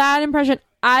from that impression,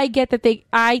 I get that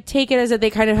I take it as that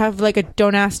they kind of have like a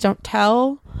don't ask, don't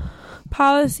tell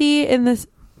policy in this.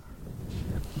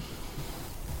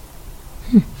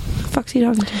 Fuck's he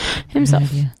talking to?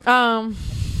 Himself.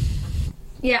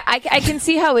 Yeah, I can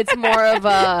see how it's more of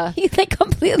a... He's like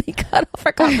completely cut off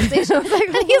our conversation. And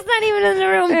he's not even in the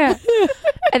room. Yeah.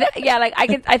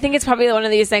 I think it's probably one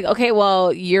of these things. Okay,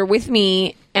 well, you're with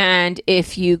me, and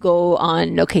if you go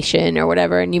on location or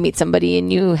whatever, and you meet somebody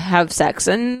and you have sex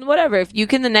and whatever, if you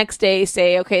can the next day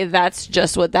say, okay, that's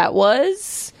just what that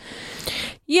was.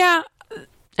 Yeah.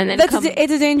 And then it's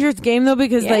a dangerous game though,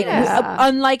 because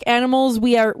unlike animals,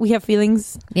 we have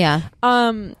feelings. Yeah.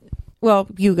 Well,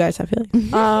 you guys have feelings. You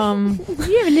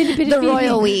have a little bit of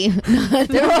royal we.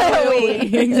 The royal we.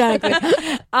 Exactly.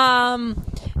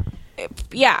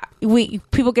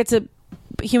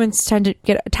 Humans tend to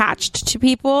get attached to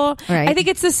people. Right. I think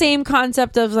it's the same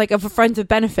concept of like of friends with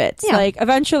benefits. Yeah. Like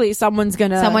eventually someone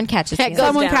catches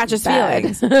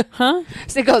feelings. Huh?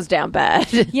 So it goes down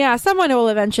bad. Yeah, someone will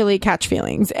eventually catch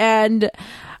feelings. And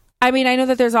I mean, I know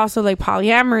that there's also like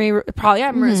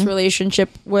polyamorous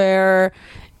relationship where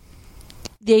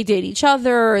they date each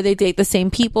other or they date the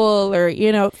same people, or is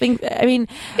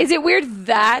it weird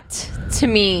that to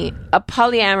me a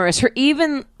polyamorous or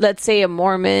even let's say a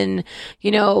Mormon,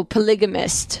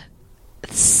 polygamist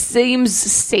seems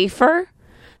safer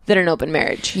than an open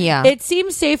marriage? Yeah, it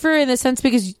seems safer in the sense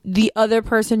because the other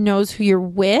person knows who you're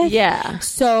with. Yeah,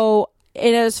 so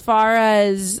as far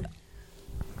as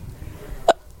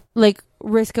like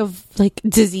risk of like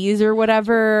disease or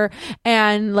whatever,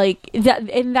 and like that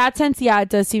in that sense, yeah, it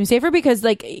does seem safer because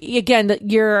like again,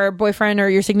 your boyfriend or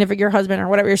your husband or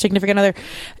whatever, your significant other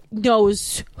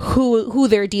knows who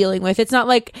they're dealing with. It's not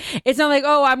like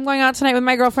oh, I'm going out tonight with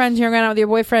my girlfriends, you're going out with your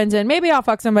boyfriends, and maybe I'll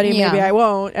fuck somebody, maybe I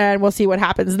won't, and we'll see what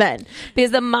happens then. Because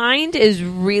the mind is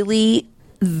really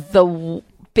the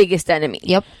biggest enemy.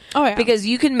 Yep. Oh yeah. Because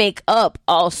you can make up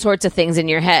all sorts of things in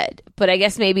your head, but I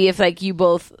guess maybe if like you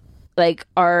both like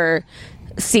are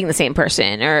seeing the same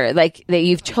person, or like that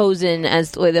you've chosen,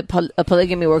 as the way that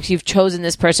polygamy works, you've chosen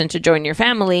this person to join your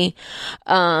family,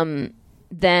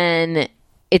 then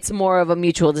it's more of a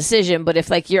mutual decision. But if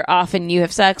like you're off and you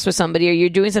have sex with somebody, or you're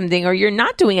doing something, or you're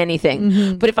not doing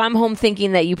anything, but if I'm home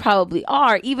thinking that you probably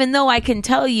are, even though I can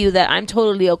tell you that I'm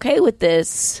totally okay with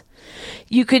this,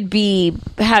 you could be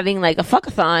having like a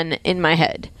fuckathon in my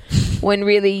head. When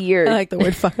really you're... I like the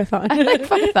word fuckathon. I like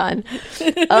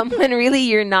fuckathon. When really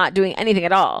you're not doing anything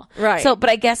at all. Right. So, but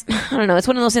I guess, I don't know, it's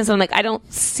one of those things that I'm like, I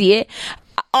don't see it.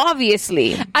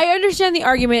 Obviously. I understand the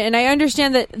argument, and I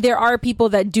understand that there are people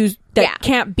that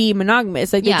can't be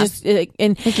monogamous. Like,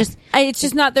 it's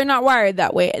just not, they're not wired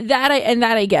that way. That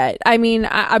I get. I mean,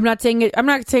 I'm not saying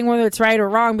whether it's right or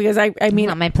wrong, because I mean, it's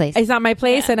not my place. It's not my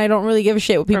place, and I don't really give a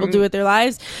shit what people do with their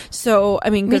lives. So, I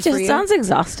mean, good for you. It just sounds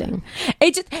exhausting.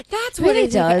 That's what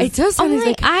it does. It does sound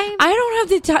like I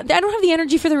don't have the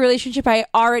energy for the relationship I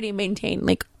already maintain.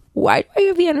 Like, why do I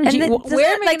have the energy?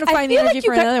 Where am I going to find the energy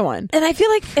for another one? And I feel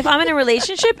like if I'm in a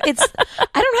relationship, I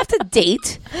don't have to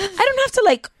date. I don't have to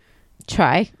like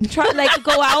try like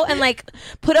go out and like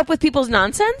put up with people's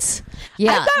nonsense.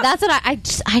 Yeah, that's what I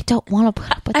don't want to put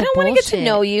up with. I don't want to get to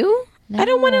know you. No. I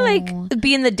don't want to like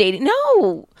be in the dating.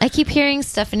 No, I keep hearing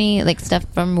Stephanie, like stuff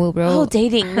from Woobro. Oh,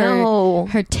 dating.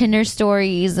 Her Tinder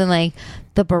stories and like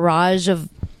the barrage of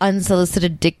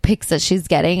unsolicited dick pics that she's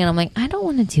getting, and I'm like, I don't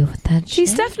want to deal with that.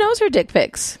 Steph knows her dick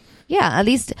pics. Yeah, at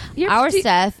least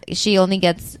Steph, she only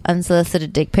gets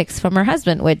unsolicited dick pics from her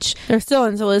husband, which they're still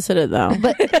unsolicited though.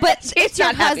 But it's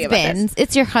your husband's.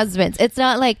 It's your husband's. It's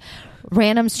not like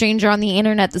random stranger on the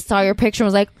internet that saw your picture and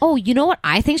was like, oh, you know what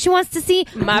I think she wants to see?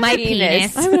 My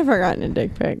penis. I've never gotten a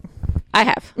dick pic. I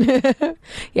have.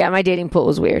 Yeah, my dating pool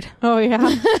was weird. Oh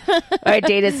yeah. I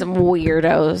dated some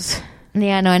weirdos.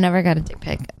 Yeah, no, I never got a dick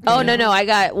pic. Oh no, I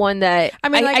got one that I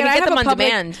mean, I can get them on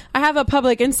demand. I have a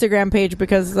public Instagram page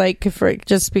because, like, because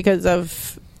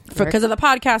of the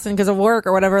podcast and because of work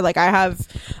or whatever. Like, I have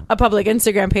a public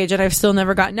Instagram page, and I've still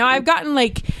never gotten. Now I've gotten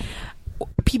like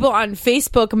people on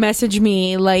Facebook message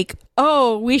me like,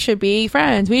 "Oh, we should be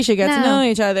friends. We should get to know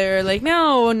each other." Like,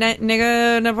 no,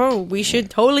 nigga, no, we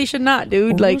should not,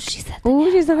 dude. Ooh, like, she said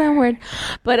that word.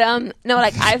 But no,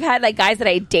 like I've had like guys that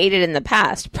I dated in the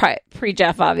past, pre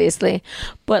Jeff, obviously.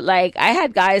 But like I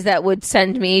had guys that would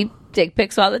send me dick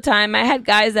pics all the time. I had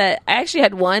guys that I actually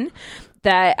had one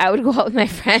that I would go out with my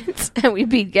friends and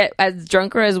we'd get as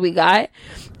drunker as we got.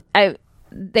 They'd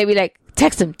be like,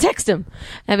 text him. And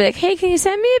I'd be like, hey, can you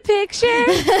send me a picture?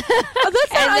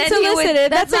 That's not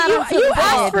unsolicited. That's not unsolicited. You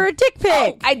asked for a dick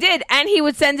pic. Oh, I did. And he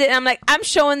would send it. And I'm like, I'm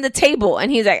showing the table.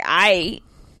 And he's like,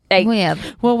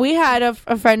 Well, we had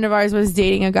a friend of ours was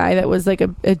dating a guy that was like a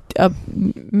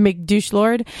McDouche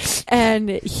lord, and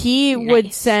he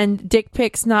would send dick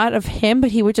pics, not of him,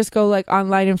 but he would just go like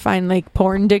online and find like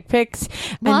porn dick pics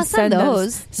and send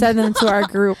them to our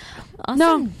group.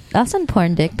 I'll send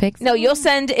porn dick pics. No, you'll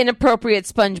send inappropriate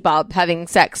SpongeBob having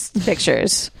sex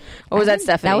pictures. Or was that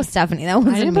Stephanie? That was Stephanie. That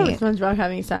wasn't me. SpongeBob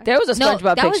having sex. There was a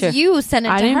SpongeBob that picture. was you sent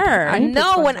it to her.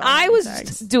 No, when I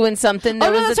was doing something.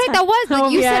 That's right. That was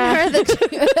like you sent her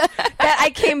the. That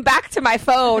I came back to my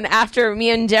phone after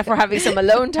me and Jeff were having some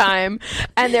alone time,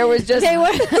 and there was just. That's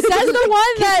the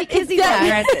one that is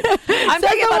I'm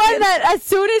talking about the one that as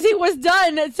soon as he was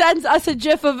done, it sends us a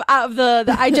gif of the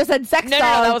I just had sex. No,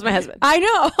 that was my husband. I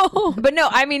know, but no,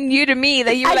 I mean you to me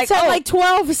that you were I sent like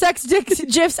 12 sex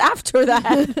gifs after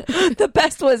that. The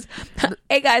best was,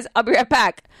 hey guys, I'll be right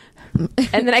back.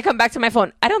 And then I come back to my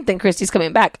phone. I don't think Christy's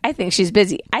coming back. I think she's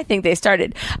busy. I think they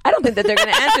started. I don't think that they're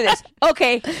going to answer this.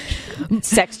 Okay.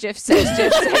 Sex gif,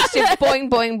 boing,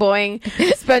 boing, boing.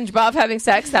 SpongeBob having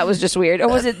sex. That was just weird. Or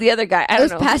was it the other guy? I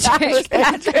don't know. Patrick. It was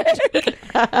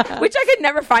Patrick. Which I could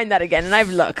never find that again. And I've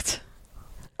looked.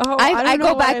 Oh, I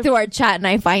go back through our chat and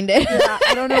I find it. Yeah,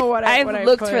 I don't know what I've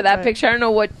looked for that picture. I don't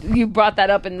know what you brought that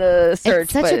up in the search.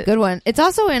 It's such a good one. It's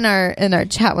also in our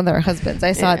chat with our husbands.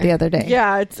 I saw it the other day.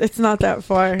 Yeah, it's not that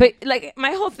far. But like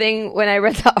my whole thing when I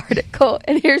read the article,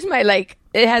 and here's my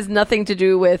it has nothing to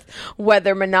do with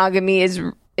whether monogamy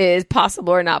is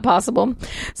possible or not possible.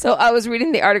 So I was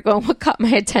reading the article, and what caught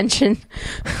my attention?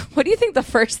 What do you think the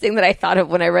first thing that I thought of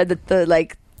when I read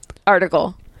the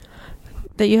article?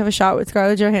 That you have a shot with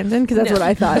Scarlett Johansson? Because that's what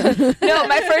I thought. No,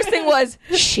 my first thing was,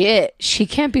 shit, she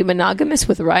can't be monogamous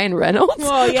with Ryan Reynolds.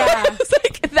 Well, yeah. I was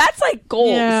like, that's like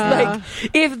goals. Yeah. Like,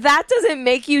 if that doesn't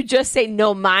make you just say,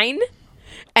 no, mine,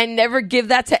 and never give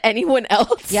that to anyone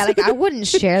else. Yeah, like I wouldn't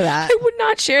share that. I would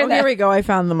not share that. Here we go. I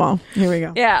found them all. Here we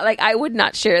go. Yeah, like I would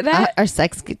not share that. Our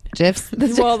sex gifs.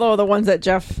 Well, though, the ones that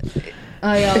Jeff...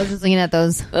 Oh, yeah, I was just looking at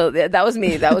those. Oh, yeah, that was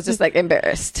me. That was just like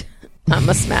embarrassed. I'm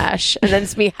a smash. And then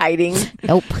it's me hiding.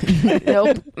 Nope.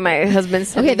 My husband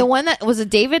sent the one that was a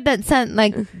David that sent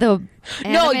like the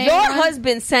no, your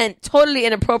husband sent totally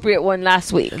inappropriate one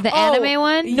last week. The anime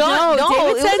one? No,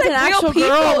 David sent an actual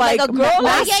girl, like a girl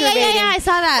masturbating. Yeah, I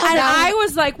saw that. And I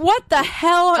was like, what the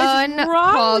hell is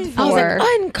wrong with you? I was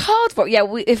like, uncalled for. Yeah,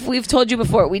 if we've told you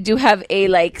before, we do have a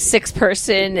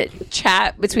 6-person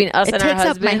chat between us and our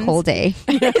husbands. It takes up my whole day.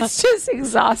 It's just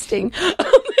exhausting.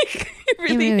 It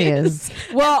really is.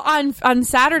 Well, on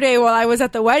Saturday while I was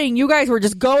at the wedding, you guys were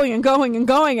just going and going and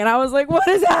going, and I was like, what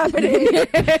is happening?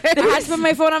 I had to put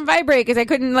my phone on vibrate because I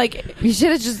couldn't You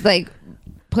should have just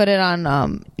put it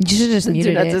on. You should have just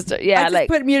muted it. Yeah,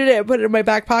 muted it, put it in my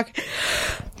back pocket.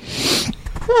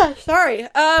 Sorry.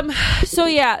 So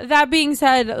yeah, that being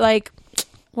said,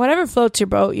 whatever floats your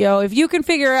boat, yo. If you can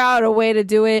figure out a way to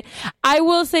do it, I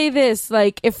will say this: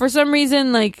 if for some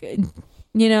reason,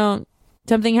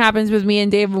 something happens with me and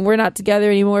Dave and we're not together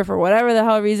anymore for whatever the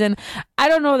hell reason, I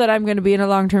don't know that I'm going to be in a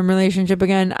long-term relationship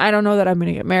again. I don't know that I'm going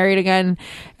to get married again.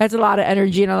 That's a lot of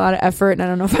energy and a lot of effort, and I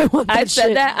don't know if I want that. I've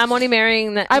said that. I'm only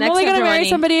marrying I'm only going to marry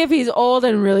somebody if he's old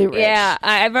and really rich. Yeah,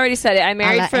 I've already said it. I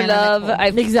married for love.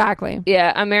 Exactly.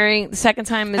 Yeah, I'm marrying. The second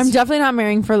time is... I'm definitely not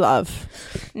marrying for love.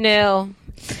 No.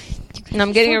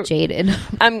 I'm getting jaded.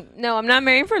 I'm not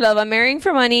marrying for love. I'm marrying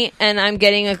for money, and I'm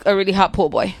getting a really hot pool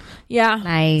boy. Yeah,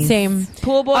 nice. Same.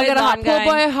 Pool boy, I got a hot pool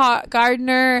boy, hot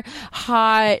gardener,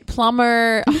 hot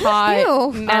plumber,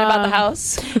 hot man about the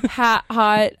house, hot.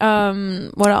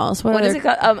 What else? What is it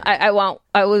called?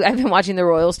 I've been watching the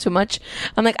Royals too much.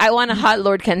 I'm like, I want a hot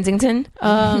Lord Kensington,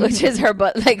 which is her,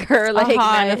 but her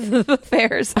man of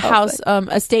affairs, a house, a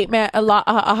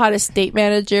hot estate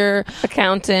manager,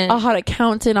 accountant, a hot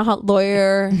accountant, a hot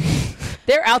lawyer.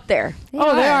 They're out there. They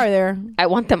are there. I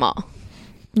want them all.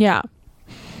 Yeah.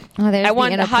 Oh, I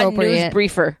want a hot news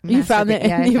briefer. You found it.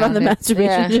 You found the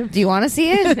masturbation. Yeah. Do you want to see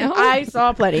it? No. I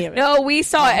saw plenty of it. No, we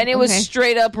saw it, and it was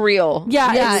straight up real.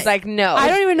 Yeah, it was like no. I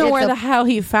don't even know where the hell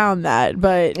he found that,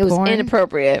 but it was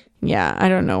inappropriate. Yeah, I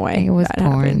don't know why it was that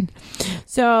porn. happened.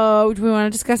 So, do we want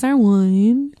to discuss our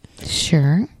wine?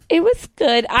 Sure. It was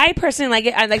good. I personally like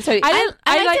it. I liked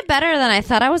it better than I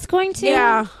thought I was going to.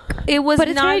 Yeah. It was, but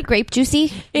it's not very grape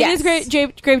juicy. It is great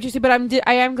grape juicy, but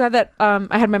I am glad that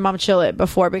I had my mom chill it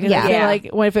before, because I feel like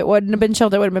if it wouldn't have been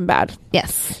chilled, it would have been bad.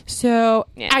 Yes. So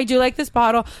I do like this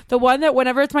bottle. The one that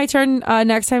whenever it's my turn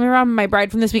next time around, my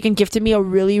bride from this weekend gifted me a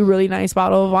really, really nice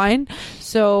bottle of wine.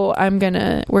 So I'm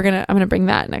gonna bring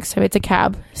that next time. It's a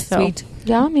cab. So. Sweet.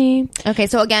 Yummy. Okay,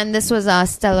 so again, this was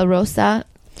Stella Rosa.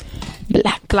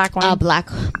 Black wine.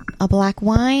 A black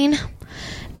wine.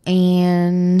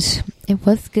 And it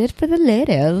was good for the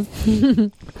ladies.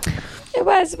 It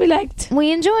was.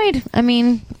 We enjoyed. I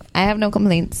mean, I have no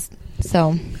complaints.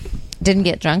 So, didn't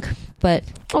get drunk, but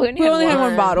we only had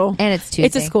one bottle. And it's Tuesday.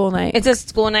 It's a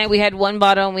school night. We had one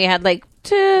bottle, and we had I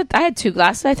had 2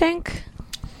 glasses, I think.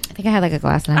 I think I had like a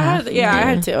glass and a half. I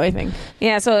had 2, I think.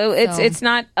 Yeah, so it's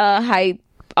not a high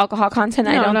alcohol content,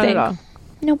 I don't think. At all.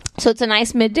 Nope. So it's a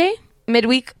nice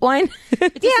midweek wine.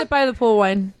 It's a sit by the pool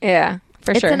wine. Yeah,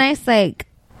 for sure. It's a nice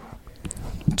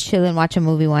chill and watch a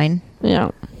movie wine. Yeah.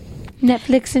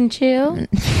 Netflix and chill.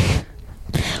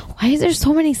 Why is there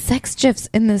so many sex gifs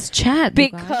in this chat?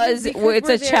 Because it's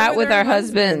a chat with our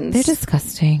husbands. They're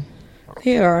disgusting.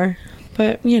 They are.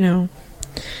 But, what are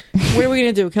we going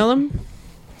to do? Kill them?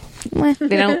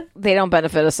 They don't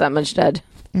benefit us that much, Dad.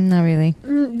 Not really.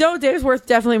 No, Dave's worth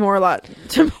definitely more a lot.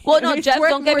 Well, no, Jeff.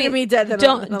 Don't get me dead.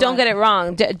 Don't get it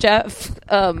wrong. Jeff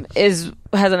has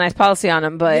a nice policy on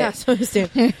him, but yeah, so does Dave.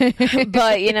 But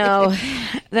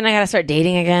then I gotta start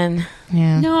dating again.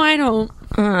 Yeah. No, I don't.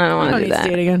 I don't want to do that.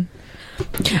 Date again.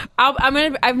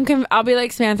 I'll be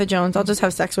like Samantha Jones. I'll just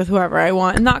have sex with whoever I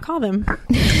want and not call them.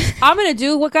 I'm gonna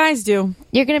do what guys do.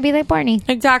 You're gonna be like Barney.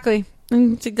 Exactly.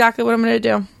 That's exactly what I'm gonna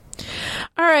do.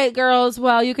 All right, girls.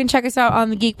 Well, you can check us out on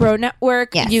the Geek Bro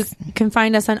Network. Yes. You can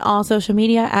find us on all social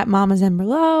media at Mamas and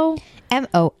Merlot.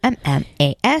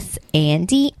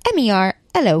 MOMMASANDMERLOT.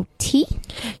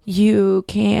 You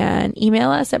can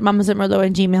email us at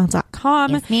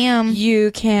mamasandmerlot@gmail.com. Yes, ma'am.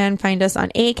 You can find us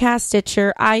on Acast,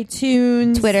 Stitcher,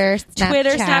 iTunes, Twitter,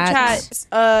 Snapchat,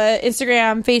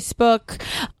 Instagram, Facebook,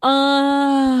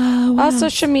 all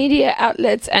social media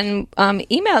outlets, and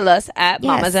email us at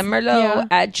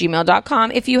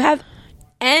mamasandmerlot@gmail.com if you have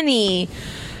any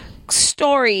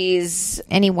stories,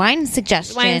 any wine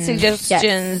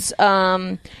suggestions,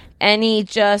 any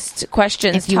just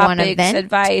questions, if you topics,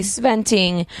 advice,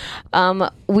 venting.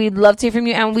 We'd love to hear from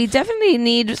you, and we definitely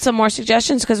need some more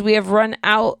suggestions because we have run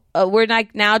out. We're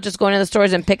now just going to the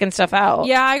stores and picking stuff out.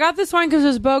 Yeah, I got this one because it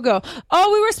was BOGO.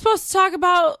 Oh, we were supposed to talk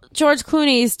about George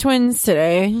Clooney's twins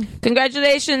today.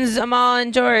 Congratulations, Amal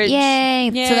and George!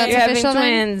 Yay! Yeah, so that's you're official having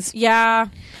then? twins. Yeah.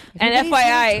 And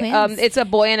FYI, it's a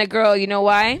boy and a girl. You know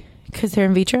why? Because they're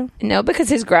in vitro? No, because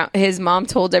his mom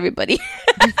told everybody.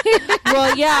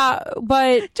 Well, yeah,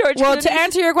 but to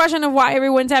answer your question of why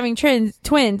everyone's having twins,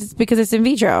 it's because it's in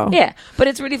vitro. Yeah, but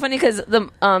it's really funny because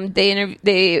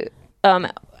they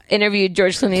interviewed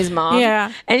George Clooney's mom. Yeah,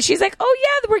 and she's like, "Oh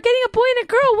yeah, we're getting a boy and a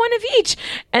girl, one of each."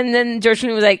 And then George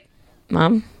Clooney was like,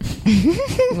 "Mom,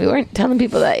 we weren't telling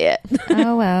people that yet."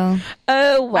 Oh well.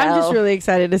 Oh well. I'm just really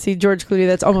excited to see George Clooney,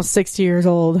 that's almost 60 years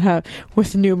old,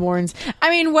 with newborns. I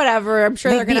mean, whatever. I'm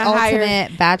sure they're going to hire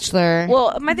bachelor.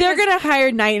 Well, they're going to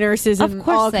hire night nurses and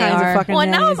all kinds of fucking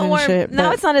nannies and shit.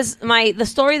 Now it's not as the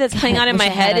story that's playing out in my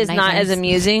head is not as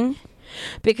amusing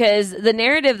because the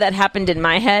narrative that happened in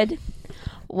my head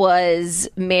was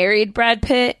married Brad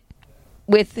Pitt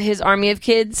with his army of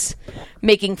kids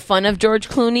making fun of George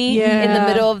Clooney in the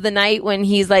middle of the night when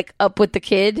he's like up with the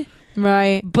kid.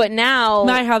 Right. But now...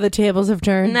 Not how the tables have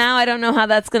turned. Now I don't know how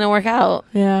that's going to work out.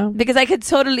 Yeah. Because I could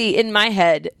totally, in my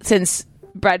head, since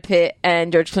Brad Pitt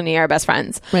and George Clooney are best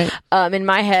friends, right. In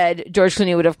my head, George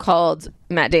Clooney would have called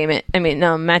Matt Damon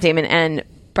and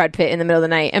Brad Pitt in the middle of the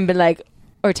night and been like,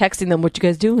 or texting them, "What you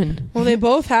guys doing?" Well, they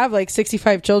both have like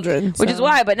 65 children. Which is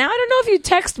why, but now I don't know if you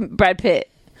text Brad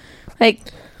Pitt. Like,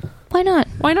 why not?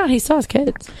 Why not? He still has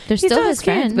kids. They're still his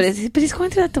friends. But he's going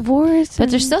through that divorce.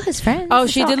 But they're still his friends. Oh,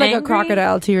 she did like a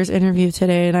Crocodile Tears interview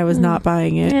today, and I was not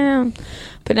buying it. Yeah.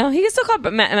 But no, he can still call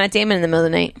Matt Damon in the middle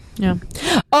of the night. Yeah.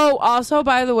 Oh, also,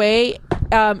 by the way,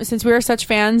 since we are such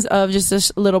fans of, just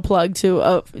a little plug to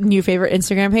a new favorite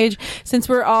Instagram page, since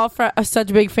we're all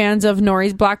such big fans of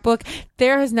Nori's Black Book,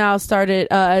 there has now started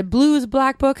Blue's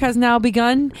Black Book has now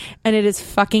begun, and it is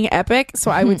fucking epic.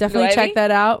 So I would definitely check that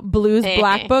out. Blue's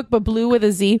Black Book, but blue with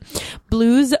a Z.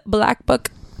 Blue's Black Book.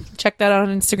 Check that out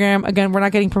on Instagram. Again, we're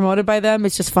not getting promoted by them.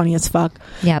 It's just funny as fuck.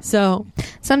 Yeah. So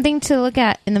something to look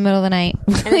at in the middle of the night.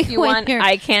 And if you want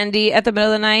eye candy at the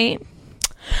middle of the night,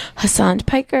 Hassan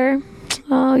Piker.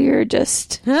 Oh, you're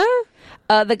just... Huh?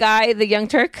 The guy, the young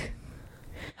Turk.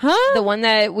 Huh? The one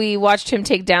that we watched him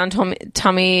take down,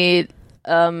 Tommy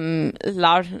Lauren,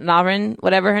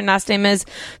 whatever her last name is.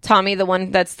 Tommy, the one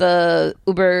that's the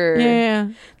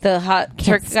Uber, the hot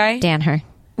Turk guy. Stand her.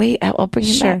 Wait, I'll bring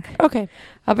him back. Okay.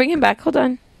 I'll bring him back. Hold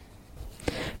on.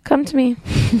 Come to me.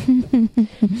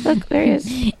 Look, there he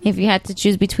is. If you had to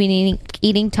choose between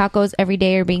eating tacos every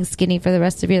day or being skinny for the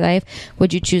rest of your life,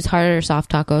 would you choose hard or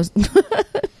soft tacos?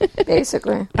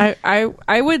 Basically.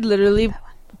 I would literally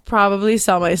probably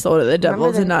sell my soul to the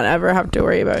devil to not ever have to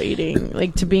worry about eating,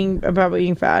 about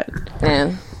being fat.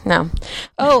 Man, no.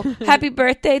 Oh, happy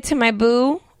birthday to my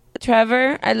boo,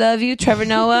 Trevor. I love you, Trevor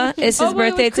Noah. It's his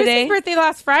birthday today. His birthday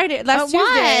last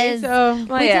Tuesday. So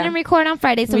we didn't record on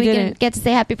Friday, so we didn't get to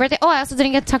say happy birthday. Oh, I also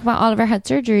didn't get to talk about Oliver had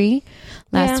surgery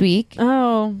last week.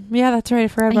 Oh, yeah, that's right. I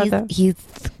forgot about that. He's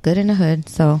good in the hood,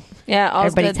 so yeah,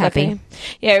 everybody's happy.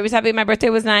 Yeah, everybody's happy. My birthday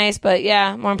was nice, but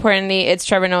yeah, more importantly, it's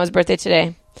Trevor Noah's birthday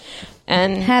today.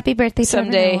 And happy birthday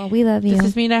someday. Trevor Noah. We love you. Does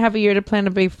this mean I have a year to plan a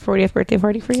big 40th birthday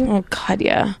party for you? Oh God,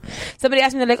 yeah. Somebody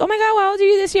asked me, they're like, "Oh my God, how old are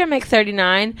you this year?" I'm like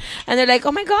 39, and they're like,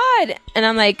 "Oh my God," and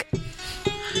I'm like,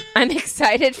 I'm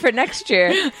excited for next year.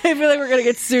 I feel like we're gonna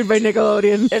get sued by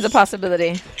Nickelodeon. There's a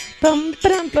possibility. Bum,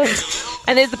 ba-dum, bum.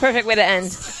 And it's the perfect way to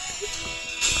end.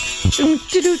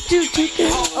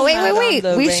 Oh wait!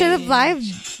 We should have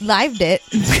lived it.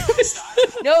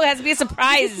 No, it has to be a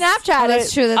surprise. Snapchat it.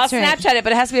 That's true. I'll Snapchat it,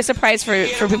 but it has to be a surprise for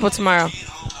people tomorrow.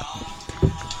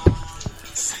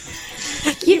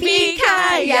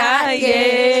 Yippee-ki-yay!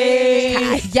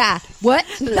 Yeah. What?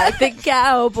 Like the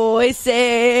cowboys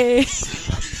say.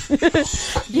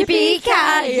 Yippee-ki-yay!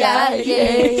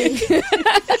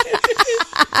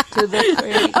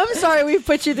 I'm sorry we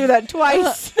put you through that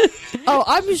twice. Oh,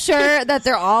 I'm sure that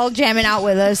they're all jamming out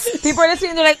with us. People are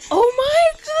listening. They're like, "Oh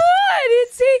my God,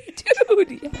 it's Hey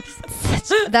Dude!"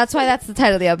 Yes. That's why that's the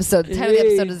title of the episode. The title of the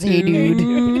episode is Hey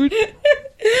Dude.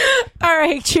 All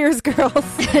right, cheers, girls.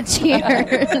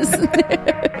 Cheers.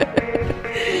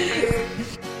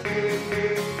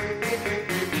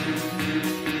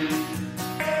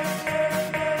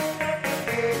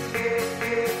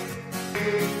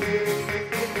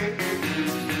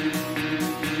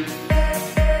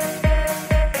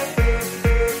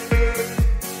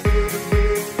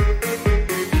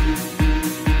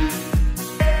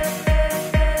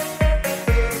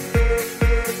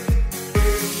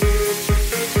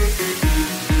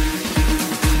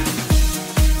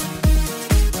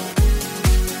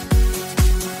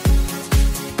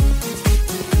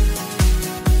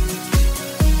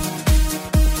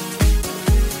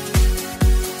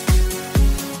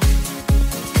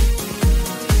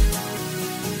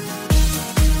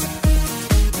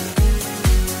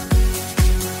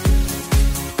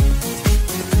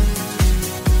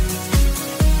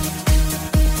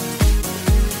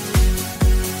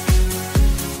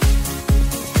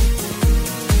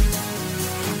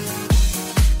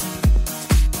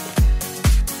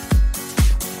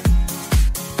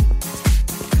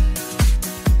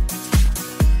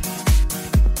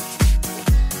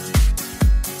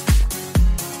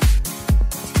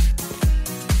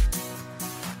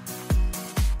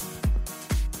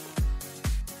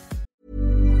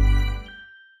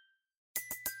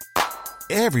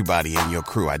 Everybody in your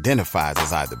crew identifies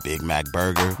as either Big Mac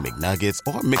Burger, McNuggets,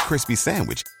 or McCrispy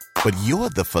Sandwich. But you're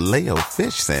the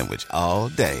Filet-O-Fish Sandwich all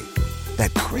day.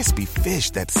 That crispy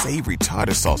fish, that savory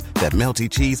tartar sauce, that melty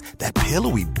cheese, that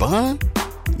pillowy bun.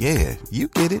 Yeah, you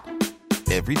get it.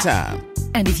 Every time.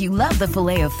 And if you love the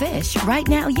Filet-O-Fish, right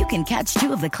now you can catch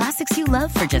two of the classics you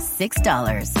love for just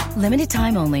 $6. Limited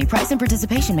time only. Price and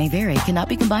participation may vary. Cannot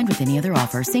be combined with any other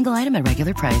offer. Single item at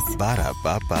regular price.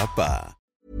 Ba-da-ba-ba-ba.